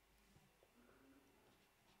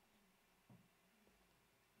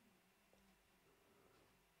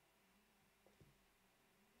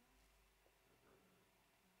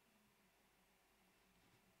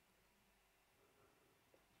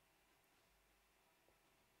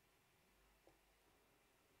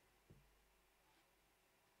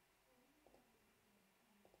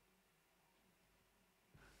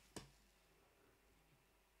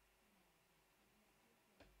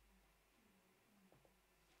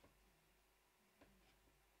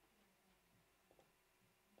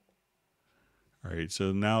 All right,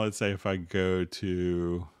 so now let's say if I go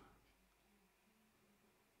to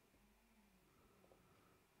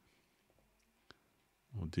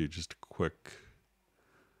we'll do just a quick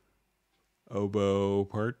oboe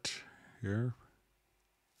part here.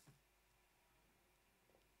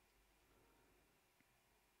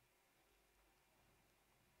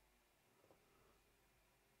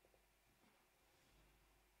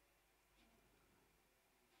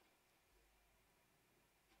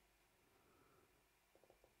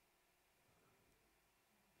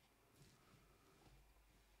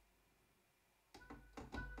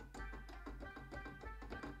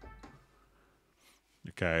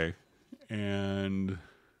 Okay, and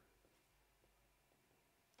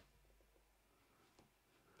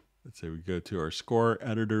let's say we go to our score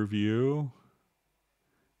editor view.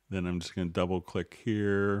 Then I'm just going to double click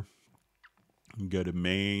here and go to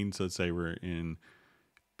main. So let's say we're in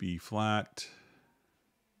B flat.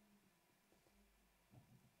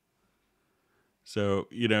 So,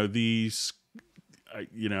 you know, these,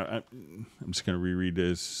 you know, I'm just going to reread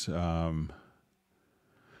this.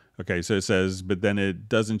 Okay, so it says, but then it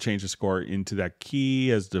doesn't change the score into that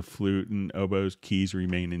key as the flute and oboes keys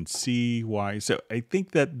remain in C. Why? So I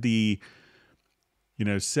think that the, you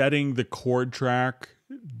know, setting the chord track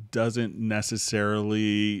doesn't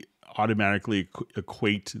necessarily automatically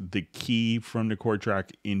equate the key from the chord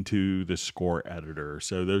track into the score editor.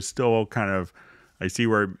 So there's still kind of, I see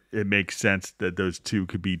where it makes sense that those two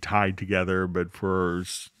could be tied together, but for,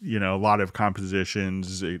 you know, a lot of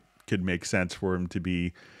compositions, it could make sense for them to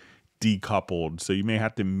be decoupled. So you may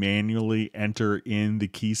have to manually enter in the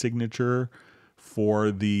key signature for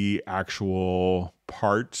the actual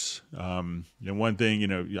parts. And one thing, you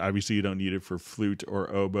know, obviously you don't need it for flute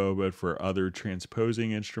or oboe, but for other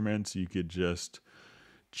transposing instruments, you could just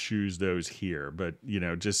choose those here. But, you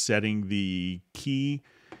know, just setting the key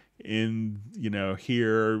in, you know,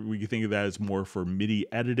 here, we can think of that as more for MIDI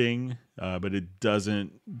editing, but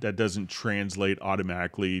that doesn't translate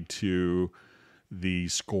automatically to the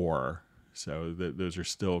score. So those are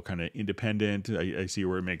still kind of independent. I see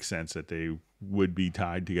where it makes sense that they would be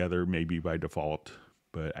tied together maybe by default,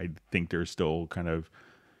 but I think they're still kind of,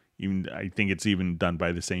 even I think it's even done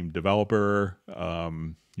by the same developer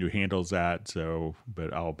who handles that. So,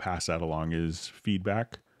 but I'll pass that along as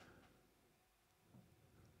feedback.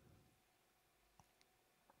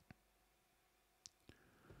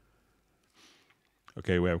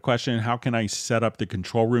 Okay, we have a question. How can I set up the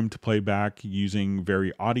control room to play back using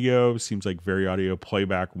Very Audio? Seems like Very Audio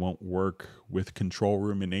playback won't work with control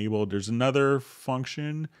room enabled. There's another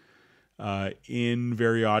function in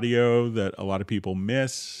Very Audio that a lot of people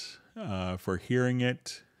miss for hearing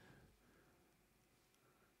it.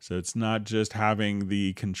 So it's not just having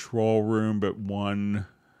the control room, but one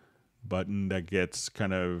button that gets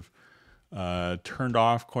kind of turned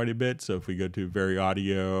off quite a bit. So if we go to Very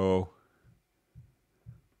Audio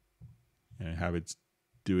and have it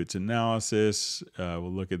do its analysis,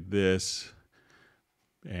 we'll look at this,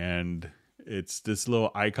 and it's this little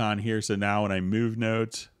icon here. So now when I move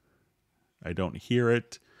notes, I don't hear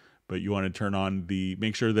it, but you want to turn on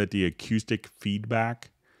make sure that the acoustic feedback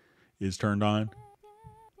is turned on,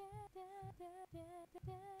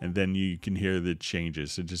 and then you can hear the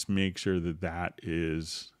changes. So just make sure that that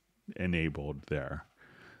is enabled there.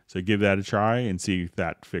 So give that a try and see if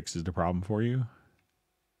that fixes the problem for you.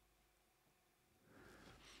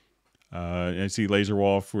 I see Laser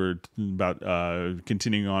Wolf. We're about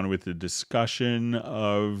continuing on with the discussion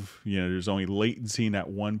of, you know, there's only latency in that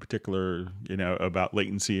one particular, you know, about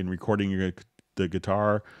latency in recording the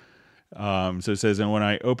guitar. So it says, and when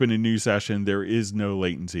I open a new session, there is no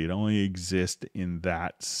latency. It only exists in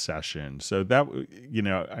that session. So that, you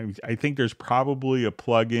know, I think there's probably a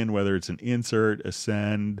plugin, whether it's an insert, a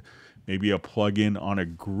send, maybe a plugin on a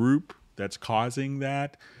group that's causing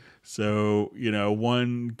that. So,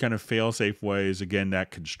 one kind of fail-safe way is, again,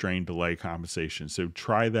 that constrained delay compensation. So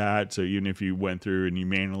try that. So even if you went through and you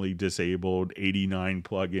manually disabled 89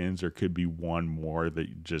 plugins, there could be one more that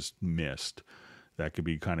you just missed. That could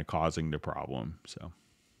be kind of causing the problem. So.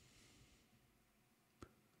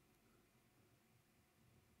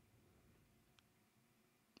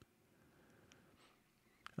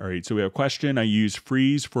 All right, so we have a question. I use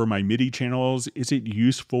Freeze for my MIDI channels. Is it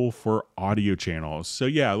useful for audio channels? So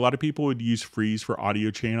yeah, a lot of people would use Freeze for audio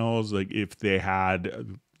channels. Like if they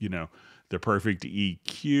had, the perfect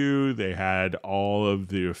EQ, they had all of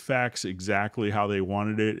the effects exactly how they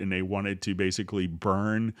wanted it, and they wanted to basically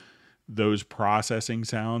burn those processing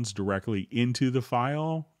sounds directly into the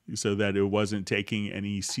file so that it wasn't taking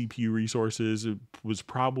any CPU resources. It was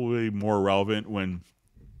probably more relevant when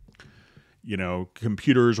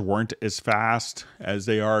computers weren't as fast as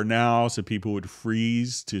they are now, so people would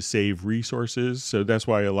freeze to save resources. So that's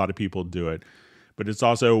why a lot of people do it. But it's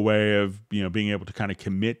also a way of, being able to kind of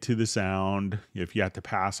commit to the sound. If you have to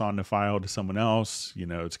pass on the file to someone else,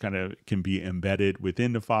 it's can be embedded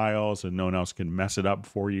within the file so no one else can mess it up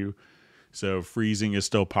for you. So freezing is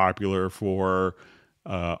still popular for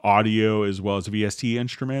audio as well as VST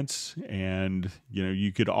instruments. And,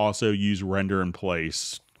 you could also use render in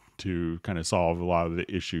place to kind of solve a lot of the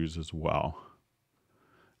issues as well.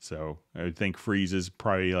 So I think Freeze is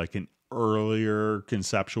probably like an earlier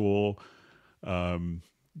conceptual,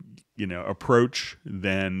 approach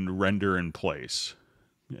than render in place.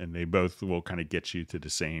 And they both will kind of get you to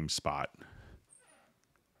the same spot.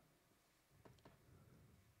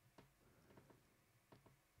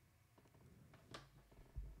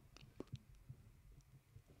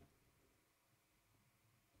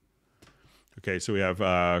 Okay, so we have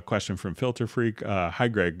a question from Filter Freak. Hi,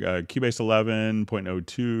 Greg. Cubase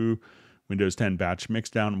 11.02, Windows 10 batch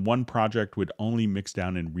mixdown. One project would only mix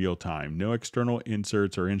down in real time. No external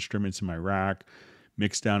inserts or instruments in my rack.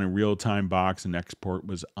 Mix down in real time box and export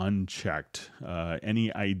was unchecked.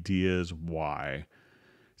 Any ideas why?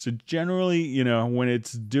 So generally, when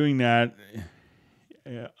it's doing that,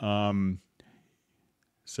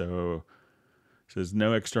 so says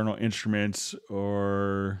no external instruments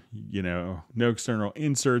or, no external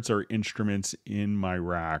inserts or instruments in my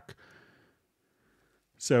rack.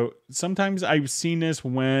 So sometimes I've seen this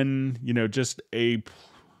when, just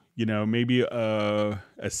maybe a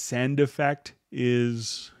send effect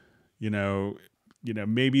is,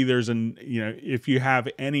 maybe there's if you have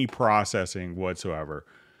any processing whatsoever.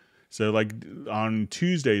 So like on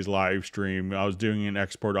Tuesday's live stream, I was doing an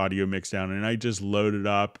export audio mixdown and I just loaded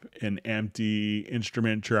up an empty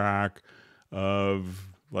instrument track and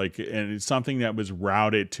it's something that was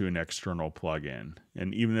routed to an external plugin.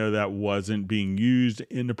 And even though that wasn't being used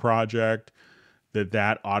in the project,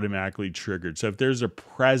 that automatically triggered. So if there's a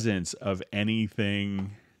presence of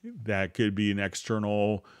anything that could be an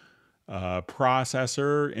external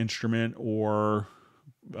processor, instrument, or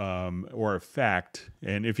effect.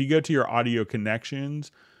 And if you go to your audio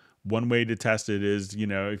connections, one way to test it is,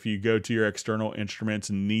 if you go to your external instruments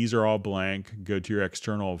and these are all blank, go to your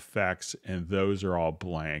external effects and those are all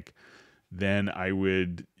blank, then I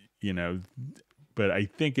would, but I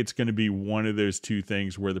think it's going to be one of those two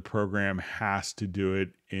things where the program has to do it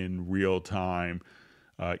in real time,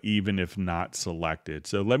 even if not selected.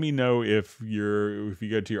 So let me know if you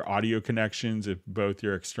go to your audio connections, if both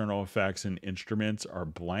your external effects and instruments are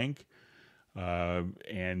blank,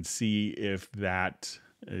 and see if that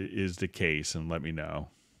is the case, and let me know.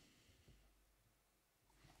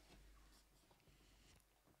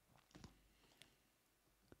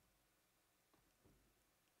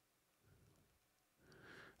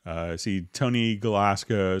 See, Tony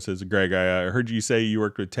Galasco says, Greg, I heard you say you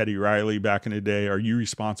worked with Teddy Riley back in the day. Are you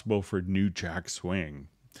responsible for New Jack Swing?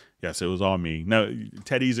 Yes, it was all me. No,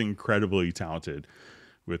 Teddy's incredibly talented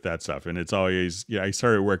with that stuff. And it's always, I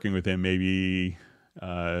started working with him maybe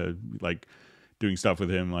like doing stuff with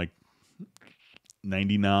him like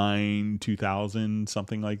 99, 2000,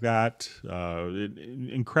 something like that.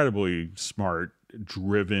 Incredibly smart,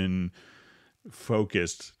 driven,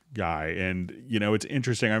 focused guy. And it's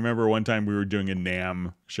interesting. I remember one time we were doing a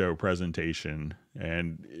NAMM show presentation,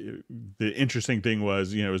 and the interesting thing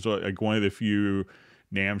was, it was like one of the few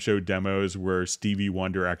NAMM show demos where Stevie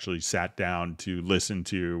Wonder actually sat down to listen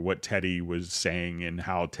to what Teddy was saying and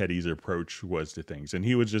how Teddy's approach was to things. And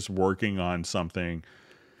he was just working on something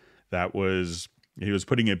that was, he was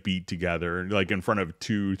putting a beat together like in front of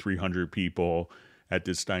 200-300 people at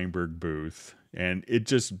the Steinberg booth. And it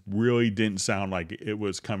just really didn't sound like it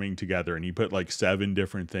was coming together. And he put like 7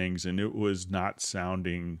 different things and it was not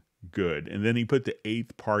sounding good. And then he put the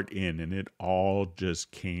 8th part in, and it all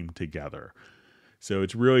just came together. So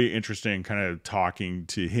it's really interesting kind of talking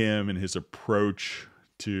to him and his approach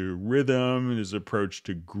to rhythm and his approach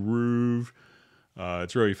to groove.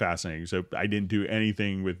 It's really fascinating. So I didn't do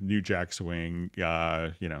anything with New Jack Swing.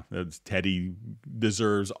 Teddy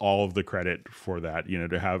deserves all of the credit for that.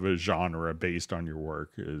 To have a genre based on your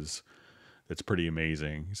work that's pretty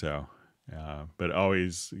amazing. So, but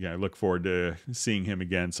always, I look forward to seeing him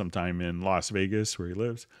again sometime in Las Vegas, where he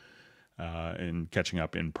lives, and catching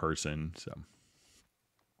up in person. So.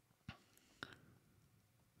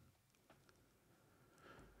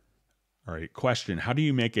 All right, question. How do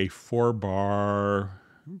you make a 4-bar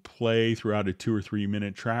play throughout a 2 or 3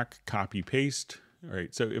 minute track? Copy paste. All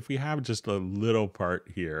right, so if we have just a little part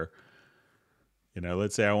here,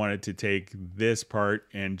 let's say I wanted to take this part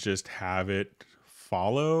and just have it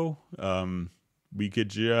follow. We could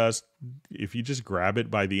just, if you just grab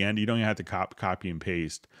it by the end, you don't have to copy and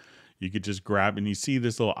paste. You could just grab, and you see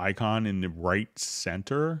this little icon in the right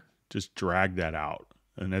center, just drag that out.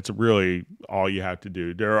 And that's really all you have to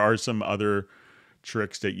do. There are some other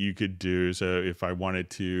tricks that you could do. So if I wanted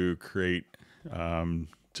to create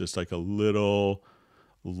just like a little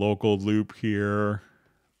local loop here,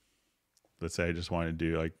 let's say I just want to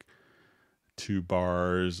do like 2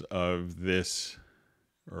 bars of this,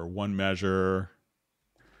 or 1 measure,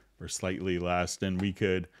 or slightly less, then we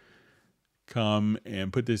could come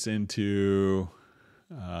and put this into...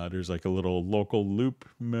 there's like a little local loop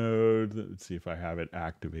mode. Let's see if I have it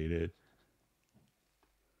activated.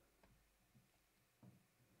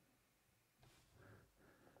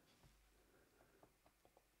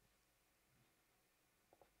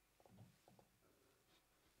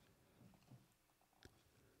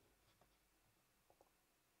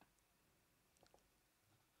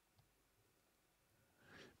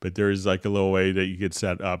 But there's like a little way that you could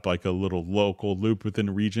set up like a little local loop within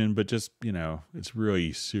the region, but just, it's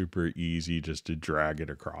really super easy just to drag it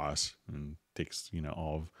across, and takes,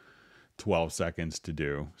 all of 12 seconds to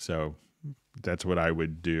do. So that's what I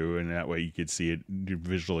would do. And that way you could see it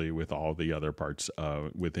visually with all the other parts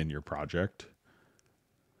within your project.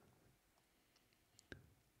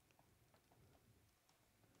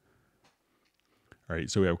 All right,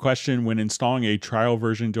 so we have a question. When installing a trial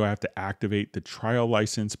version, do I have to activate the trial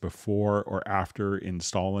license before or after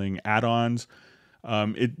installing add-ons?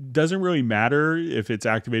 It doesn't really matter if it's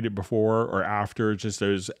activated before or after, just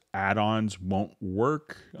those add-ons won't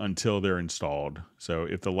work until they're installed. So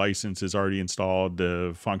if the license is already installed,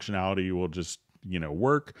 the functionality will just,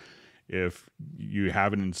 work. If you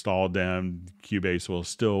haven't installed them, Cubase will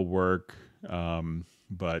still work,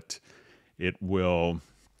 but it will...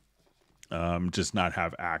 just not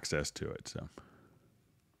have access to it. So,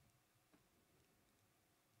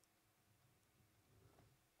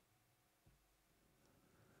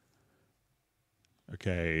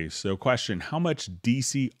 okay. So question, how much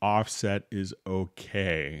DC offset is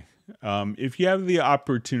okay? If you have the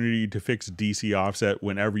opportunity to fix DC offset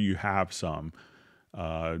whenever you have some,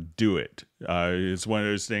 do it. It's one of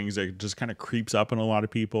those things that just kind of creeps up on a lot of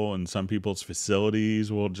people, and some people's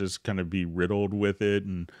facilities will just kind of be riddled with it,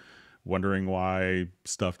 and wondering why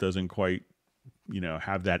stuff doesn't quite,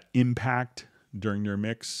 have that impact during your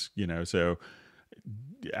mix, so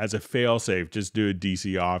as a fail safe, just do a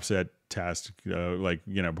DC offset test,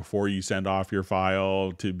 before you send off your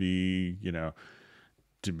file to be,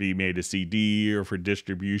 to be made a CD or for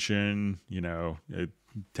distribution.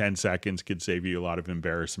 10 seconds could save you a lot of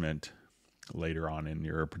embarrassment later on in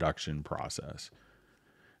your production process.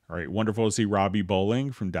 All right. Wonderful to see Robbie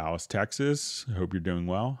Bowling from Dallas, Texas. I hope you're doing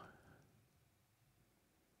well.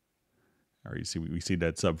 All right, we see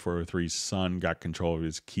that Sub 403's son got control of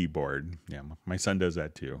his keyboard. Yeah, my son does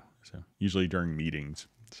that too. So usually during meetings,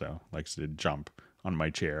 so likes to jump on my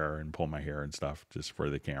chair and pull my hair and stuff just for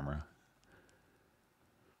the camera.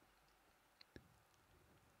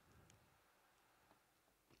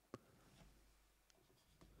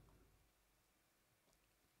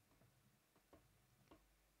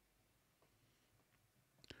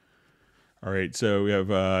 All right, so we have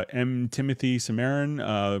M. Timothy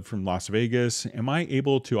Samarin from Las Vegas. Am I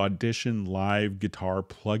able to audition live guitar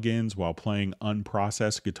plugins while playing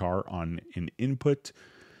unprocessed guitar on an input?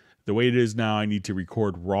 The way it is now, I need to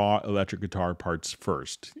record raw electric guitar parts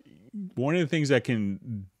first. One of the things that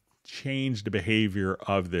can change the behavior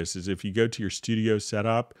of this is if you go to your studio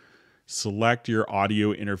setup, select your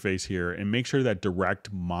audio interface here and make sure that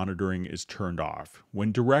direct monitoring is turned off.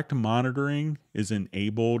 When direct monitoring is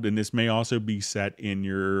enabled, and this may also be set in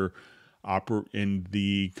your in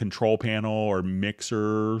the control panel or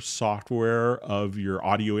mixer software of your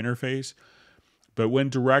audio interface, But when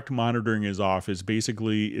direct monitoring is off, is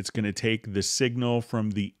basically it's going to take the signal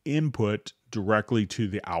from the input directly to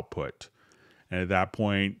the output. And at that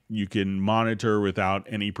point, you can monitor without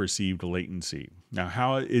any perceived latency. Now,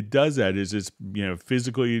 how it does that is it's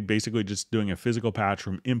physically, basically just doing a physical patch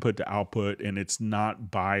from input to output, and it's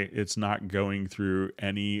not going through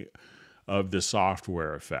any of the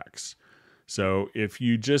software effects. So if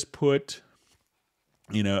you just put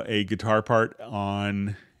a guitar part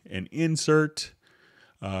on an insert,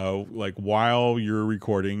 like while you're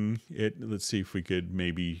recording it, let's see if we could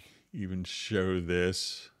maybe even show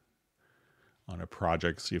this on a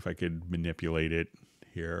project, see if I could manipulate it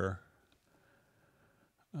here.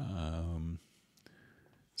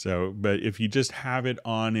 But if you just have it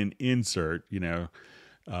on an insert,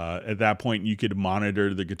 at that point you could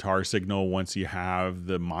monitor the guitar signal once you have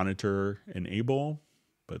the monitor enable.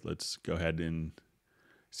 But let's go ahead and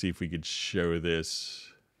see if we could show this.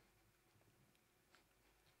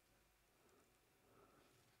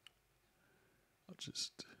 I'll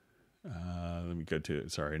just, let me go to,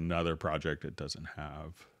 another project it doesn't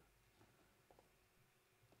have.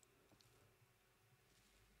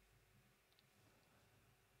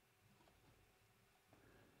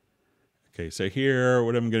 Okay, so here,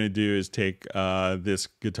 what I'm going to do is take this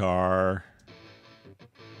guitar.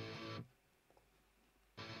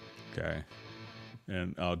 Okay,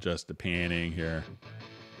 and I'll adjust the panning here.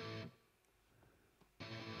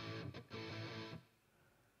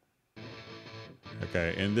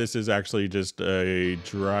 Okay, and this is actually just a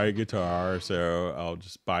dry guitar, so I'll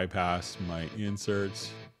just bypass my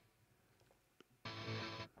inserts.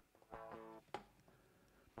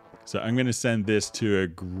 So I'm going to send this to a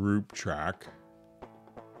group track,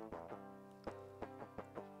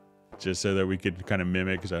 just so that we could kind of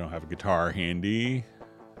mimic, because I don't have a guitar handy.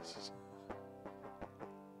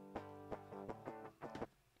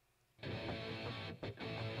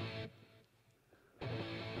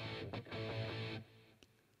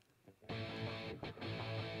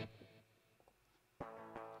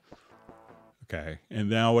 Okay, and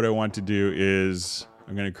now what I want to do is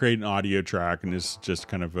I'm going to create an audio track, and this is just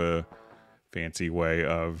kind of a fancy way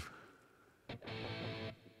of,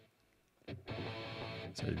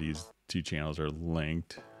 so these two channels are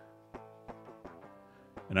linked.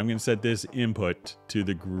 And I'm going to set this input to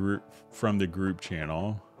the group from the group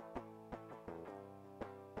channel.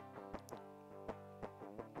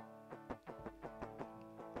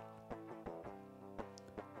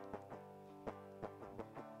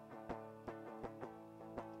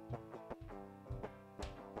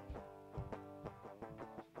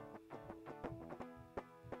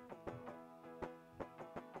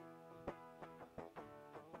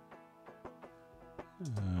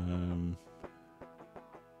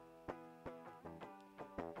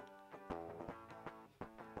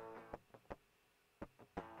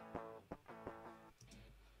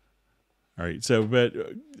 All right, so, but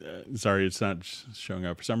sorry, it's not showing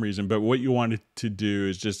up for some reason, but what you wanted to do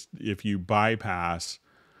is just, if you bypass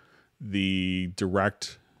the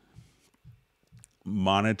direct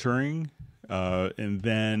monitoring, and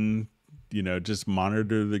then, just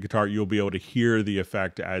monitor the guitar, you'll be able to hear the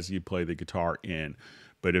effect as you play the guitar in.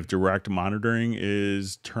 But if direct monitoring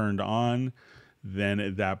is turned on, then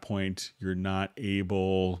at that point, you're not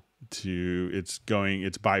able to, it's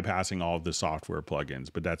bypassing all of the software plugins,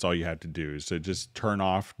 but that's all you have to do. So just turn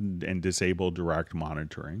off and disable direct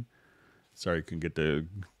monitoring. Sorry, you can get the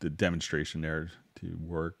demonstration there to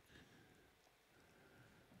work.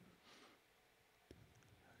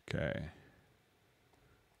 Okay.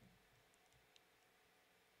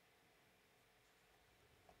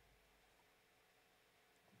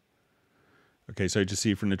 Okay, so I just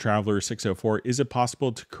see from the Traveler 604, is it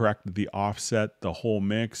possible to correct the offset, the whole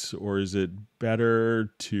mix, or is it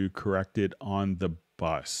better to correct it on the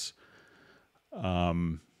bus?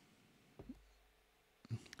 So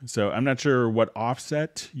I'm not sure what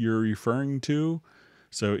offset you're referring to.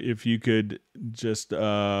 So if you could just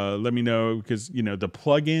let me know, because, the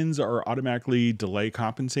plugins are automatically delay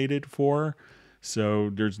compensated for,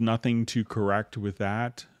 so there's nothing to correct with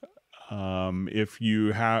that. If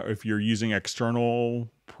you're using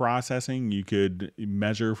external processing, you could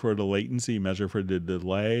measure for the latency, measure for the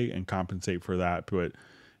delay, and compensate for that. But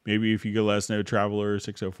maybe if you could let us know, Traveler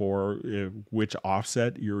 604, which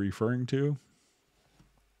offset you're referring to.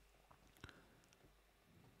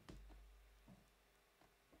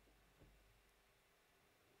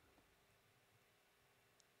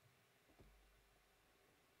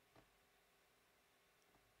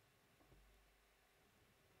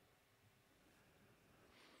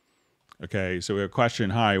 Okay, so we have a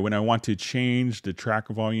question. Hi, when I want to change the track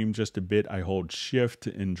volume just a bit, I hold shift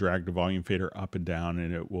and drag the volume fader up and down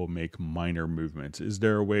and it will make minor movements. Is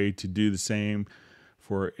there a way to do the same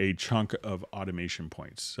for a chunk of automation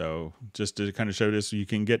points? So just to kind of show this, you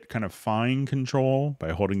can get kind of fine control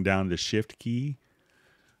by holding down the shift key.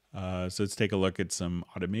 So let's take a look at some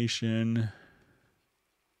automation.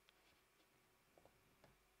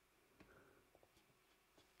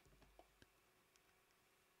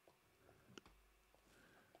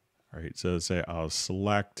 All right, so let's say I'll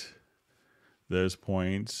select those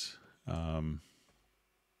points. All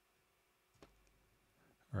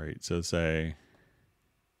right, so say,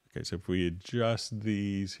 okay, so if we adjust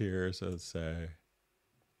these here, so let's say,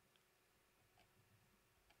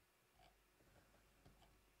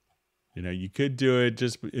 you know, you could do it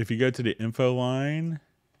just if you go to the info line,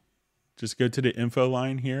 just go to the info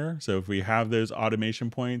line here. So if we have those automation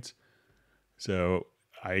points, so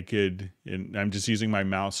I could, and I'm just using my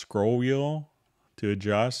mouse scroll wheel to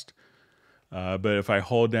adjust. But if I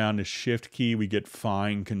hold down the shift key, we get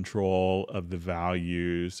fine control of the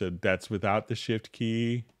value. So that's without the shift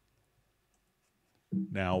key.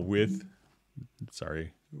 Now with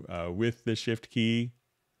the shift key,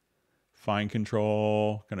 fine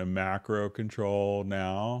control, kind of macro control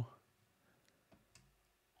now.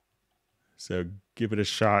 So give it a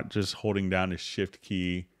shot just holding down the shift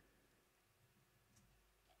key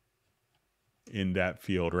in that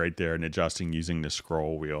field right there and adjusting using the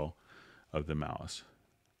scroll wheel of the mouse.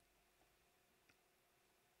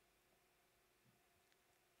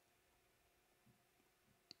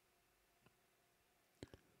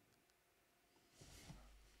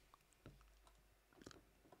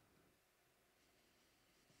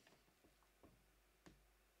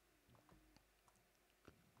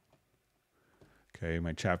 Okay,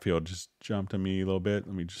 my chat field just jumped on me a little bit.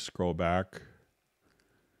 Let me just scroll back.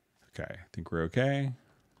 Okay, I think we're okay.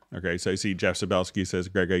 Okay, so I see Jeff Sabelski says,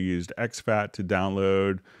 Greg, I used exFAT to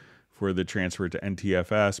download for the transfer to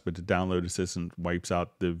NTFS, but the download assistant wipes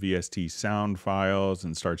out the VST sound files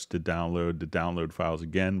and starts to download the download files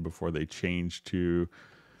again before they change to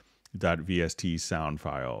 .vst sound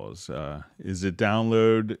files. Is the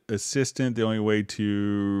download assistant the only way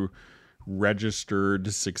to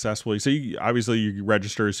registered successfully? So obviously you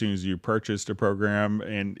register as soon as you purchased a program,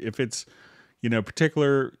 and if it's, you know,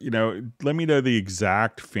 particular, you know, let me know the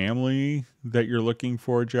exact family that you're looking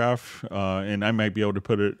for, Jeff, and I might be able to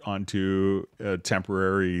put it onto a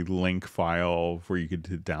temporary link file for you to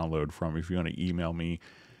download from if you want to email me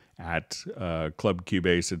at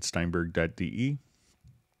clubcubase@steinberg.de.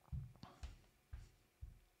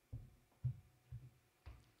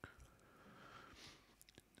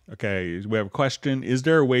 Okay, we have a question. Is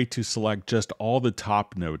there a way to select just all the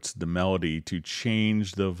top notes, the melody, to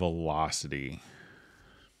change the velocity?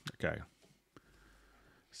 Okay.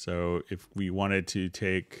 So if we wanted to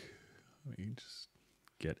take, let me just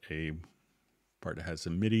get a part that has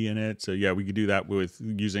some MIDI in it. So yeah, we could do that with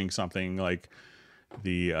using something like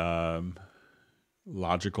the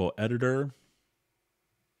logical editor.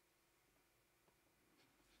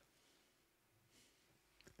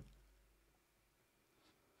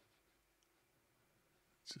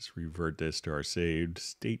 Just revert this to our saved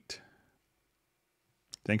state.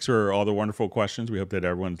 Thanks for all the wonderful questions. We hope that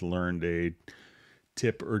everyone's learned a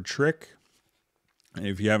tip or trick. And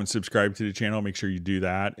if you haven't subscribed to the channel, make sure you do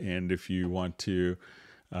that. And if you want to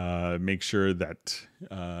make sure that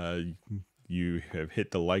you have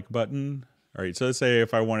hit the like button. All right, so let's say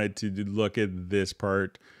if I wanted to look at this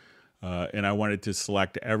part and I wanted to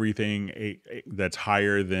select everything that's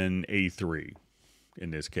higher than A3. In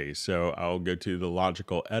this case. So I'll go to the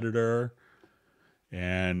logical editor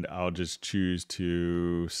and I'll just choose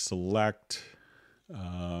to select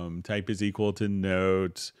type is equal to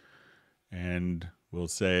notes, and we'll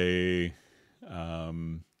say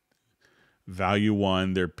value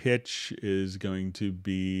 1, their pitch is going to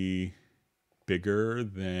be bigger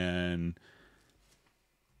than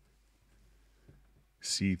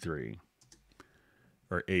C3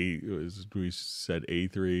 or we said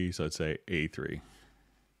A3, so let's say A3.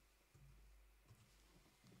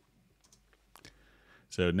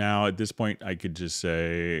 So now at this point, I could just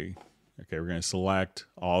say, okay, we're going to select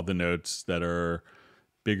all the notes that are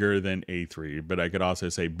bigger than A3, but I could also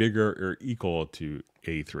say bigger or equal to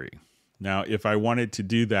A3. Now, if I wanted to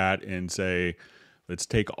do that and say, let's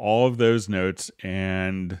take all of those notes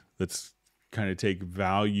and let's kind of take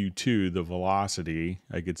value 2, the velocity,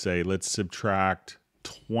 I could say, let's subtract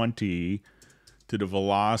 20 to the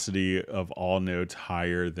velocity of all notes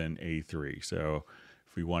higher than A3. So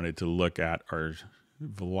if we wanted to look at our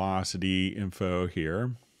velocity info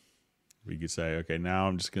here, We could say, okay, now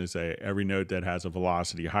I'm just going to say every note that has a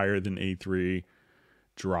velocity higher than A3,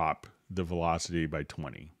 drop the velocity by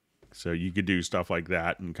 20. So you could do stuff like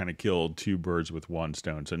that and kind of kill two birds with one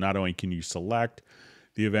stone. So not only can you select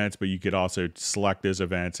the events, but you could also select those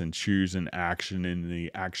events and choose an action in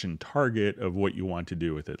the action target of what you want to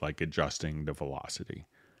do with it, like adjusting the velocity.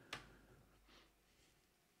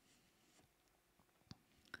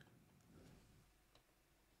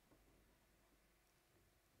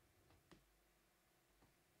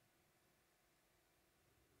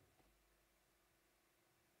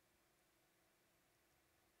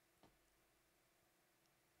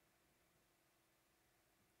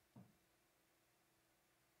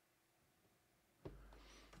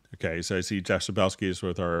 Okay, so I see Jeff Sabelski is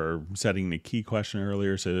with our setting the key question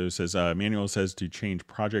earlier. So it says, manual says to change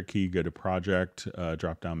project key, go to project,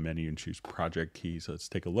 drop down menu and choose project key. So let's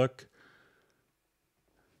take a look.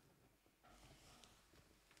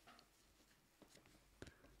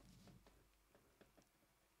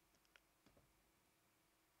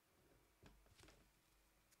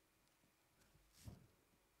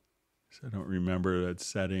 So I don't remember that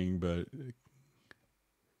setting, but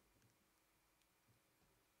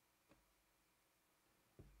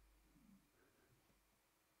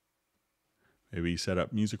maybe set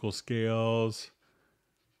up musical scales.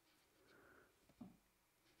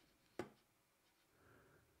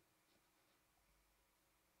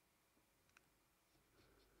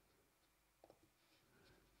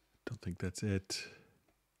 Don't think that's it.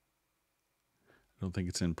 I don't think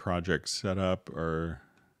it's in project setup or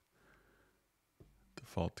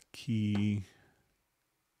default key.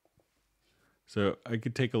 So I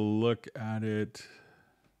could take a look at it.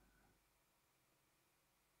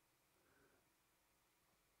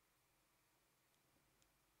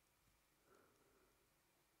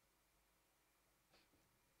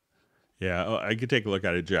 Yeah, I could take a look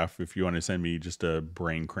at it, Jeff, if you want to send me just a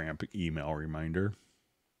brain cramp email reminder.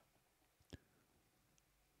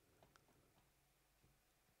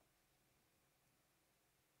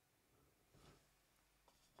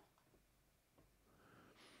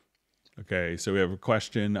 Okay, so we have a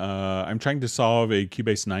question. I'm trying to solve a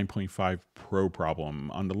Cubase 9.5 Pro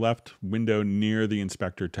problem. On the left window near the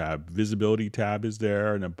inspector tab, visibility tab is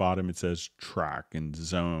there, and at the bottom it says track and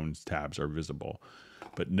zones tabs are visible,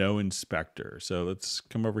 but no inspector. So let's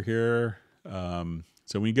come over here.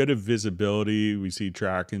 So when you go to visibility, we see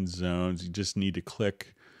track and zones. You just need to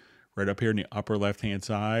click right up here in the upper left-hand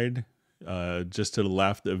side, just to the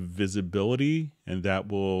left of visibility, and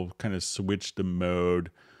that will kind of switch the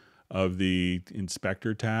mode of the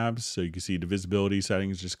inspector tabs. So you can see the visibility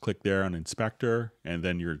settings, just click there on inspector, and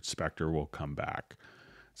then your inspector will come back.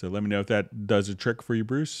 So let me know if that does a trick for you,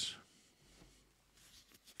 Bruce.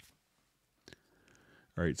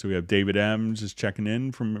 All right, so we have David M just checking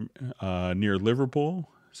in from near Liverpool.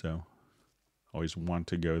 So always want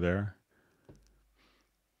to go there.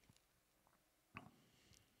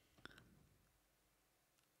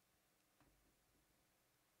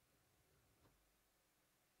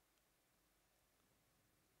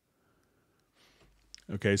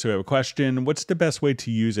 Okay, so we have a question. What's the best way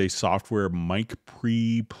to use a software mic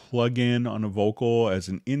pre plugin on a vocal as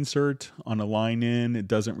an insert on a line in? It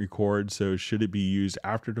doesn't record, so should it be used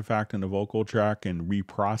after the fact on a vocal track and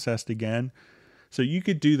reprocessed again? So you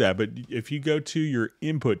could do that, but if you go to your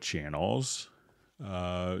input channels,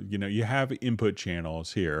 you have input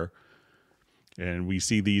channels here, and we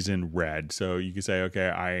see these in red. So you can say, okay,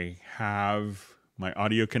 I have my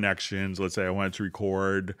audio connections. Let's say I wanted to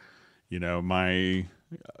record,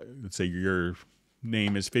 let's say your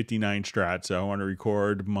name is 59 Strat. So I want to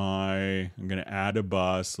record I'm going to add a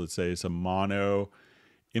bus. Let's say it's a mono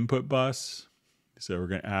input bus. So we're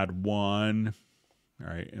going to add one.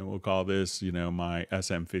 All right. And we'll call this, my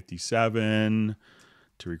SM57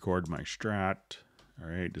 to record my Strat. All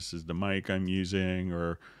right. This is the mic I'm using,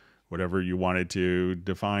 or whatever you wanted to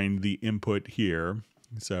define the input here.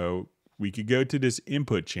 So we could go to this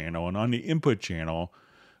input channel, and on the input channel,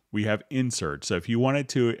 we have insert. So if you wanted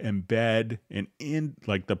to embed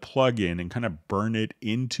like the plugin and kind of burn it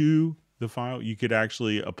into the file, you could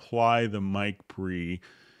actually apply the mic pre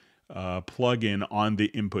plugin on the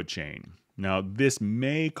input chain. Now, this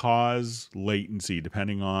may cause latency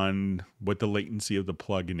depending on what the latency of the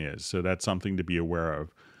plugin is. So that's something to be aware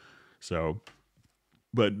of. So,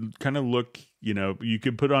 but kind of look, you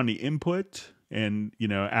could put on the input, and,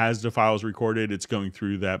 as the file is recorded, it's going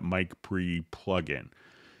through that mic pre plugin.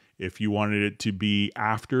 If you wanted it to be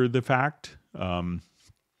after the fact,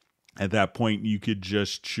 at that point, you could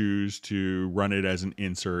just choose to run it as an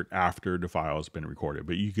insert after the file has been recorded.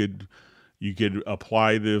 But you could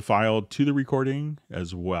apply the file to the recording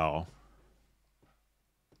as well.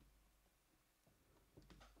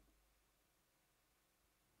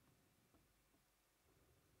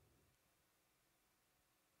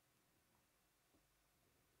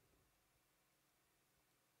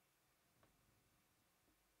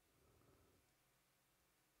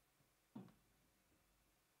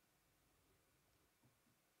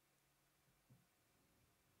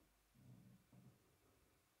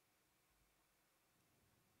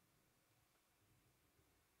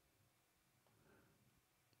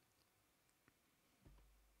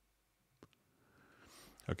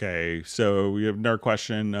 Okay, so we have another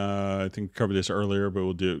question. I think we covered this earlier, but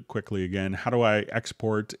we'll do it quickly again. How do I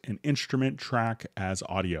export an instrument track as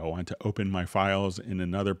audio? I want to open my files in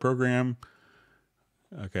another program.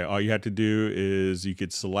 Okay, all you have to do is you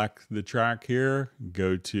could select the track here,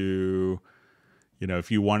 go to, if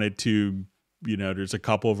you wanted to, there's a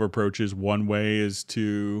couple of approaches. One way is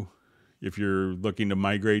to, if you're looking to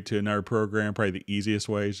migrate to another program, probably the easiest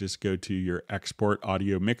way is just go to your export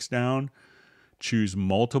audio mixdown, choose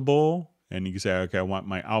multiple, and you can say, okay, I want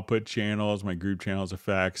my output channels, my group channels,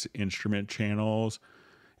 effects, instrument channels,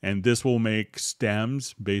 and this will make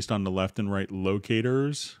stems based on the left and right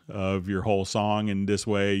locators of your whole song. And this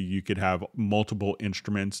way you could have multiple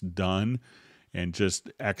instruments done and just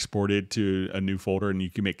export it to a new folder, and you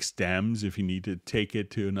can make stems if you need to take it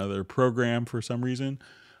to another program for some reason.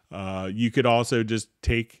 You could also just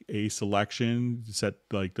take a selection, set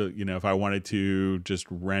like if I wanted to just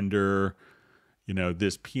render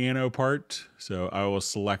this piano part. So I will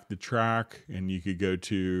select the track, and you could go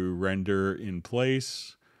to render in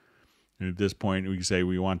place. And at this point, we can say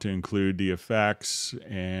we want to include the effects.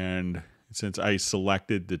 And since I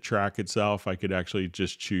selected the track itself, I could actually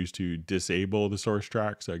just choose to disable the source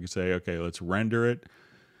track. So I could say, okay, let's render it.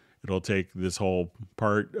 It'll take this whole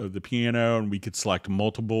part of the piano, and we could select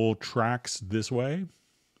multiple tracks this way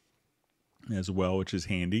as well, which is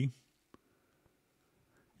handy.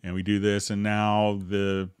 And we do this, and now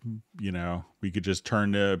we could just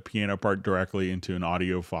turn the piano part directly into an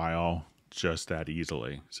audio file just that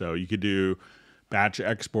easily. So you could do batch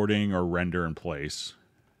exporting or render in place.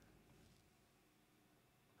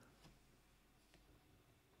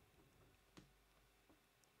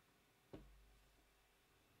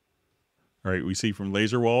 All right, we see from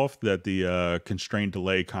LaserWolf that the constrained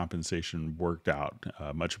delay compensation worked out.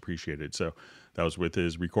 Much appreciated. So that was with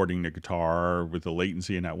his recording the guitar with the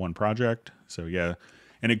latency in that one project. So yeah,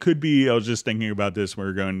 and it could be, I was just thinking about this,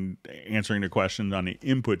 answering the question on the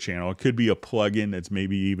input channel. It could be a plugin that's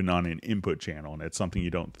maybe even on an input channel, and that's something you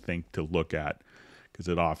don't think to look at because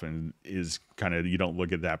it often is you don't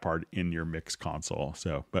look at that part in your mix console.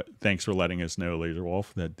 So, but thanks for letting us know,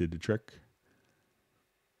 LaserWolf. That did the trick.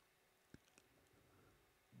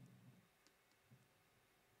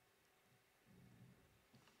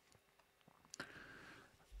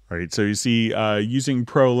 All right, so you see using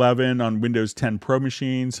Pro 11 on Windows 10 Pro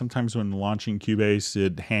machines, sometimes when launching Cubase,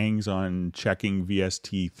 it hangs on checking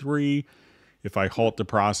VST3. If I halt the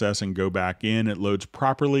process and go back in, it loads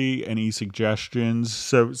properly. Any suggestions?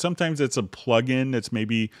 So sometimes it's a plugin that's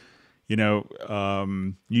maybe, you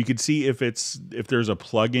could see if there's a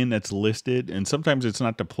plugin that's listed, and sometimes it's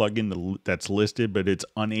not the plugin that's listed, but it's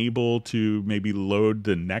unable to maybe load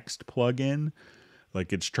the next plugin.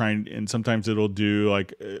 Like it's trying, and sometimes it'll do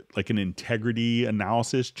like an integrity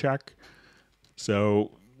analysis check.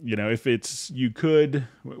 So, one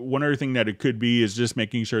other thing that it could be is just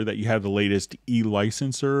making sure that you have the latest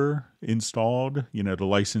e-licenser installed, the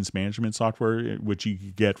license management software, which you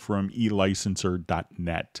can get from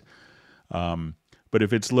elicenser.net. But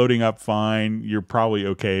if it's loading up fine, you're probably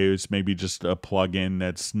okay. It's maybe just a plugin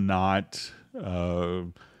that's not,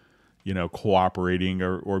 cooperating,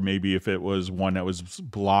 or maybe if it was one that was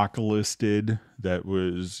block listed that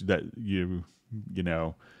you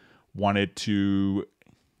wanted to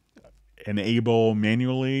enable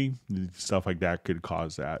manually, stuff like that could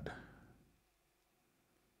cause that.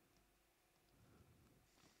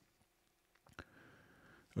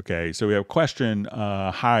 Okay, so we have a question,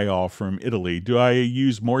 hi all from Italy. Do I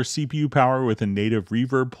use more CPU power with a native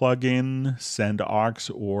reverb plugin, send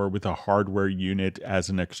aux, or with a hardware unit as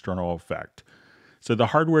an external effect? So the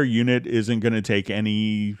hardware unit isn't going to take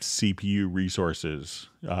any CPU resources,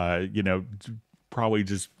 probably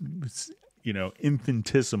just,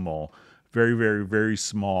 infinitesimal, very, very, very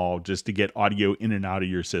small, just to get audio in and out of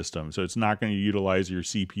your system. So it's not going to utilize your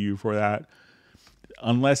CPU for that.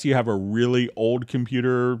 Unless you have a really old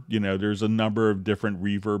computer, there's a number of different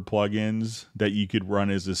reverb plugins that you could run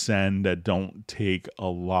as a send that don't take a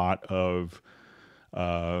lot of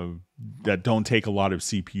CPU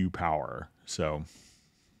power. So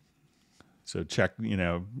check,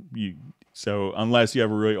 so unless you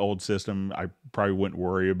have a really old system, I probably wouldn't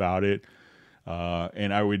worry about it.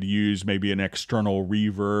 And I would use maybe an external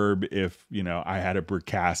reverb if, I had a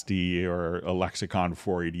Bricasti or a Lexicon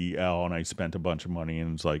 480L and I spent a bunch of money,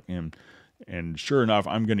 and it's like, and sure enough,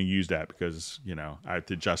 I'm going to use that because, I have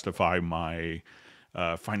to justify my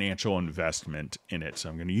financial investment in it. So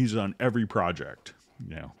I'm going to use it on every project,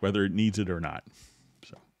 whether it needs it or not.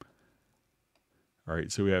 So, all right.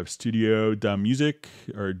 So we have Studio da Music,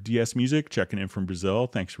 or DS Music, checking in from Brazil.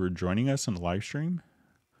 Thanks for joining us on the live stream.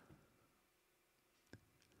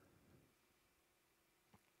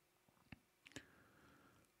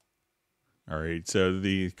 All right. So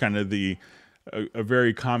a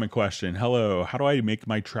very common question. Hello, how do I make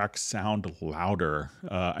my tracks sound louder?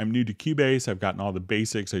 I'm new to Cubase. I've gotten all the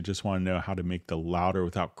basics. I just want to know how to make the louder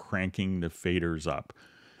without cranking the faders up.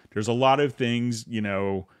 There's a lot of things,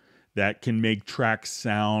 that can make tracks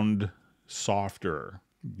sound softer.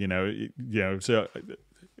 So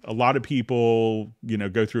a lot of people,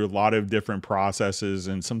 go through a lot of different processes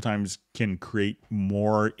and sometimes can create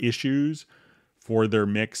more issues for their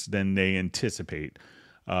mix than they anticipate.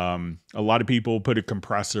 A lot of people put a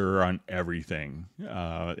compressor on everything,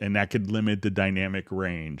 and that could limit the dynamic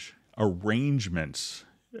range. Arrangements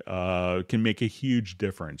can make a huge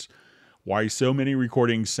difference. Why so many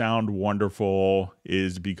recordings sound wonderful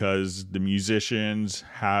is because the musicians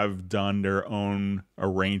have done their own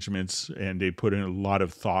arrangements and they put in a lot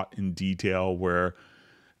of thought and detail where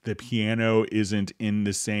the piano isn't in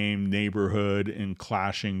the same neighborhood and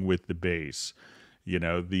clashing with the bass.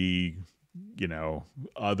 The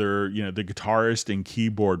guitarist and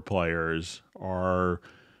keyboard players are,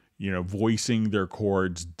 voicing their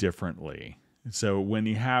chords differently. So when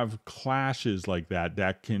you have clashes like that,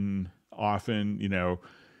 that can often,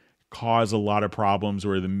 cause a lot of problems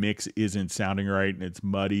where the mix isn't sounding right and it's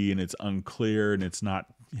muddy and it's unclear and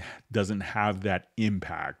doesn't have that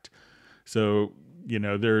impact. So,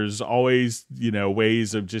 there's always,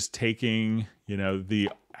 ways of just taking, the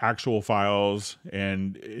actual files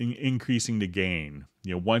and increasing the gain.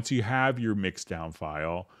 Once you have your mix down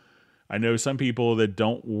file, I know some people that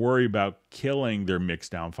don't worry about killing their mix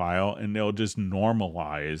down file and they'll just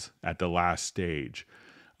normalize at the last stage.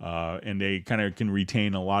 And they kind of can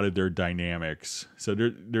retain a lot of their dynamics. So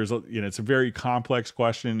it's a very complex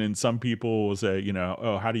question. And some people will say,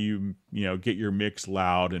 oh, how do you, get your mix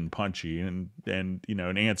loud and punchy? And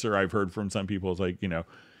an answer I've heard from some people is like,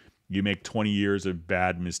 you make 20 years of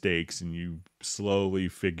bad mistakes and you slowly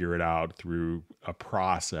figure it out through a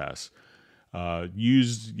process.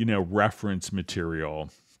 Use, reference material,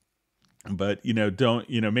 but, don't,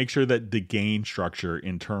 make sure that the gain structure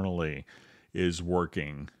internally is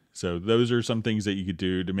working. So those are some things that you could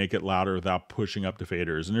do to make it louder without pushing up the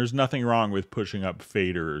faders. And there's nothing wrong with pushing up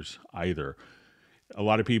faders either. A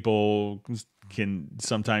lot of people can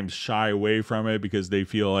sometimes shy away from it because they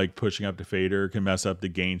feel like pushing up the fader can mess up the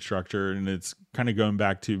gain structure. And it's kind of going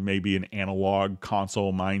back to maybe an analog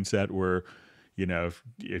console mindset where,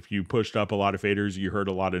 if you pushed up a lot of faders, you heard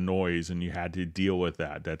a lot of noise and you had to deal with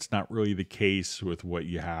that. That's not really the case with what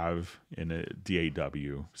you have in a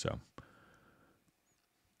DAW. So.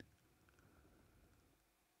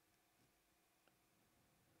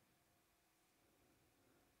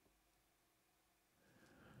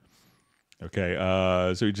 Okay,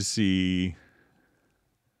 so we just see.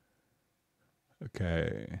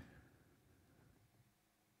 Okay,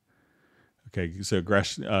 so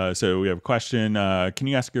we have a question. Can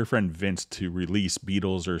you ask your friend Vince to release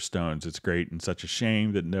Beatles or Stones? It's great and such a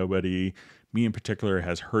shame that nobody, me in particular,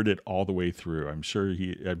 has heard it all the way through. I'm sure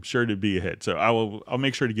it'd be a hit. So I'll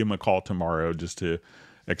make sure to give him a call tomorrow just to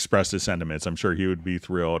express his sentiments. I'm sure he would be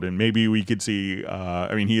thrilled, and maybe we could see.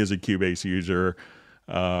 He is a Cubase user.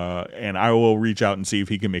 And I will reach out and see if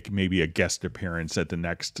he can make maybe a guest appearance at the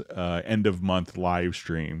next end of month live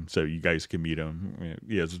stream, so you guys can meet him.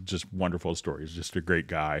 He has just wonderful stories, just a great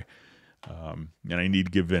guy. And I need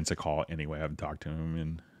to give Vince a call anyway. I haven't talked to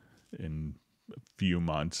him in a few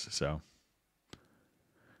months. So,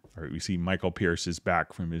 all right, we see Michael Pierce is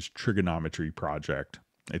back from his trigonometry project.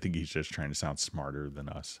 I think he's just trying to sound smarter than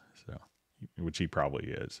us, so which he probably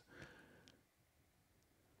is.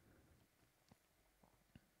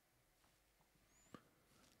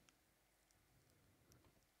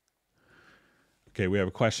 Okay, we have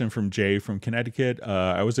a question from Jay from Connecticut.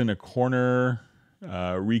 I was in a corner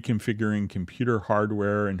reconfiguring computer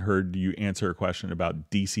hardware and heard you answer a question about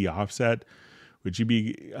DC offset. Would you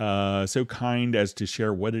be so kind as to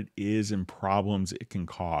share what it is and problems it can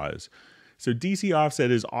cause? So DC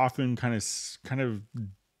offset is often kind of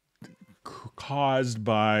caused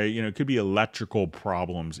by, it could be electrical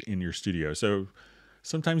problems in your studio. So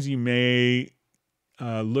sometimes you may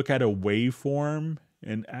look at a waveform.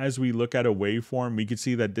 And as we look at a waveform, we can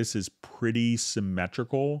see that this is pretty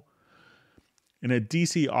symmetrical. In a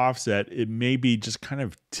DC offset, it may be just kind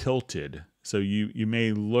of tilted. So you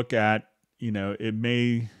may look at, it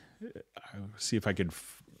may, see if I could,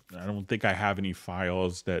 I don't think I have any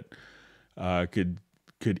files that could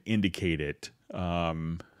indicate it.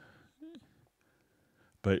 But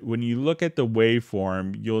when you look at the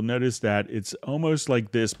waveform, you'll notice that it's almost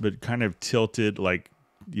like this, but kind of tilted like,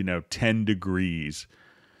 10 degrees.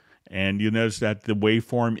 And you'll notice that the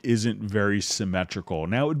waveform isn't very symmetrical.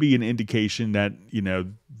 Now it would be an indication that,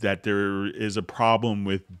 that there is a problem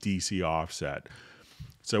with DC offset.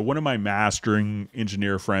 So one of my mastering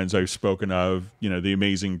engineer friends I've spoken of, the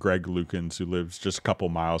amazing Greg Lukens, who lives just a couple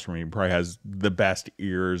miles from me, probably has the best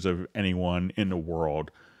ears of anyone in the world.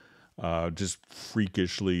 Just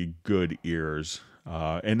freakishly good ears.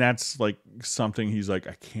 And that's like something he's like,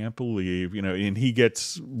 I can't believe, and he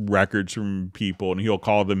gets records from people and he'll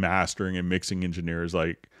call the mastering and mixing engineers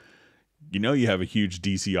like, you have a huge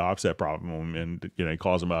DC offset problem. And, he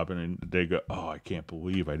calls them up and they go, oh, I can't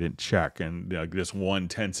believe I didn't check. And this 1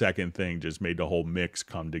 10-second thing just made the whole mix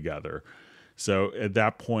come together. So at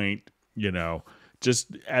that point,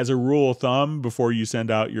 just as a rule of thumb, before you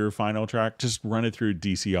send out your final track, just run it through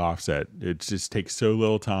DC offset. It just takes so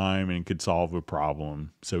little time and could solve a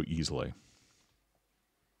problem so easily.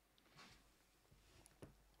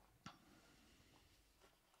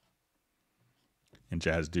 And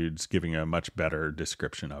Jazz Dude's giving a much better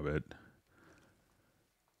description of it.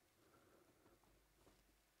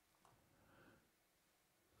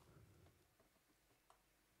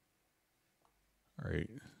 All right,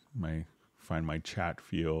 find my chat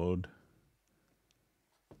field.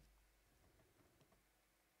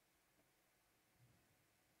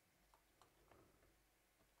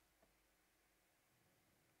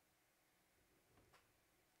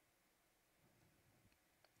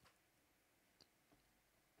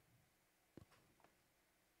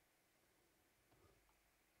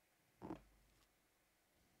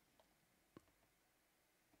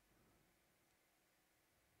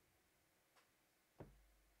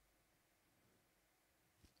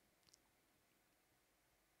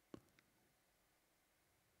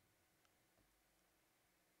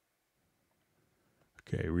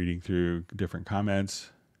 Okay, reading through different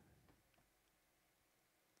comments.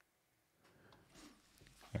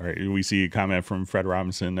 All right, we see a comment from Fred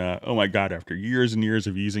Robinson. Oh my God, after years and years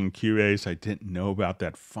of using Cubase, I didn't know about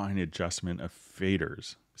that fine adjustment of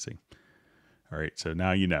faders. See? All right, so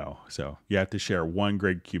now you know. So you have to share one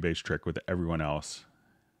great Cubase trick with everyone else.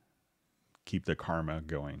 Keep the karma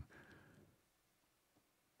going.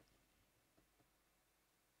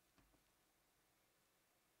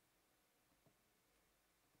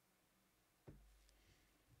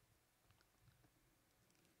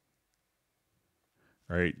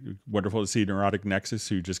 All right, wonderful to see Neurotic Nexus,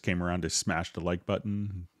 who just came around to smash the like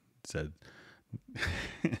button. Said,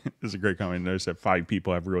 this is a great comment. Notice that 5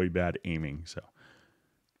 people have really bad aiming. So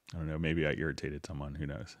I don't know, maybe I irritated someone. Who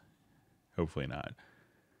knows? Hopefully not.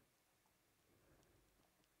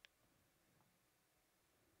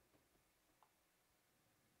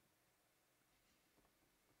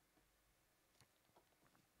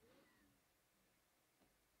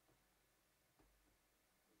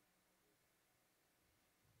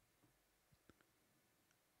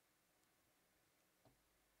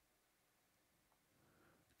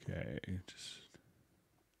 Okay, just.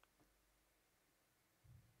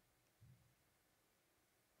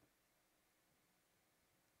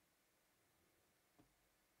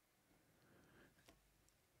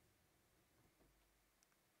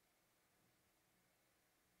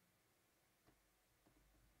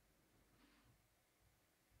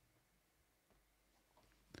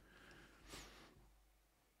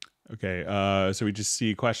 Okay, so we just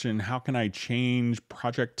see a question. How can I change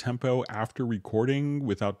project tempo after recording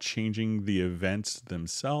without changing the events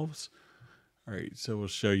themselves? All right, so we'll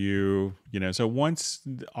show you, so once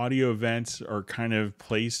the audio events are kind of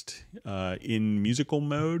placed in musical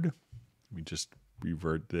mode, let me just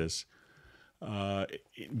revert this,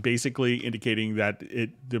 basically indicating that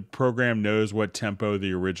the program knows what tempo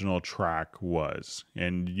the original track was.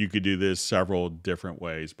 And you could do this several different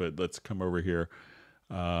ways, but let's come over here.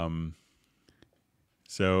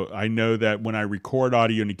 So I know that when I record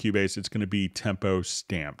audio into Cubase, it's going to be tempo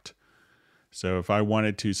stamped. So if I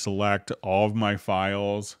wanted to select all of my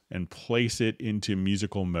files and place it into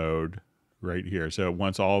musical mode right here. So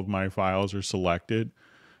once all of my files are selected,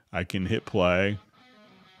 I can hit play.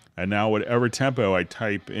 And now whatever tempo I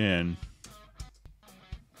type in,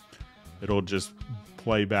 it'll just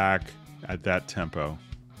play back at that tempo.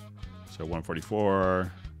 So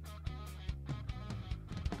 144,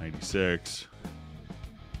 96,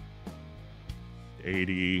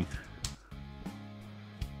 80.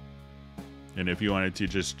 And if you wanted to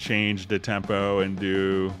just change the tempo and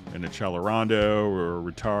do an accelerando or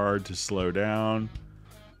a retard to slow down,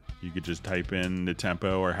 you could just type in the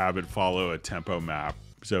tempo or have it follow a tempo map.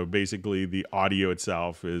 So basically the audio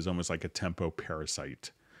itself is almost like a tempo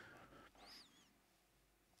parasite.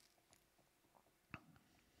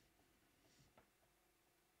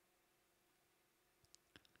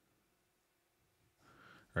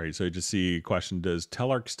 All right, so I just see a question: does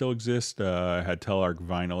Telarc still exist? I had Telarc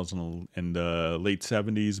vinyls in the late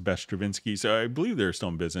 '70s, Best Stravinsky. So I believe they're still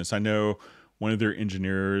in business. I know one of their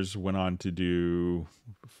engineers went on to do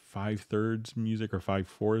 5/3 music or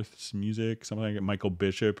 5/4 music, something like that, Michael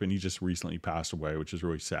Bishop, and he just recently passed away, which is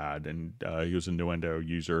really sad. And he was a Nuendo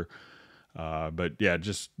user. But yeah,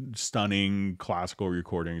 just stunning classical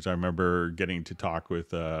recordings. I remember getting to talk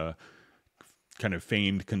with kind of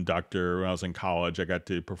famed conductor when I was in college. I got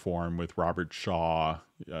to perform with Robert Shaw,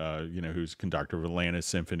 who's conductor of Atlanta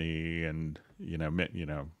Symphony, and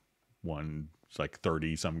won like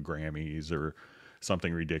 30 some Grammys or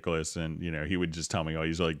something ridiculous. And he would just tell me all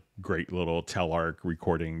these like great little Telarc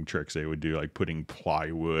recording tricks they would do, like putting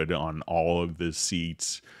plywood on all of the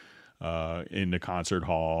seats in the concert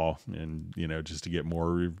hall, and just to get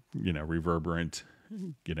more reverberant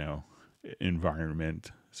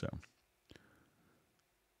environment. So.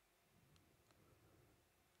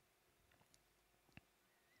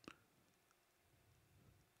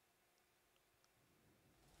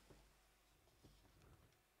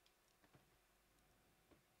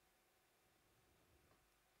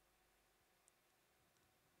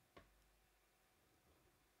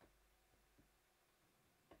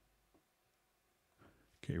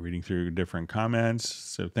 Okay, reading through different comments.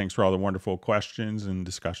 So thanks for all the wonderful questions and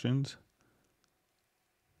discussions.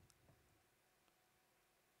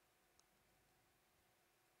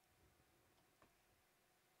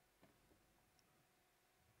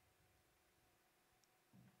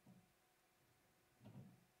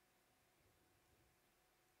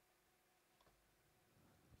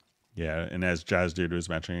 Yeah, and as Jazz Dude was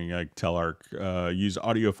mentioning, like Telarc used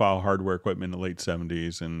audiophile hardware equipment in the late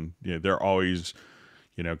 '70s, and they're always,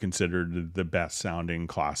 considered the best sounding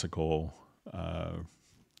classical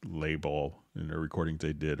label, and the recordings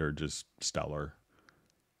they did are just stellar.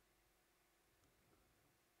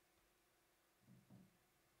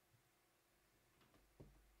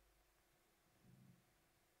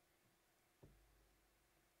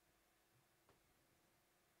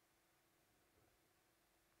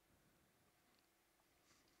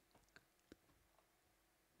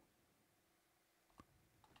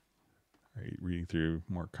 All right, reading through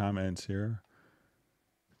more comments here.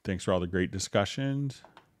 Thanks for all the great discussions.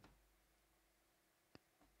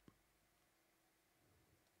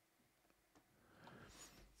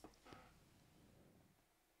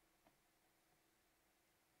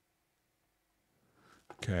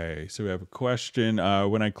 Okay, so we have a question.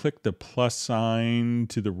 When I click the plus sign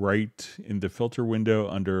to the right in the filter window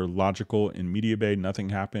under Logical in Media Bay, nothing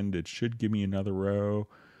happened. It should give me another row.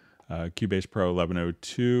 Cubase Pro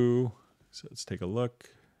 1102. So let's take a look.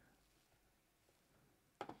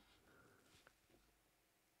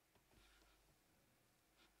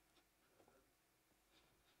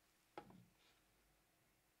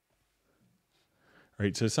 All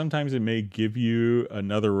right, so sometimes it may give you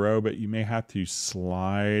another row, but you may have to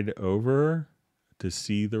slide over to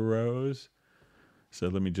see the rows. So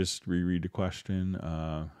let me just reread the question.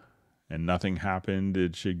 And nothing happened.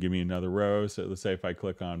 It should give me another row. So let's say if I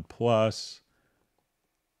click on plus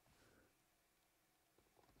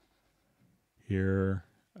here,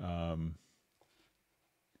 all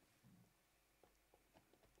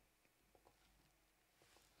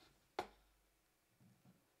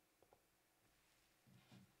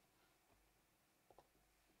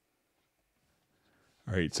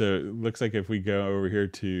right, so it looks like if we go over here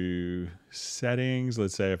to settings,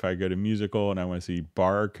 let's say if I go to musical and I want to see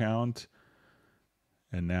bar count,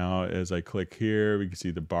 and now as I click here, we can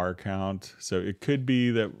see the bar count. So it could be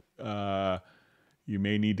that you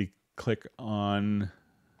may need to click on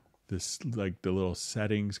this, like the little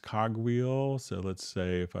settings cogwheel. So let's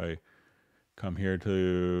say if I come here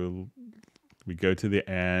we go to the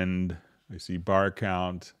end, I see bar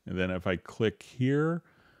count, and then if I click here,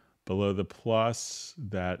 below the plus,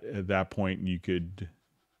 that at that point you could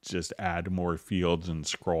just add more fields and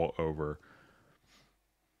scroll over.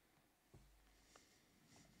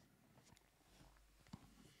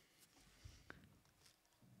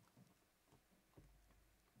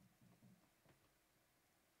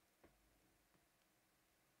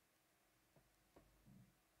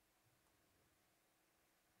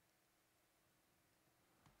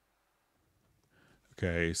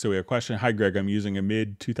 Okay, so we have a question. Hi, Greg. I'm using a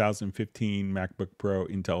mid 2015 MacBook Pro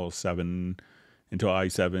Intel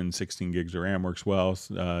i7, 16 gigs of RAM works well.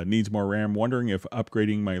 Needs more RAM. Wondering if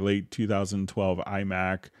upgrading my late 2012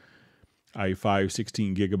 iMac i5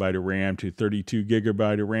 16 gigabyte of RAM to 32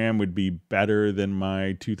 gigabyte of RAM would be better than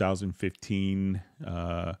my 2015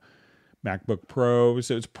 MacBook Pro.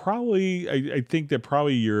 So it's probably, I think that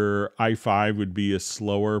probably your i5 would be a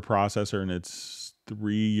slower processor, and it's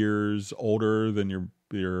 3 years older than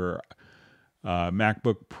your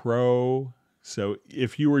MacBook Pro. So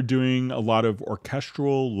if you were doing a lot of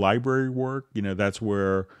orchestral library work, that's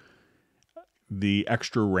where the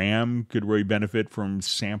extra RAM could really benefit from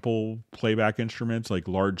sample playback instruments, like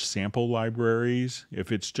large sample libraries.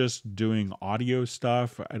 If it's just doing audio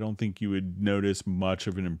stuff, I don't think you would notice much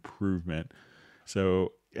of an improvement.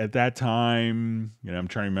 So at that time, I'm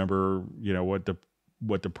trying to remember,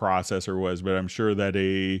 what the processor was, but I'm sure that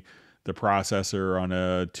the processor on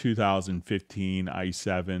a 2015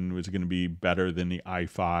 i7 was going to be better than the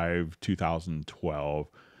i5 2012.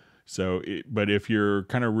 So, but if you're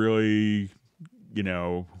kind of really,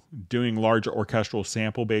 doing large orchestral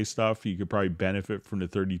sample-based stuff, you could probably benefit from the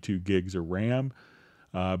 32 gigs of RAM.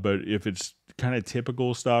 But if it's kind of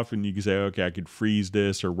typical stuff and you can say, okay, I could freeze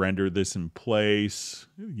this or render this in place,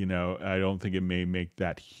 I don't think it may make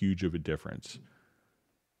that huge of a difference.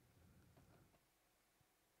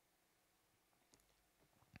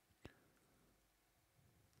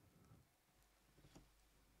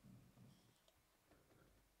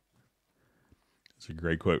 It's a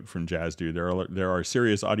great quote from Jazz Dude. There are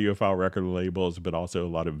serious audiophile record labels, but also a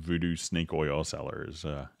lot of voodoo snake oil sellers.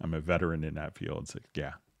 I'm a veteran in that field. It's like,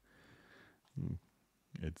 yeah,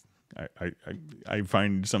 it's I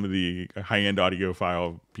find some of the high end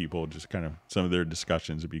audiophile people just kind of some of their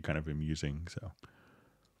discussions would be kind of amusing. So.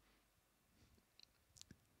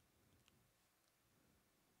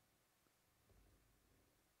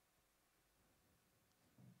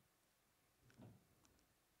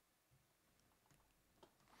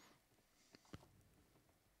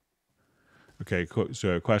 Okay,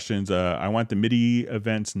 so questions. I want the MIDI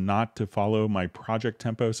events not to follow my project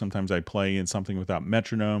tempo. Sometimes I play in something without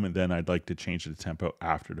metronome, and then I'd like to change the tempo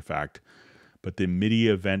after the fact. But the MIDI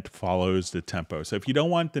event follows the tempo. So if you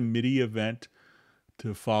don't want the MIDI event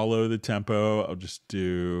to follow the tempo, I'll just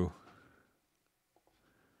do...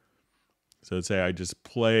 So let's say I just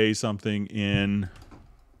play something in...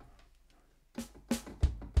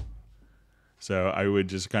 So I would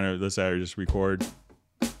just kind of, let's say I just record...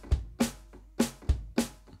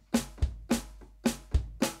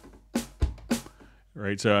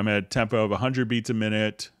 Right, so I'm at a tempo of 100 beats a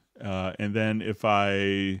minute, and then if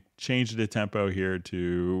I change the tempo here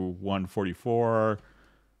to 144,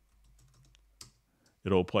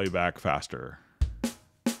 it'll play back faster.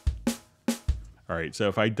 All right, so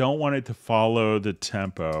if I don't want it to follow the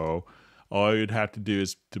tempo, all I would have to do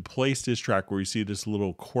is to place this track where you see this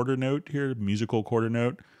little quarter note here, musical quarter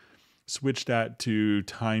note, switch that to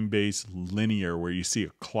time-based linear where you see a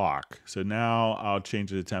clock. So now I'll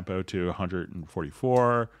change the tempo to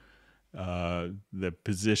 144. The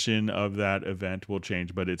position of that event will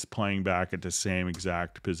change, but it's playing back at the same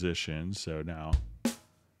exact position. So now...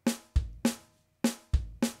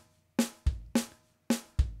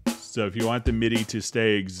 So if you want the MIDI to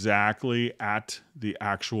stay exactly at the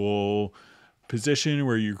actual position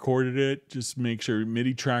where you recorded it, just make sure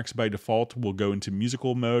MIDI tracks by default will go into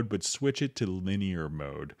musical mode, but switch it to linear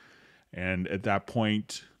mode. And at that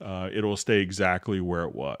point, it'll stay exactly where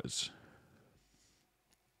it was.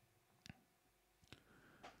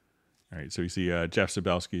 All right, so you see Jeff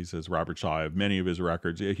Sabelski says, Robert Shaw, I have many of his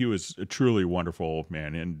records. He was a truly wonderful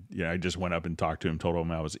man. And I just went up and talked to him, told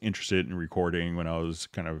him I was interested in recording when I was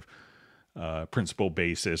kind of principal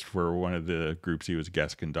bassist for one of the groups he was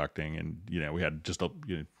guest conducting. And, we had just,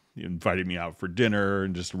 he invited me out for dinner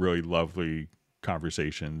and just really lovely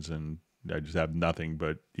conversations. And I just have nothing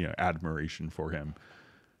but, admiration for him.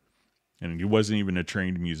 And he wasn't even a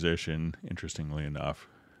trained musician, interestingly enough.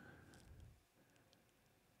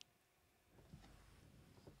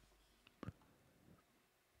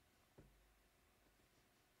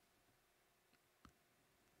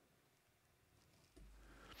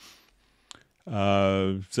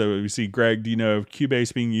 So we see Greg, do you know of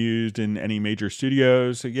Cubase being used in any major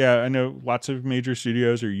studios? So, yeah, I know lots of major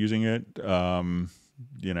studios are using it. I'm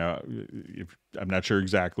not sure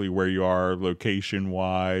exactly where you are location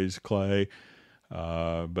wise, Clay.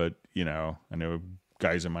 But I know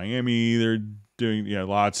guys in Miami, they're doing,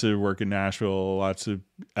 lots of work in Nashville, lots of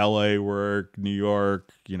LA work, New York,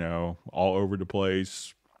 all over the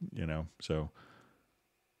place, so.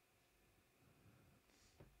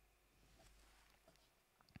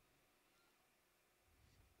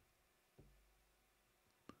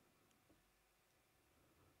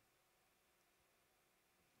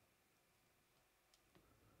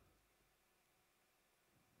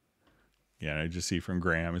 Yeah, I just see from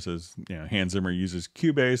Graham, it says, Hans Zimmer uses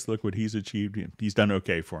Cubase. Look what he's achieved. He's done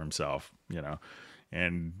okay for himself,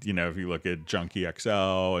 And, if you look at Junkie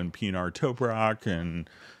XL and PNR Toprock and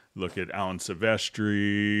look at Alan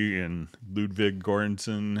Silvestri and Ludwig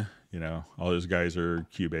Göransson. All those guys are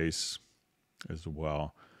Cubase as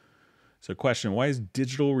well. So, question: why is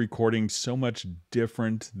digital recording so much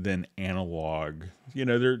different than analog?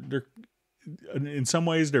 They're in some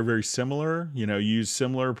ways they're very similar. Use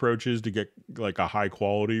similar approaches to get like a high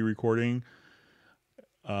quality recording.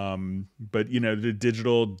 But the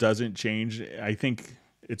digital doesn't change. I think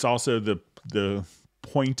it's also the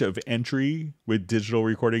point of entry with digital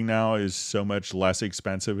recording now is so much less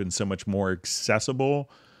expensive and so much more accessible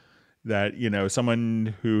that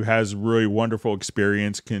someone who has really wonderful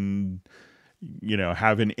experience can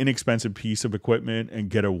have an inexpensive piece of equipment and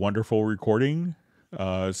get a wonderful recording.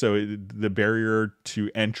 So the barrier to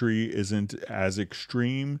entry isn't as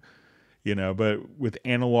extreme. But with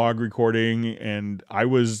analog recording, and I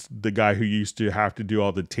was the guy who used to have to do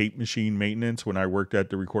all the tape machine maintenance when I worked at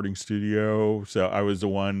the recording studio. So I was the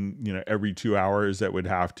one, every 2 hours that would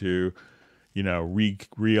have to,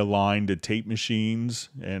 realign the tape machines.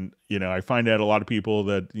 And, I find that a lot of people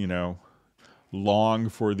that, long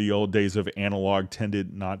for the old days of analog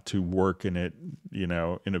tended not to work in it, in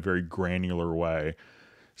a very granular way.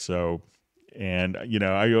 So, and,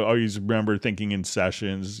 I always remember thinking in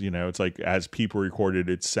sessions, it's like as people recorded,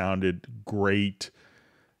 it sounded great,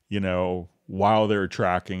 while they were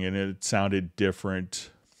tracking, and it sounded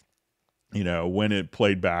different, when it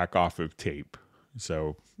played back off of tape.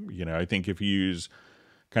 So, I think if you use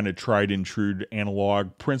kind of tried and true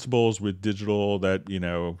analog principles with digital, that,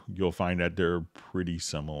 you'll find that they're pretty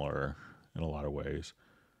similar in a lot of ways.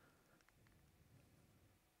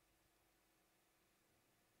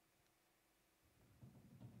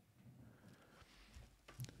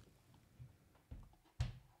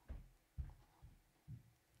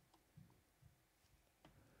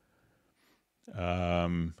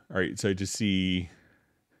 All right, so I just see.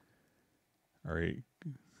 All right.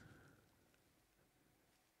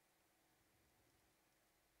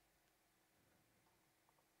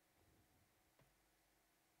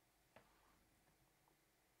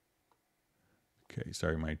 Okay,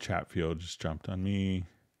 sorry, my chat field just jumped on me.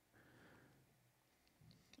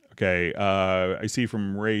 Okay, I see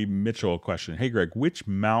from Ray Mitchell a question. Hey, Greg, which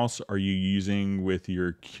mouse are you using with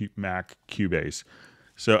your Mac Cubase?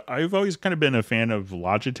 So I've always kind of been a fan of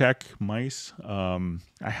Logitech mice.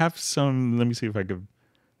 I have some. Let me see if I could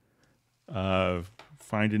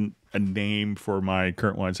find a name for my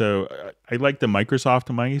current one. So I like the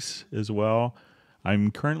Microsoft mice as well.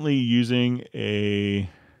 I'm currently using a.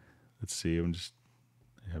 Let's see.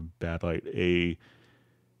 I have bad light. A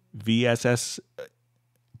VSS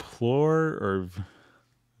Plur, or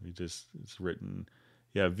it's written.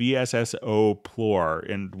 Yeah, VSSO Plur.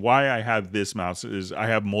 And why I have this mouse is I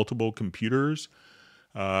have multiple computers.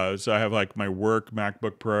 So I have like my work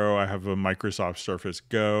MacBook Pro. I have a Microsoft Surface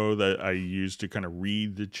Go that I use to kind of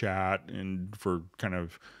read the chat and for kind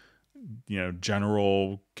of,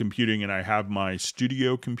 general computing. And I have my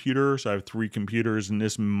studio computer. So I have 3 computers, and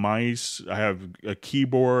this mice, I have a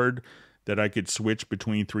keyboard that I could switch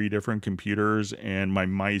between 3 different computers, and my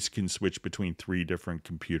mice can switch between 3 different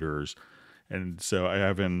computers. And so I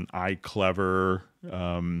have an iClever.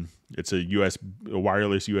 It's a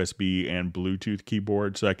wireless USB and Bluetooth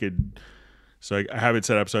keyboard. So I have it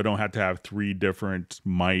set up so I don't have to have 3 different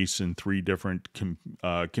mice and 3 different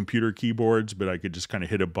computer keyboards, but I could just kind of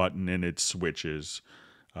hit a button and it switches.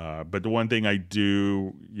 But the one thing I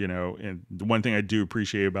do, and the one thing I do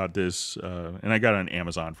appreciate about this, and I got it on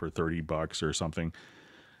Amazon for $30 or something,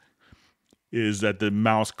 is that the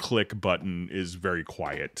mouse click button is very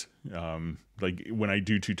quiet. Like when I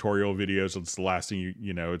do tutorial videos, it's the last thing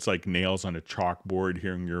it's like nails on a chalkboard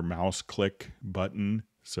hearing your mouse click button.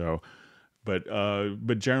 So, but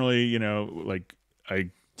generally, like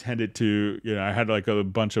I tended to, I had like a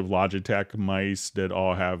bunch of Logitech mice that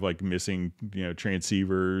all have like missing,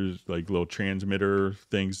 transceivers, like little transmitter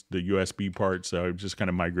things, the USB parts. So I've just kind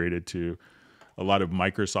of migrated to a lot of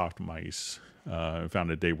Microsoft mice. I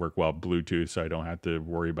found that they work well Bluetooth, so I don't have to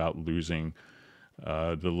worry about losing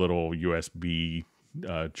the little USB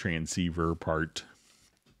transceiver part.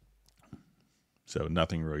 So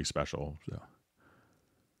nothing really special. So,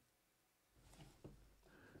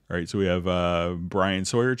 all right, so we have Brian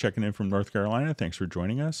Sawyer checking in from North Carolina. Thanks for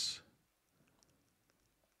joining us.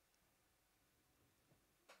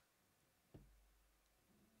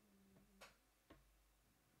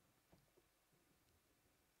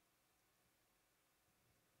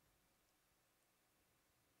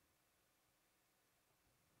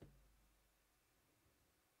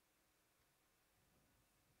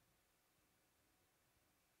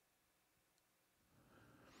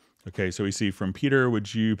 Okay, so we see from Peter,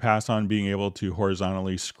 would you pass on being able to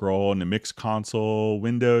horizontally scroll in the mix console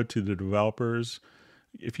window to the developers?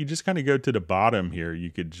 If you just kind of go to the bottom here,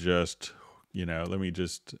 you could just, let me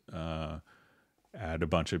just add a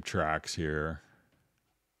bunch of tracks here.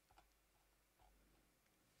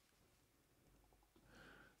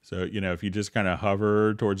 So, if you just kind of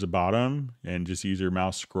hover towards the bottom and just use your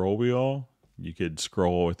mouse scroll wheel, you could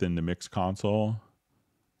scroll within the mix console.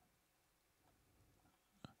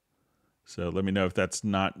 So let me know if that's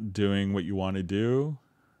not doing what you want to do.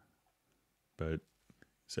 But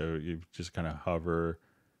so you just kind of hover,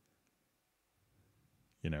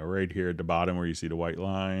 right here at the bottom where you see the white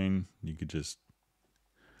line. You could just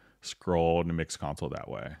scroll in the mix console that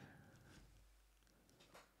way.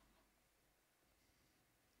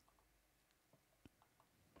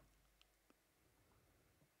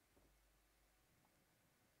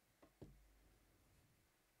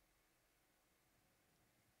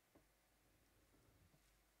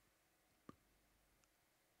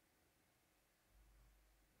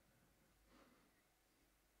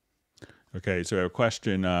 Okay, so I have a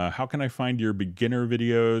question. How can I find your beginner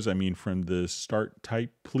videos? I mean, from the start type,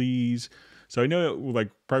 please. So I know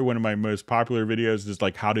like probably one of my most popular videos is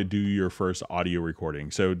like how to do your first audio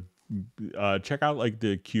recording. So check out like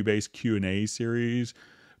the Cubase Q&A series.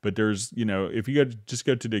 But there's, if you just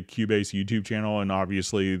go to the Cubase YouTube channel and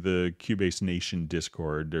obviously the Cubase Nation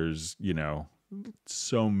Discord, there's,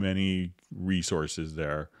 so many resources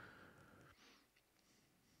there.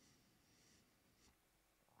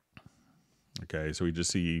 Okay, so we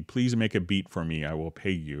just see, please make a beat for me. I will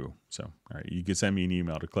pay you. So, all right, you can send me an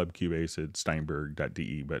email to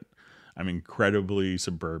clubcubase@steinberg.de, but I'm incredibly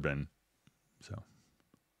suburban. So,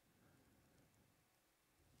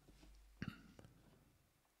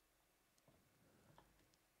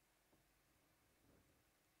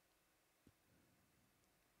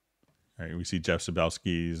 all right, we see Jeff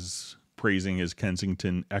Sabelski's praising his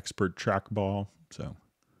Kensington Expert trackball. So,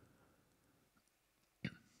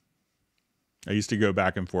 I used to go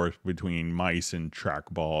back and forth between mice and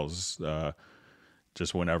trackballs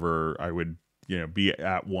just whenever I would, be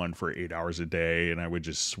at one for 8 hours a day, and I would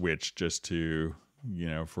just switch just to,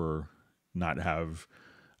 for not have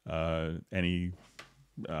any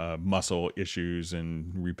muscle issues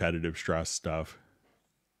and repetitive stress stuff.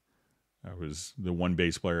 I was the one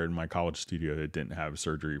bass player in my college studio that didn't have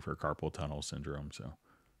surgery for carpal tunnel syndrome, so I'm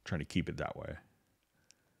trying to keep it that way.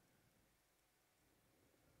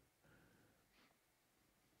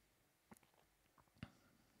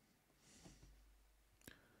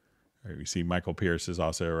 All right, we see Michael Pierce is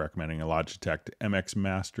also recommending a Logitech MX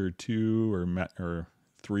Master 2 or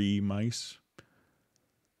 3 mice.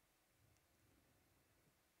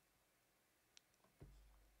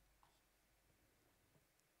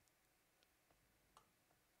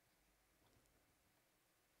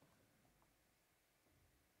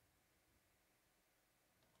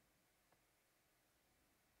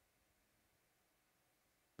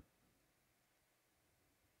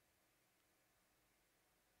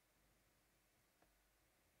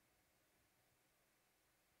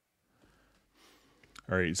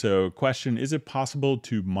 All right, so question, is it possible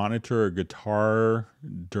to monitor a guitar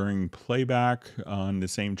during playback on the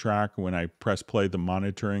same track? When I press play, the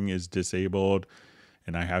monitoring is disabled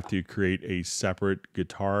and I have to create a separate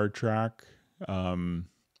guitar track. So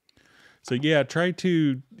yeah, try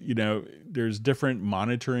to, there's different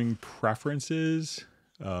monitoring preferences.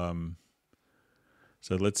 So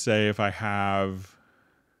let's say if I have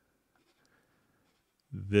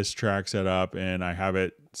this track set up and I have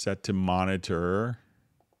it set to monitor,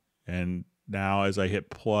 and now as I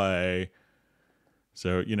hit play,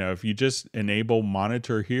 so, if you just enable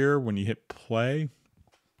monitor here when you hit play,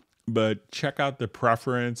 but check out the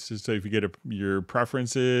preference. So if you get your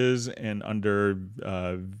preferences and under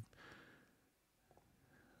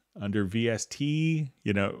VST,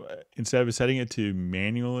 instead of setting it to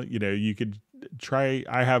manual, you could try,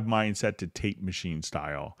 I have mine set to tape machine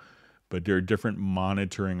style, but there are different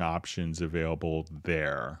monitoring options available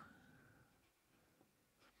there.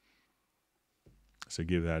 So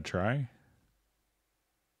give that a try.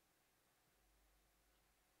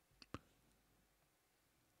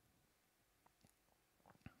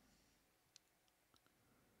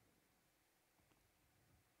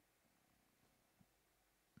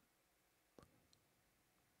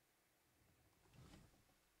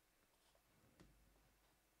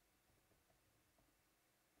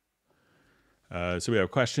 So we have a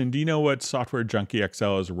question. Do you know what software Junkie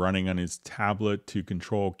XL is running on his tablet to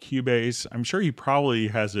control Cubase? I'm sure he probably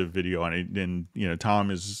has a video on it. And,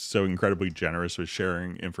 Tom is so incredibly generous with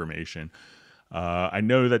sharing information. I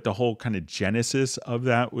know that the whole kind of genesis of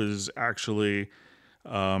that was actually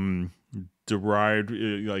derived,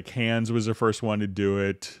 like Hans was the first one to do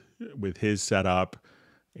it with his setup,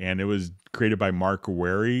 and it was created by Mark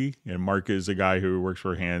Wary, and Mark is a guy who works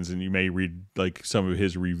for Hans, and you may read like some of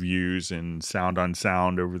his reviews and Sound on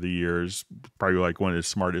Sound over the years. Probably like one of the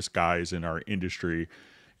smartest guys in our industry,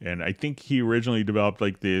 and I think he originally developed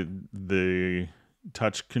like the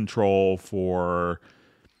touch control for.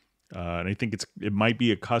 And I think it might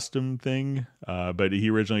be a custom thing, but he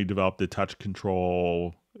originally developed the touch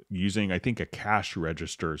control using, I think, a cash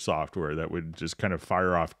register software that would just kind of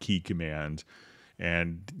fire off key commands.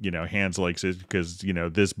 And, Hans likes it because,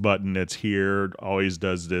 this button that's here always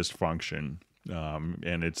does this function.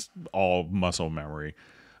 And it's all muscle memory.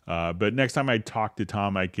 But next time I talk to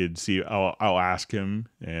Tom, I could see, I'll ask him,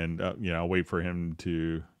 and, I'll wait for him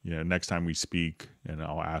to, next time we speak, and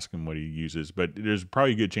I'll ask him what he uses. But there's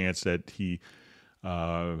probably a good chance that he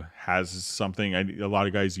has something. A lot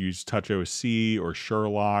of guys use Touch OC or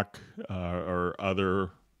Sherlock or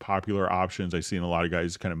other popular options. I've seen a lot of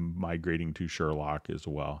guys kind of migrating to Sherlock as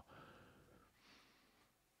well.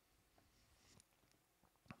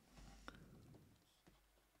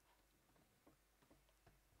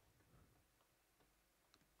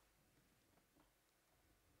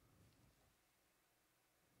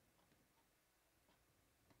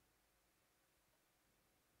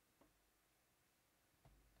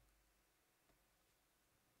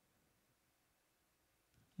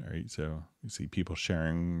 All right, so you see people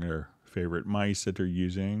sharing their favorite mice that they're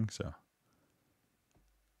using. So,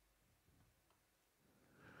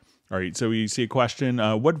 all right, so we see a question.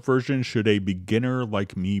 What version should a beginner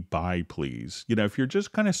like me buy, please? If you're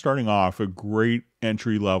just kind of starting off, a great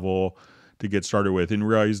entry level to get started with, and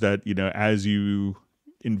realize that, as you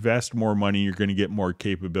invest more money, you're going to get more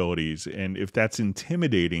capabilities. And if that's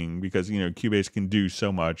intimidating, because, Cubase can do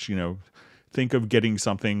so much, think of getting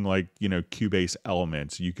something like, Cubase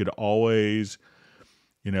Elements. You could always,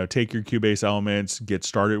 take your Cubase Elements, get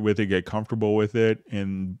started with it, get comfortable with it,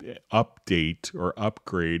 and update or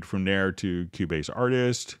upgrade from there to Cubase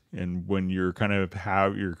Artist. And when you're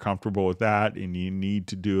you're comfortable with that and you need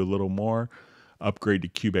to do a little more, upgrade to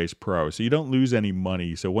Cubase Pro. So you don't lose any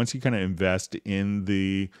money. So once you kind of invest in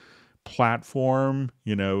the platform,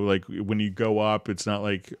 like when you go up, it's not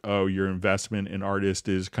like, oh, your investment in Artist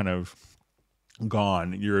is kind of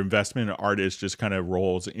gone. Your investment in Artist just kind of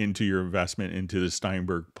rolls into your investment into the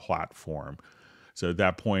Steinberg platform. So at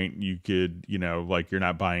that point, you could, like you're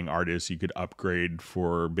not buying Artists, you could upgrade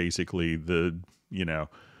for basically the, the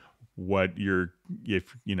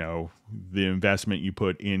investment you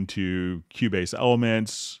put into Cubase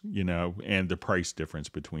Elements, and the price difference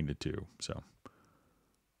between the two. So.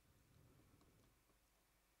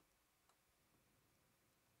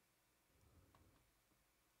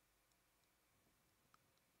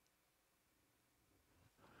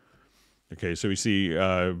 Okay, so we see,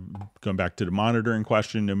 going back to the monitoring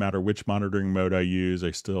question, no matter which monitoring mode I use,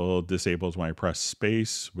 I still disables when I press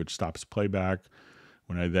space, which stops playback.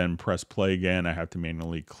 When I then press play again, I have to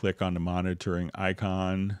manually click on the monitoring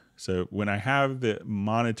icon. So when I have the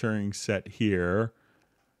monitoring set here,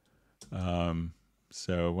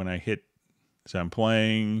 so when I hit, so I'm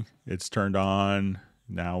playing, it's turned on.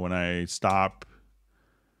 Now when I stop,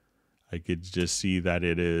 I could just see that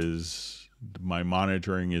it is, my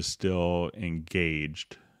monitoring is still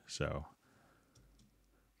engaged. So.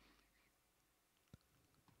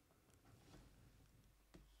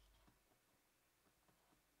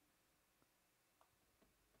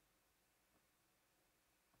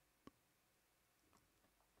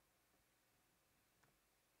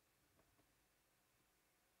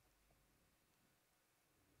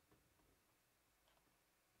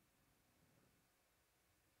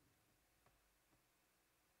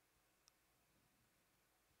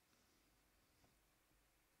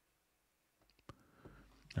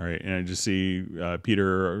 All right, and I just see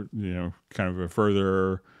Peter, kind of a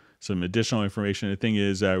further, some additional information. The thing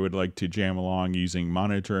is, I would like to jam along using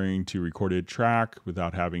monitoring to recorded track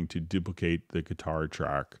without having to duplicate the guitar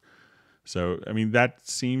track. So, I mean, that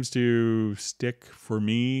seems to stick for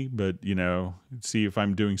me, but, see if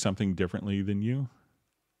I'm doing something differently than you.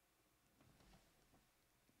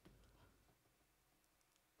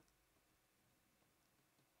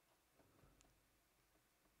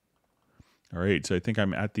 All right, so I think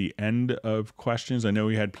I'm at the end of questions. I know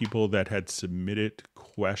we had people that had submitted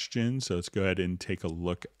questions, so let's go ahead and take a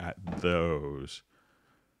look at those.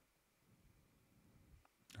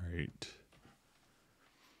 All right.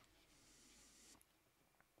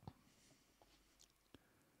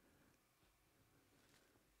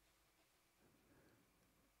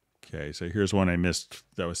 Okay, so here's one I missed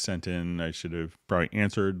that was sent in. I should have probably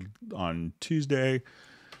answered on Tuesday.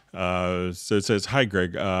 So it says, "Hi,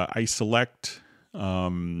 Greg. I select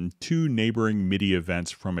two neighboring MIDI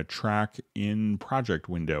events from a track in project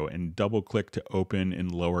window and double click to open in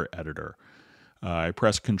lower editor. I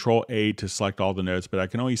press Control A to select all the notes, but I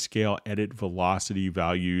can only scale edit velocity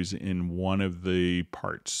values in one of the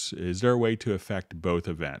parts. Is there a way to affect both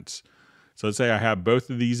events?" So let's say I have both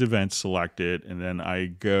of these events selected, and then I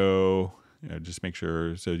go, just make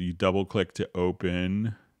sure. So you double click to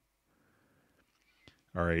open.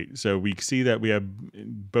 All right, so we see that we have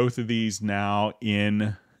both of these now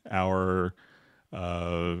in our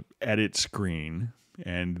edit screen,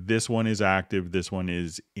 and this one is active, this one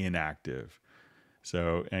is inactive.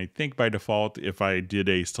 So I think by default, if I did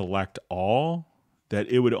a select all, that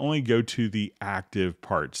it would only go to the active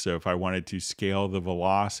parts. So if I wanted to scale the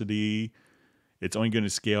velocity, it's only going to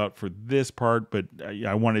scale it for this part, but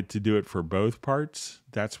I wanted to do it for both parts.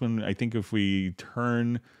 That's when I think if we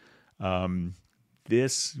turn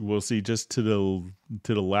this, we'll see just to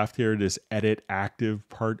the left here, this edit active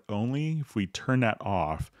part only. If we turn that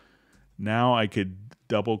off, now I could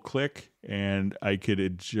double click and I could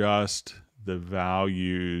adjust the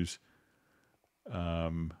values.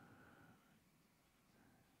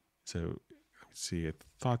 So let's see, I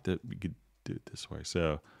thought that we could do it this way.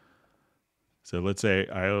 So let's say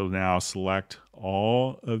I'll now select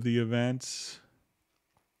all of the events.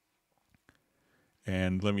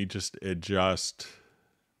 And let me just adjust.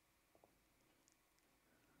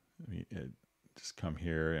 Let me just come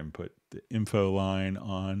here and put the info line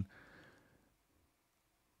on.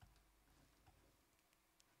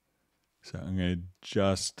 So I'm going to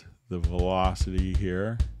adjust the velocity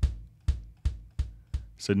here.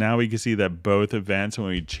 So now we can see that both events, when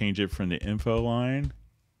we change it from the info line,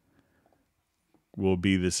 will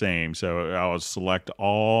be the same. So I'll select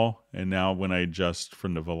all, and now when I adjust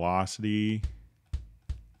from the velocity,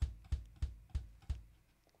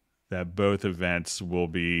 that both events will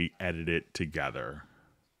be edited together.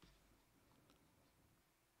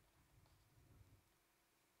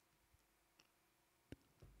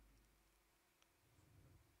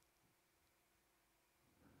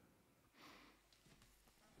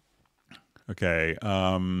 Okay.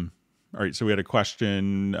 All right. So we had a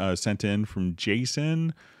question sent in from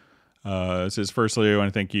Jason. It says, "Firstly, I want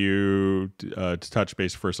to thank you to touch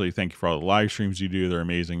base. Firstly, thank you for all the live streams you do. They're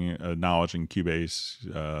amazing. Knowledge in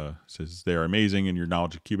Cubase says they're amazing, and your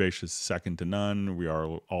knowledge of Cubase is second to none. We are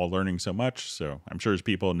all learning so much. So I'm sure as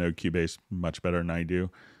people know Cubase much better than I do.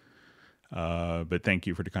 But thank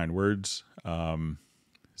you for the kind words."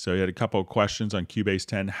 So you had a couple of questions on Cubase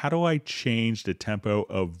 10. How do I change the tempo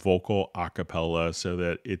of vocal acapella so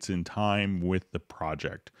that it's in time with the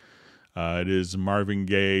project? It is Marvin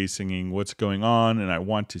Gaye singing "What's Going On," and I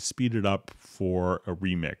want to speed it up for a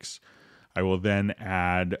remix. I will then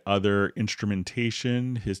add other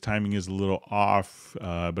instrumentation. His timing is a little off,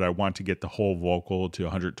 but I want to get the whole vocal to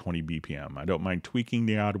 120 BPM. I don't mind tweaking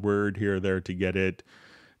the odd word here or there to get it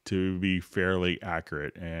to be fairly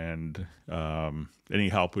accurate, and any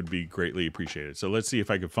help would be greatly appreciated. So let's see if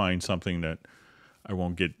I could find something that I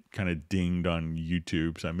won't get kind of dinged on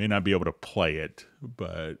YouTube. So I may not be able to play it,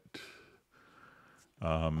 but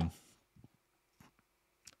I'll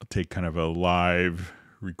take kind of a live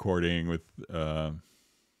recording with, but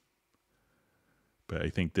I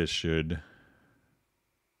think this should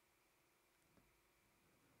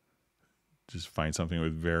just find something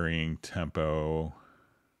with varying tempo.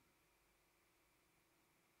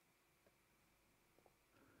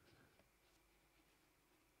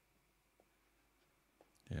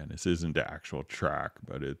 Yeah, and this isn't the actual track,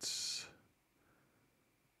 but it's...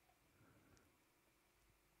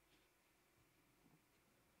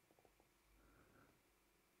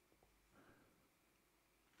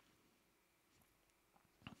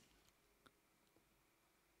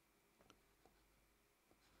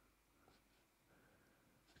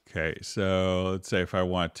 Okay, so let's say if I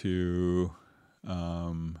want to...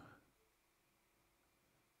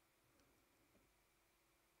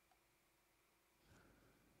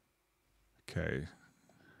 Okay.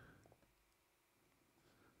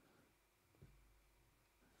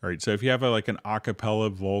 All right. So if you have like an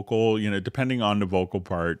acapella vocal, depending on the vocal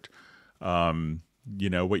part,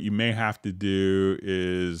 what you may have to do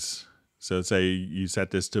is, so let's say you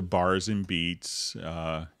set this to bars and beats,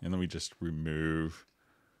 and let me just remove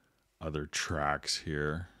other tracks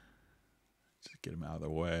here. Just get them out of the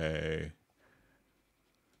way.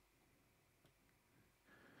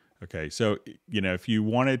 Okay, so, if you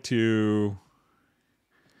wanted to,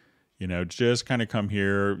 just kind of come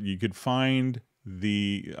here, you could find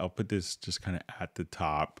I'll put this just kind of at the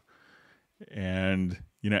top. And,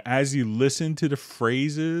 as you listen to the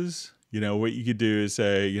phrases, what you could do is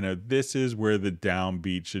say, this is where the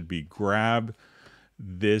downbeat should be. Grab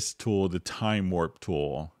this tool, the time warp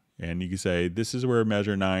tool. And you can say, this is where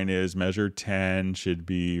measure 9 is. Measure 10 should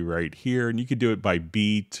be right here. And you could do it by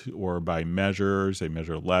beat or by measure. Say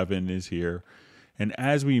measure 11 is here. And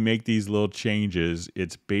as we make these little changes,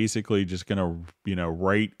 it's basically just going to,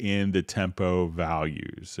 write in the tempo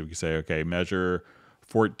values. So we can say, okay, measure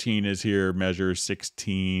 14 is here. Measure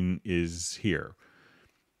 16 is here.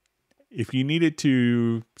 If you needed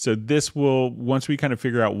to, so this will, once we kind of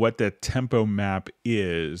figure out what the tempo map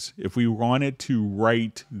is, if we wanted to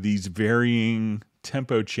write these varying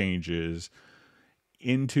tempo changes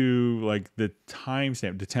into like the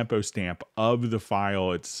timestamp, the tempo stamp of the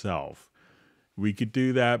file itself, we could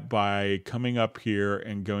do that by coming up here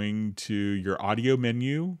and going to your audio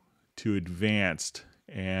menu to advanced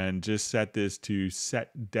and just set this to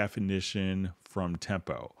set definition from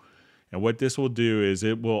tempo. And what this will do is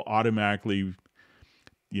it will automatically,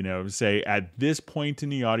 say at this point in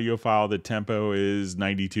the audio file, the tempo is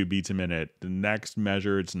 92 beats a minute. The next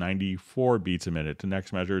measure, it's 94 beats a minute. The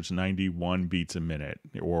next measure, it's 91 beats a minute,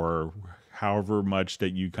 or however much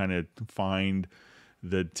that you kind of find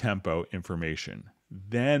the tempo information.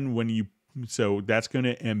 Then so that's going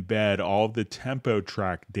to embed all the tempo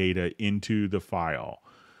track data into the file.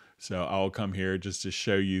 So I'll come here just to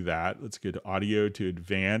show you that. Let's go to audio to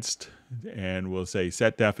advanced, and we'll say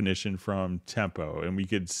set definition from tempo. And we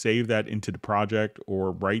could save that into the project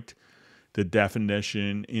or write the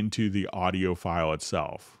definition into the audio file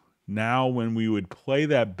itself. Now, when we would play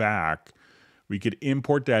that back, we could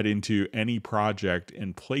import that into any project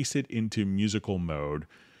and place it into musical mode,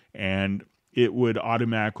 and it would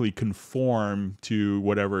automatically conform to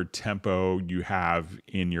whatever tempo you have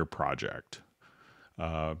in your project.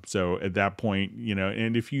 So at that point,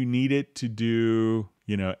 and if you need it to do,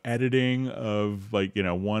 editing of like,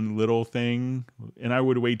 one little thing, and I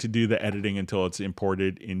would wait to do the editing until it's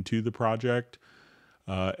imported into the project.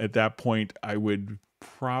 At that point, I would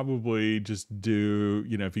probably just do,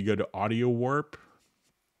 if you go to audio warp,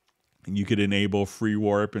 and you could enable free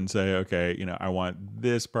warp and say, okay, I want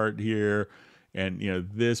this part here. And,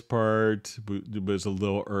 this part was a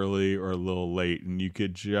little early or a little late, and you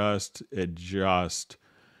could just adjust,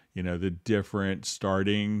 the different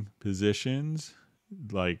starting positions,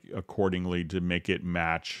 like accordingly to make it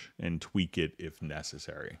match and tweak it if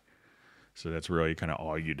necessary. So that's really kind of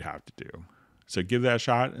all you'd have to do. So give that a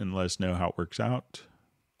shot and let us know how it works out.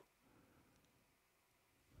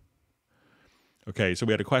 Okay, so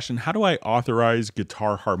we had a question. How do I authorize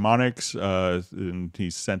guitar harmonics? And he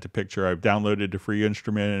sent a picture. I've downloaded a free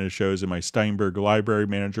instrument, and it shows in my Steinberg library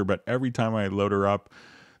manager, but every time I load her up,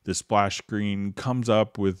 the splash screen comes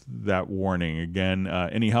up with that warning. Again,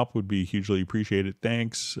 any help would be hugely appreciated.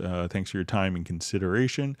 Thanks. Thanks for your time and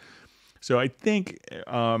consideration. So I think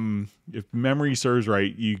if memory serves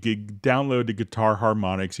right, you could download the guitar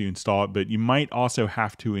harmonics, you install it, but you might also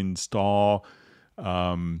have to install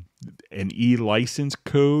an e-license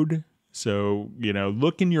code. So,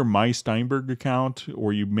 look in your My Steinberg account,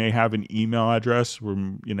 or you may have an email address where,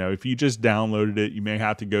 if you just downloaded it, you may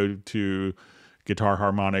have to go to Guitar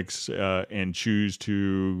Harmonics and choose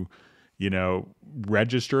to,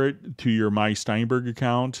 register it to your My Steinberg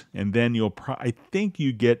account. And then I think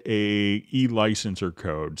you get a e-licenser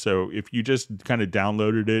code. So if you just kind of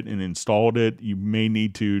downloaded it and installed it, you may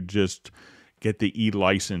need to just get the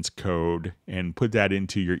e-license code and put that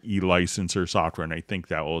into your e-licenser software. And I think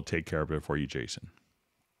that will take care of it for you, Jason.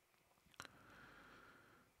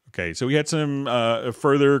 Okay, so we had some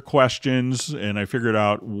further questions, and I figured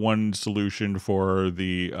out one solution for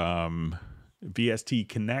the VST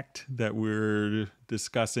Connect that we're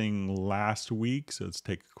discussing last week. So let's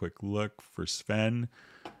take a quick look for Sven.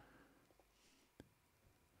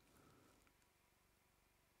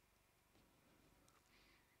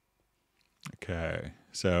 Okay,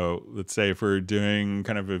 so let's say if we're doing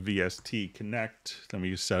kind of a VST Connect, let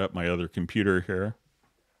me set up my other computer here.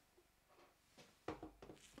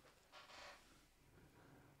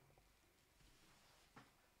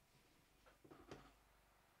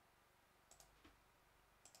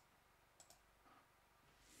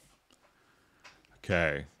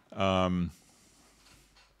 Okay.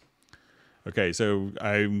 Okay, so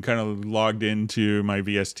I'm kind of logged into my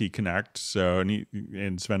VST Connect. So,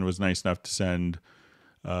 and Sven was nice enough to send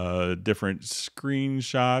different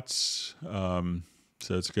screenshots.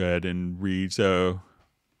 So let's go ahead and read. So,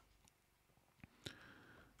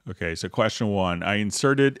 okay, so question 1. I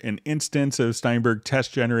inserted an instance of Steinberg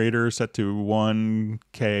test generator set to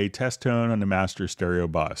 1K test tone on the master stereo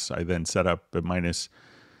bus. I then set up a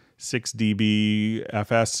 6 dB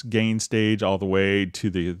FS gain stage all the way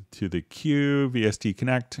to the Q VST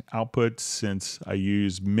Connect output. Since I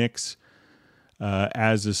use mix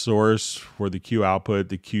as a source for the Q output,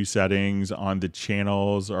 the Q settings on the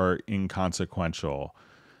channels are inconsequential.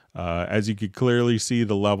 As you can clearly see,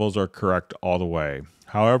 the levels are correct all the way.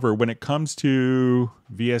 However, when it comes to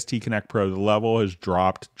VST Connect Pro, the level has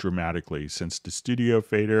dropped dramatically. Since the studio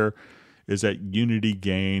fader is at unity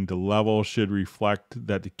gain, the level should reflect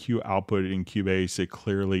that the Q output in Cubase, it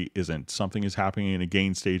clearly isn't. Something is happening in a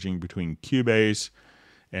gain staging between Cubase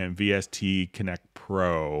and VST Connect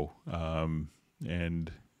Pro,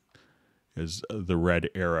 and is the red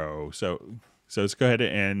arrow. So let's go ahead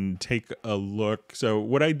and take a look. So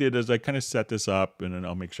what I did is I kind of set this up, and then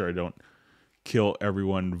I'll make sure I don't kill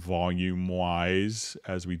everyone volume wise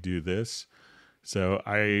as we do this. So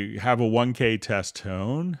I have a 1K test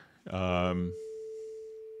tone.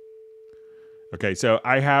 Okay, so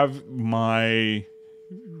I have my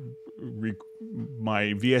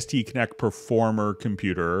VST Connect Performer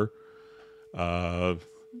computer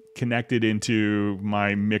connected into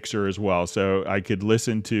my mixer as well. So I could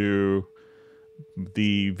listen to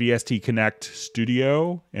the VST Connect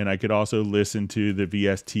Studio, and I could also listen to the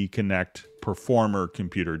VST Connect Performer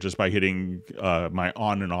computer just by hitting my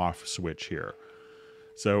on and off switch here.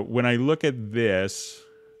 So when I look at this,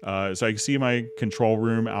 so I can see my control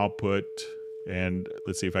room output, and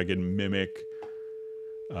let's see if I can mimic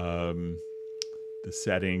the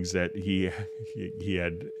settings that he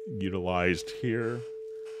had utilized here.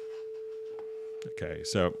 Okay,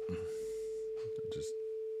 so I'll just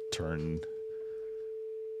turn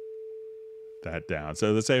that down.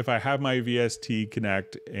 So let's say if I have my VST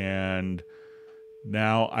Connect and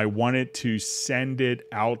now I want it to send it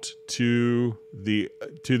out to the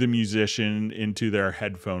musician into their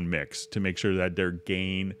headphone mix to make sure that their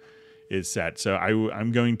gain is set. So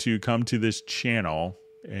I'm going to come to this channel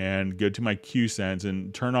and go to my QSends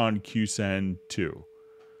and turn on QSend 2.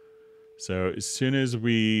 So as soon as I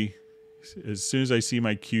see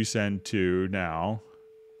my QSend 2 now,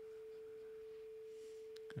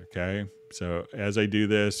 okay, so as I do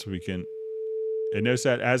this, and notice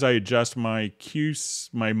that as I adjust my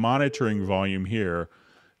monitoring volume here,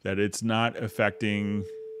 that it's not affecting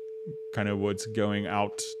kind of what's going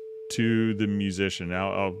out to the musician.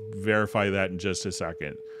 Now I'll verify that in just a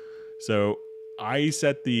second. So I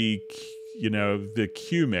set the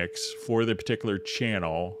Q mix for the particular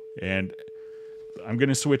channel, and I'm going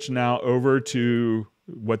to switch now over to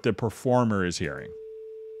what the performer is hearing.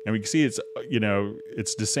 And we can see it's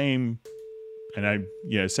the same. And I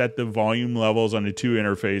set the volume levels on the two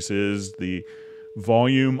interfaces. The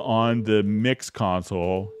volume on the mix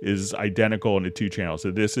console is identical in the two channels.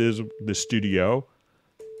 So this is the studio,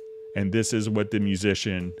 and this is what the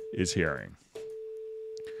musician is hearing.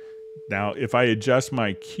 Now, if I adjust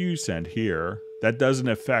my Q send here, that doesn't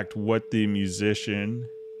affect what the musician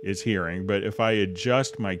is hearing. But if I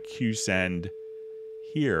adjust my Q send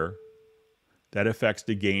here, that affects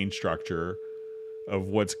the gain structure of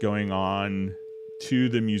what's going on to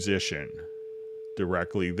the musician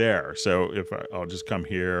directly there. So if I'll just come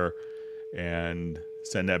here and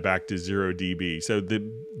send that back to 0 dB. So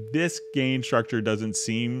this gain structure doesn't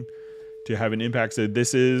seem to have an impact. So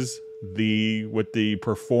this is what the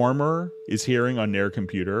performer is hearing on their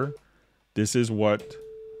computer. This is what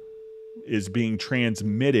is being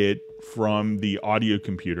transmitted from the audio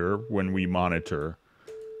computer when we monitor.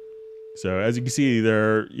 So as you can see,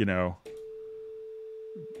 they're,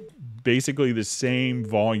 basically the same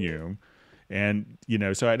volume. And,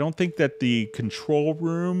 so I don't think that the control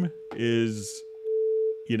room is,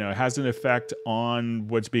 has an effect on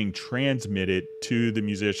what's being transmitted to the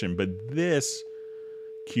musician. But this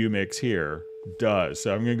Q mix here does.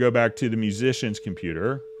 So I'm going to go back to the musician's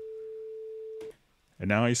computer. And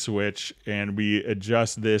now I switch and we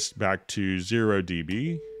adjust this back to 0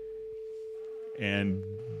 dB. And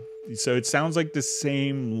so it sounds like the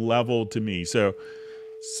same level to me. So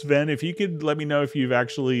Sven, if you could let me know if you've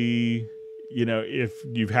actually, if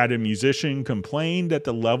you've had a musician complain that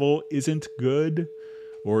the level isn't good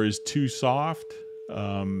or is too soft,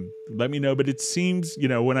 let me know. But it seems,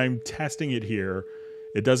 when I'm testing it here,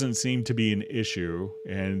 it doesn't seem to be an issue.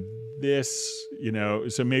 And this,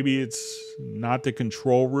 so maybe it's not the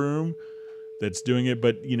control room that's doing it,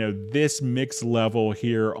 but, this mix level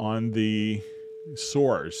here on the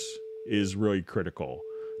source is really critical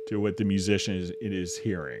to what the musician is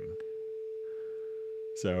hearing.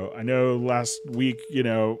 So I know last week,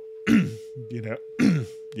 I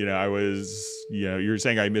was, you were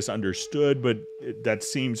saying I misunderstood, but that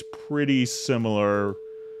seems pretty similar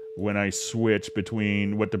when I switch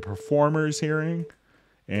between what the performer is hearing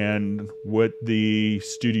and what the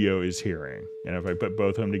studio is hearing. And if I put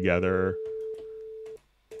both of them together,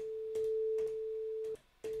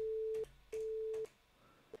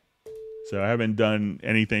 so I haven't done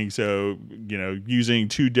anything. So, using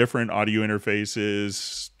two different audio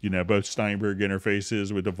interfaces, both Steinberg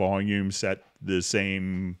interfaces with the volume set the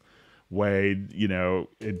same way,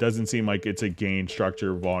 it doesn't seem like it's a gain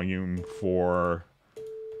structure volume for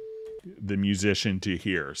the musician to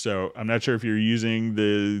hear. So I'm not sure if you're using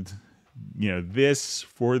this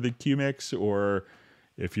for the QMix, or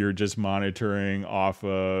if you're just monitoring off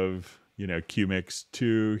of, QMix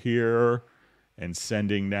 2 here and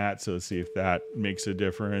sending that. So let's see if that makes a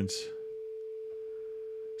difference.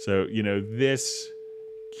 So, this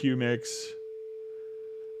QMix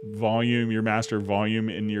volume, your master volume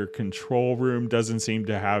in your control room doesn't seem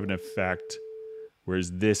to have an effect,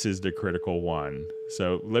 whereas this is the critical one.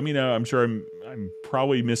 So let me know. I'm sure I'm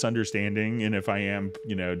probably misunderstanding, and if I am,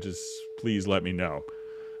 just please let me know.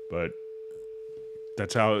 But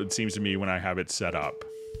that's how it seems to me when I have it set up.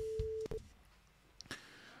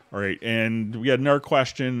 All right, and we had another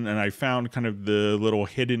question, and I found kind of the little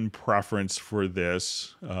hidden preference for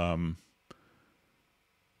this.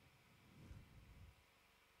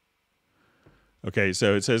 Okay,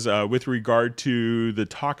 so it says, with regard to the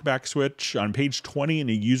talkback switch, on page 20 in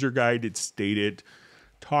the user guide, it stated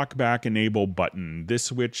talkback enable button. This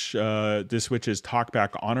switch is talkback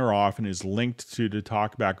on or off and is linked to the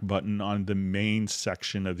talkback button on the main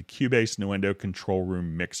section of the Cubase Nuendo control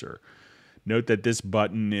room mixer. Note that this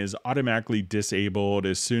button is automatically disabled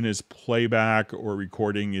as soon as playback or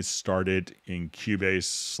recording is started in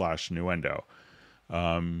Cubase/Nuendo.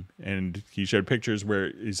 And he showed pictures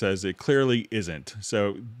where he says it clearly isn't.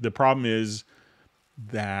 So the problem is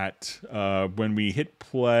that when we hit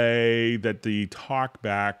play, that the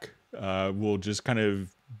talkback will just kind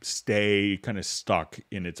of stay kind of stuck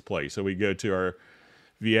in its place. So we go to our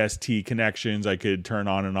VST connections. I could turn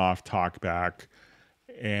on and off talkback.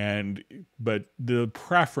 But the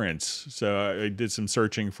preference, so I did some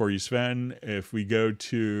searching for you, Sven. If we go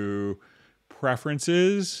to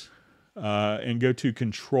preferences and go to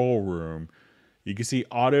control room, you can see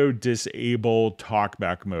auto disable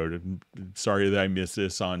talkback mode. Sorry that I missed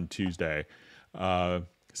this on Tuesday.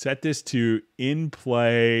 Set this to in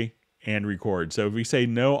play and record. So if we say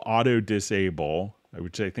no auto disable,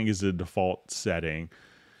 which I think is the default setting,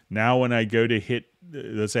 now when I go to hit,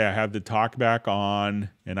 let's say I have the talkback on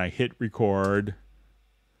and I hit record.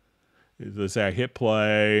 Let's say I hit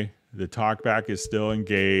play, the talkback is still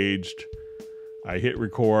engaged. I hit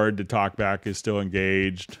record, the talkback is still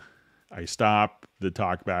engaged. I stop, the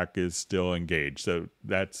talkback is still engaged. So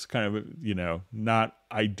that's kind of, not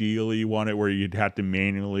ideally want it where you'd have to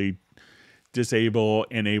manually disable,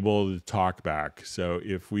 enable the talkback. So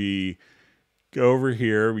if we go over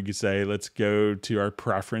here, we could say, let's go to our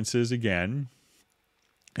preferences again.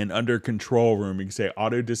 And under control room, we can say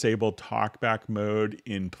auto disable talkback mode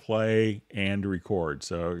in play and record.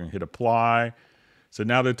 So I'm going to hit apply. So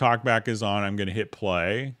now the talkback is on. I'm going to hit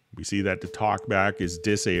play. We see that the talkback is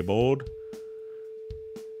disabled.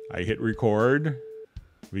 I hit record.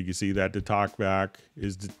 We can see that the talkback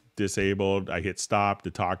is disabled. I hit stop.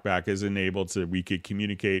 The talkback is enabled so that we could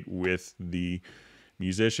communicate with the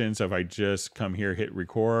musician. So if I just come here, hit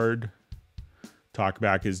record,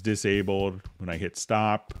 talkback is disabled. When I hit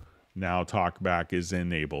stop, now talkback is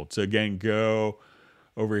enabled. So again, go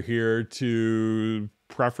over here to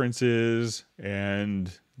preferences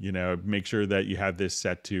and, make sure that you have this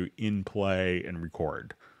set to in play and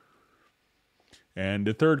record. And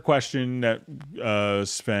the third question that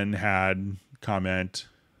Sven had comment,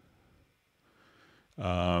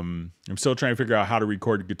 I'm still trying to figure out how to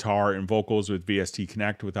record guitar and vocals with VST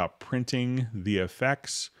Connect without printing the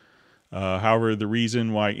effects. However, the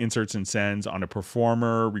reason why inserts and sends on a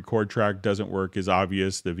performer record track doesn't work is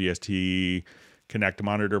obvious. The VST Connect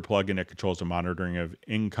monitor plugin that controls the monitoring of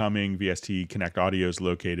incoming VST Connect audio is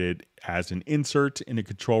located as an insert in the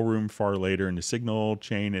control room far later in the signal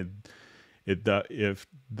chain. It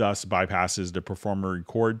thus bypasses the performer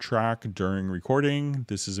record track during recording.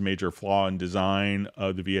 This is a major flaw in design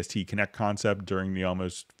of the VST Connect concept. During the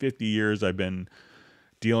almost 50 years I've been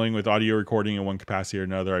dealing with audio recording in one capacity or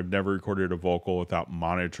another, I've never recorded a vocal without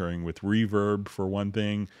monitoring with reverb, for one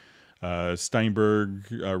thing. Steinberg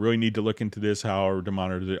really need to look into this. How to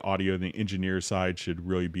monitor the audio on the engineer side should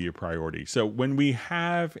really be a priority. So when we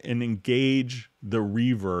have and engage the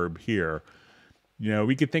reverb here,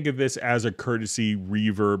 we could think of this as a courtesy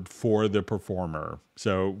reverb for the performer.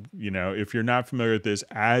 So, if you're not familiar with this,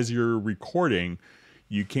 as you're recording,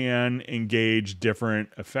 you can engage different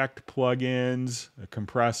effect plugins, a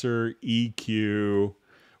compressor, EQ,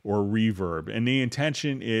 or reverb. And the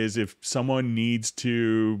intention is if someone needs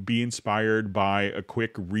to be inspired by a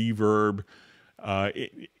quick reverb,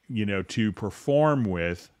 to perform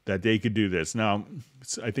with, that they could do this. Now,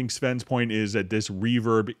 I think Sven's point is that this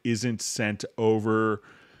reverb isn't sent over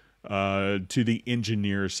to the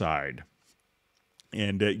engineer side,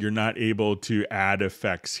 and that you're not able to add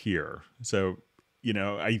effects here. So,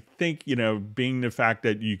 I think, being the fact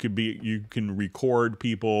that you can record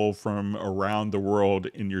people from around the world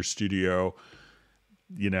in your studio,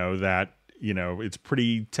 it's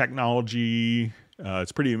pretty technology.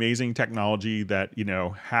 It's pretty amazing technology that,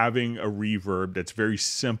 having a reverb that's very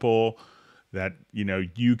simple, that,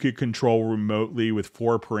 you could control remotely with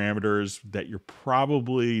 4 parameters, that you're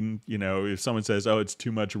probably, if someone says, oh, it's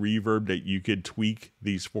too much reverb, that you could tweak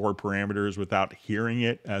these 4 parameters without hearing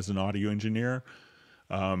it as an audio engineer.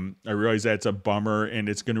 I realize that's a bummer, and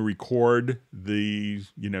it's going to record the,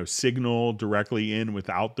 signal directly in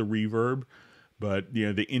without the reverb. But,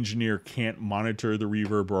 the engineer can't monitor the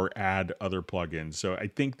reverb or add other plugins. So I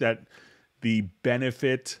think that the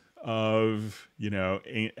benefit of,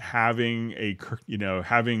 having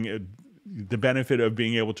the benefit of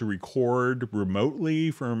being able to record remotely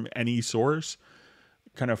from any source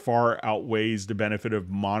kind of far outweighs the benefit of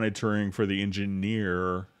monitoring for the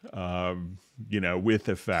engineer, with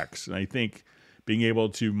effects. And I think being able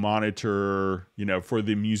to monitor, for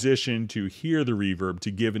the musician to hear the reverb,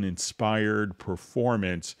 to give an inspired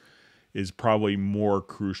performance, is probably more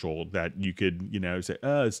crucial. That you could, say,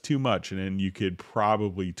 oh, it's too much. And then you could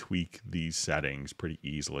probably tweak these settings pretty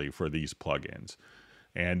easily for these plugins.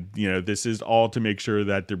 And, this is all to make sure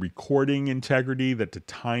that the recording integrity, that the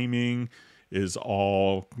timing is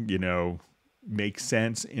all, makes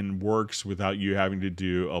sense and works without you having to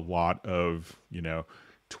do a lot of,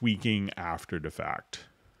 tweaking after the fact.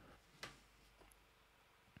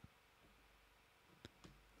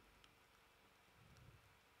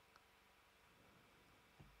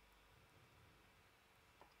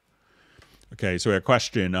 Okay, so a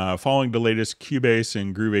question. Following the latest Cubase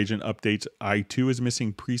and Groove Agent updates, I2 is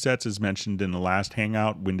missing presets as mentioned in the last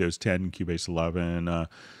Hangout, Windows 10, Cubase 11.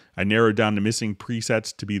 I narrowed down the missing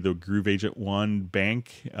presets to be the Groove Agent 1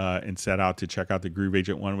 bank and set out to check out the Groove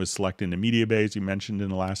Agent 1 was selected in the media bay, as you mentioned in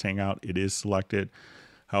the last Hangout. It is selected.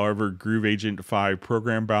 However, Groove Agent 5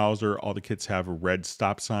 program browser, all the kits have a red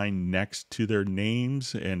stop sign next to their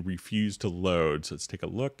names and refuse to load. So let's take a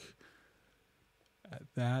look at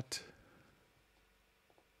that.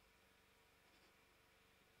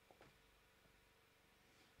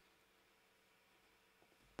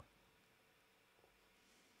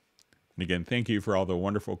 And again, thank you for all the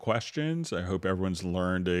wonderful questions. I hope everyone's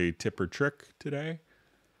learned a tip or trick today.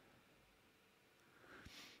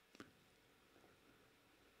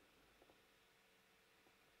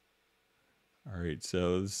 All right,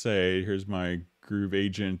 so let's say here's my Groove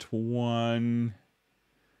Agent 1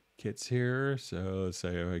 kits here. So let's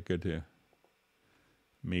say I go to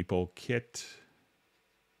Maple Kit.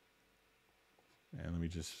 And let me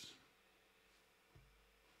just...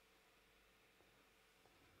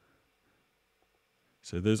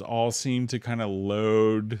 So those all seem to kind of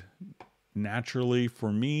load naturally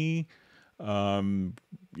for me. And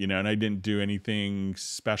I didn't do anything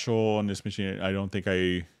special on this machine. I don't think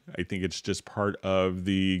I think it's just part of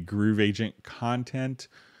the Groove Agent content.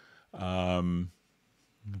 But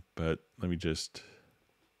let me just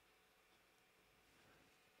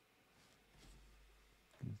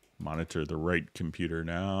monitor the right computer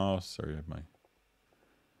now. Sorry, I have my...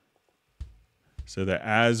 So that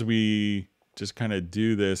as we just kind of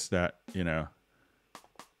do this, that,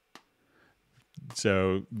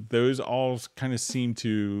 so those all kind of seem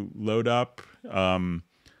to load up.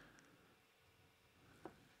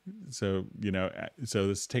 So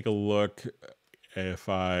let's take a look. If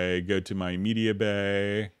I go to my media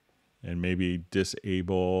bay and maybe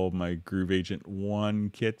disable my Groove Agent 1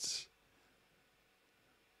 kits.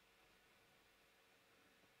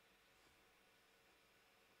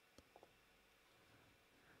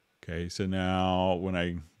 Okay, so now when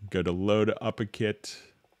I go to load up a kit,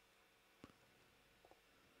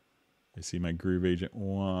 I see my Groove Agent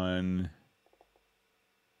 1.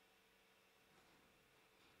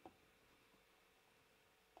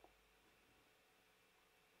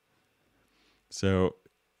 So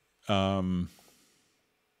I'm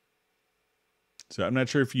not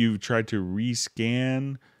sure if you tried to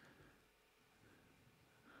rescan.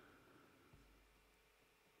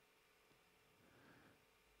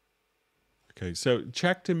 Okay, so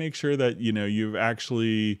check to make sure that, you've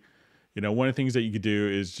actually, one of the things that you could do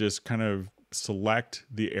is just kind of select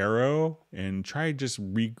the arrow and try just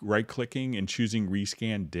right-clicking and choosing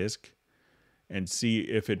rescan disk. and see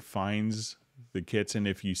if it finds the kits, and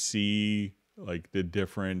if you see like the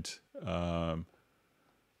different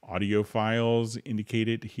audio files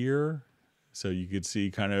indicated here. So you could see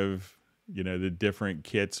kind of, you know, the different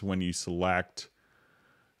kits when you select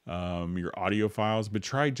your audio files, but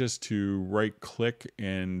try just to right click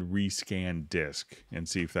and rescan disk and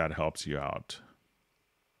see if that helps you out.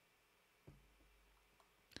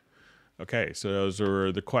 Okay, so those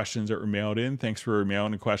are the questions that were mailed in. Thanks for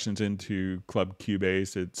mailing the questions into Club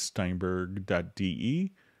Cubase at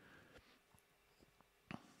steinberg.de.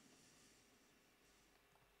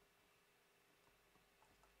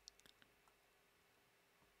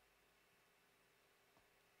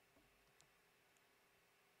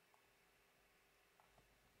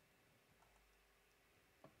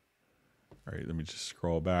 All right, let me just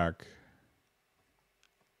scroll back.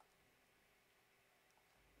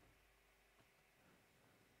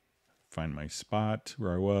 Find my spot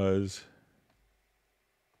where I was.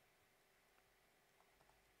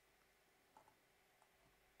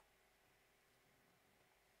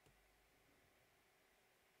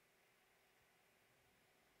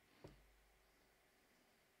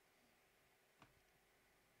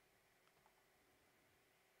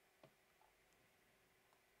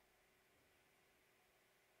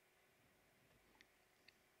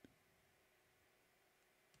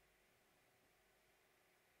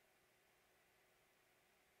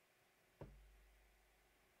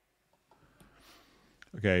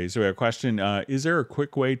 Okay, so we have a question. Is there a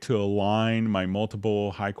quick way to align my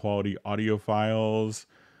multiple high-quality audio files,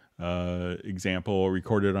 example,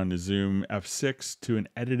 recorded on the Zoom F6 to an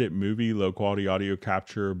edited movie, low-quality audio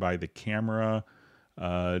capture by the camera?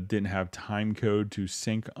 Didn't have time code to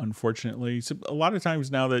sync, unfortunately. So a lot of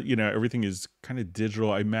times now that, you know, everything is kind of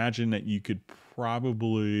digital, I imagine that you could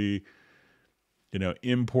probably, you know,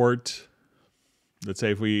 import, let's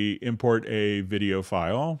say if we import a video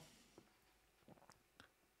file,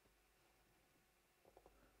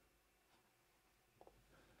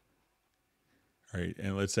 right,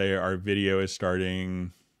 and let's say our video is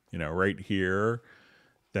starting, you know, right here,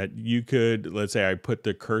 that you could, let's say I put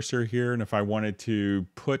the cursor here, and if I wanted to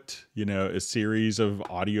put, you know, a series of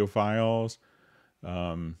audio files,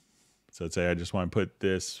 so let's say I just want to put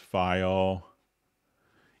this file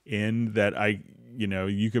in, that I, you know,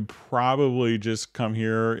 you could probably just come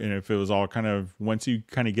here, and if it was all kind of, once you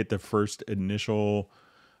kind of get the first initial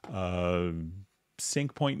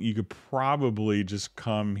sync point, you could probably just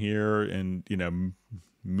come here and, you know,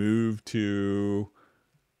 move to,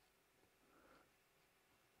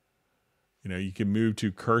 you know, you can move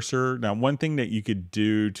to cursor. Now, one thing that you could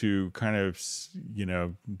do to kind of, you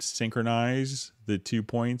know, synchronize the 2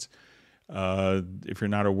 points, if you're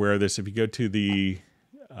not aware of this, if you go to the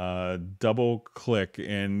double click,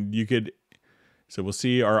 and you could, so we'll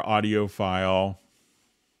see our audio file,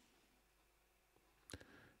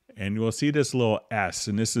 and we'll see this little S,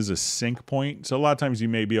 and this is a sync point. So a lot of times you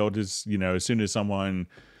may be able to just, you know, as soon as someone,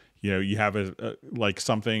 you know, you have a like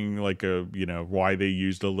something like a, you know, why they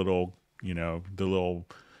used a little, you know, the little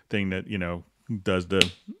thing that, you know, does the,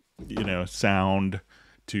 you know, sound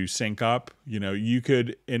to sync up, you know, you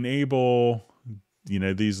could enable, you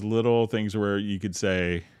know, these little things where you could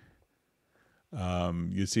say,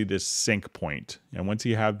 you see this sync point. And once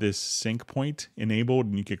you have this sync point enabled,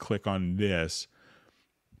 and you could click on this,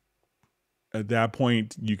 at that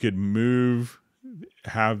point, you could move,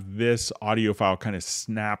 have this audio file kind of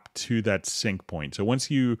snap to that sync point. So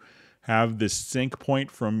once you have this sync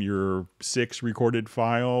point from your 6 recorded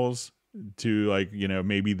files to, like, you know,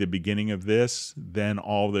 maybe the beginning of this, then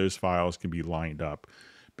all those files can be lined up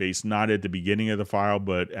based not at the beginning of the file,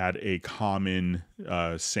 but at a common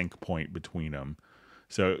sync point between them.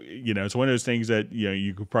 So, you know, it's one of those things that, you know,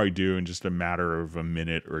 you could probably do in just a matter of a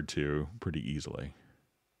minute or two pretty easily.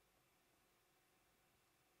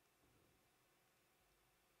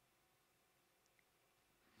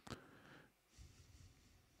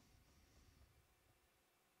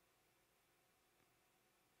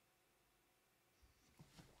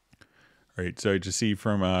 All right, so to see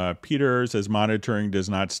from Peter, says monitoring does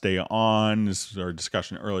not stay on. This is our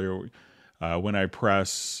discussion earlier. When I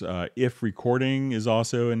press if recording is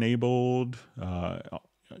also enabled,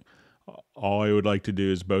 all I would like to do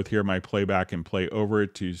is both hear my playback and play over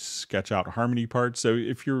it to sketch out harmony parts. So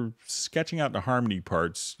if you're sketching out the harmony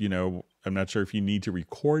parts, you know, I'm not sure if you need to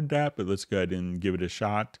record that, but let's go ahead and give it a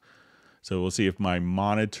shot. So we'll see if my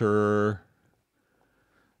monitor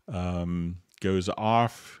goes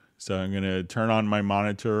off. So I'm going to turn on my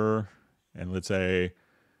monitor, and let's say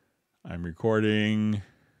I'm recording.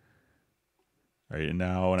 All right, and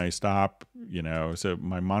now when I stop, you know, so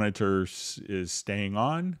my monitor is staying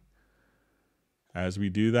on. as we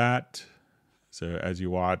do that. So as you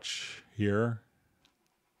watch here,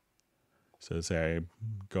 so say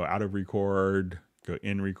go out of record, go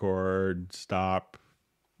in record, stop.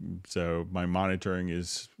 So my monitoring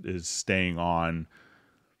is staying on.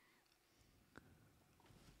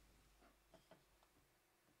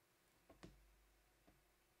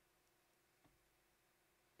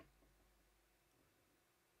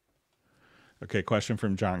 Okay, question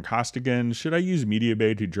from John Costigan. Should I use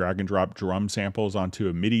MediaBay to drag and drop drum samples onto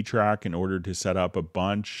a MIDI track in order to set up a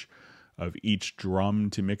bunch of each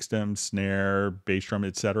drum to mix them, snare, bass drum,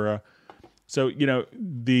 etc.? So,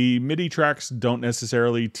 the MIDI tracks don't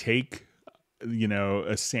necessarily take,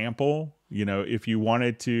 a sample. If you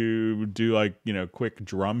wanted to do like, quick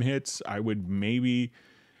drum hits, I would maybe,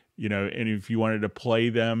 and if you wanted to play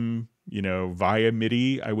them, via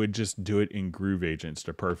MIDI, I would just do it in Groove Agent. It's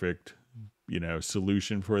the perfect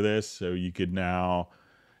solution for this. So you could now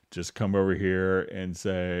just come over here and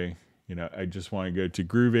say, I just want to go to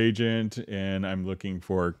Groove Agent and I'm looking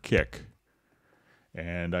for kick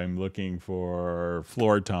and I'm looking for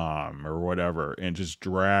floor tom or whatever, and just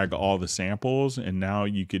drag all the samples. And now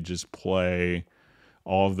you could just play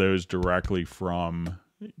all of those directly from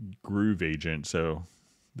Groove Agent. So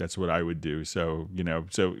that's what I would do. So,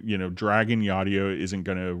 dragging the audio isn't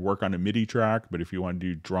going to work on a MIDI track, but if you want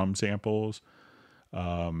to do drum samples,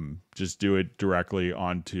 just do it directly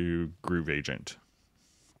onto Groove Agent.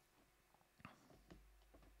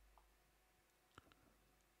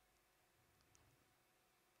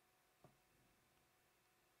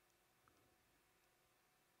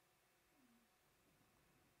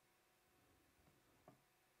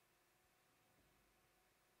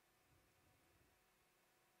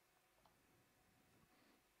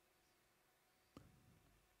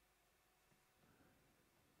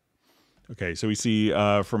 Okay, so we see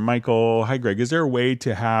from Michael, hi Greg, is there a way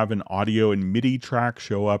to have an audio and MIDI track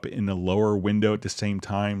show up in the lower window at the same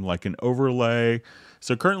time, like an overlay?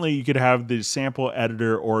 So currently you could have the sample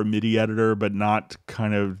editor or MIDI editor, but not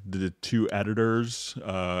kind of the two editors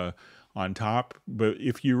on top. But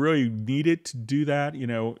if you really needed to do that,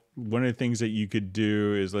 one of the things that you could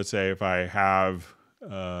do is, let's say if I have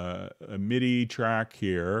a MIDI track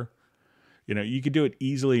here, you could do it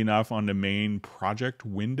easily enough on the main project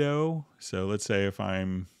window. So let's say if let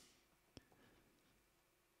me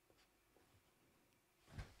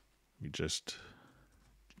just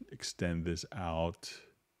extend this out.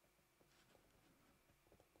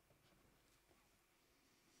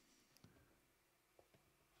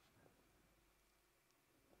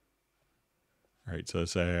 All right, so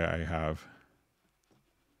let's say I have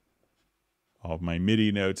all of my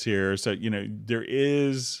MIDI notes here. So, there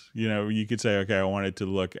is, you could say, okay, I wanted to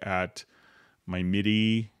look at my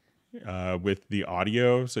MIDI with the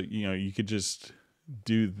audio. So, you could just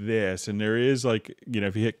do this. And there is like,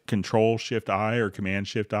 if you hit Control-Shift-I or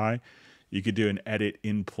Command-Shift-I, you could do an edit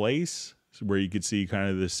in place where you could see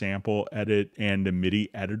kind of the sample edit and the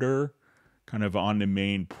MIDI editor kind of on the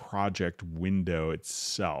main project window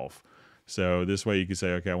itself. So this way you could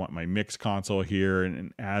say, okay, I want my mix console here.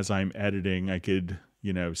 And as I'm editing, I could,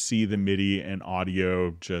 see the MIDI and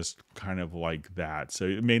audio just kind of like that. So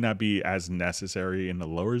it may not be as necessary in the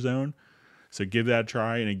lower zone. So give that a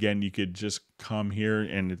try. And again, you could just come here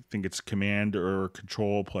and I think it's Command or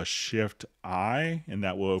Control plus Shift I, and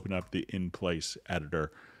that will open up the in-place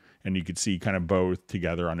editor. And you could see kind of both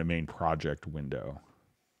together on the main project window.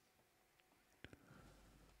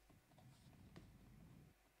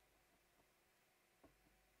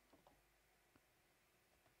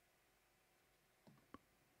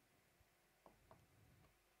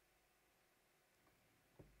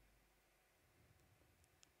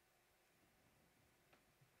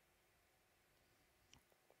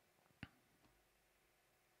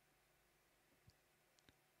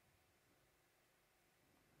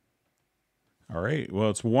 All right. Well,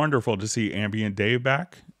 it's wonderful to see Ambient Dave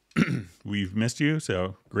back. We've missed you,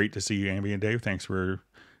 so great to see you, Ambient Dave. Thanks for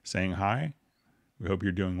saying hi. We hope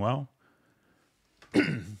you're doing well.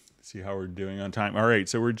 See how we're doing on time. All right,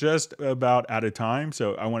 so we're just about out of time.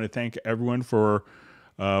 So I want to thank everyone for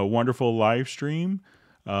a wonderful live stream.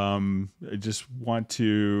 I just want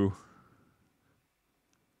to...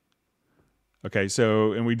 Okay,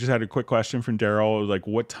 so, and we just had a quick question from Daryl, like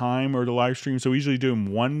what time are the live streams? So we usually do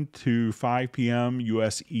them 1 to 5 p.m.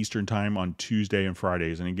 U.S. Eastern time on Tuesday and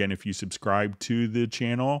Fridays. And again, if you subscribe to the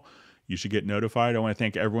channel, you should get notified. I want to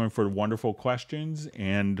thank everyone for the wonderful questions,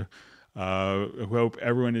 and I hope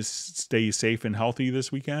everyone stays safe and healthy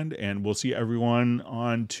this weekend, and we'll see everyone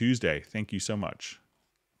on Tuesday. Thank you so much.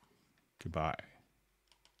 Goodbye.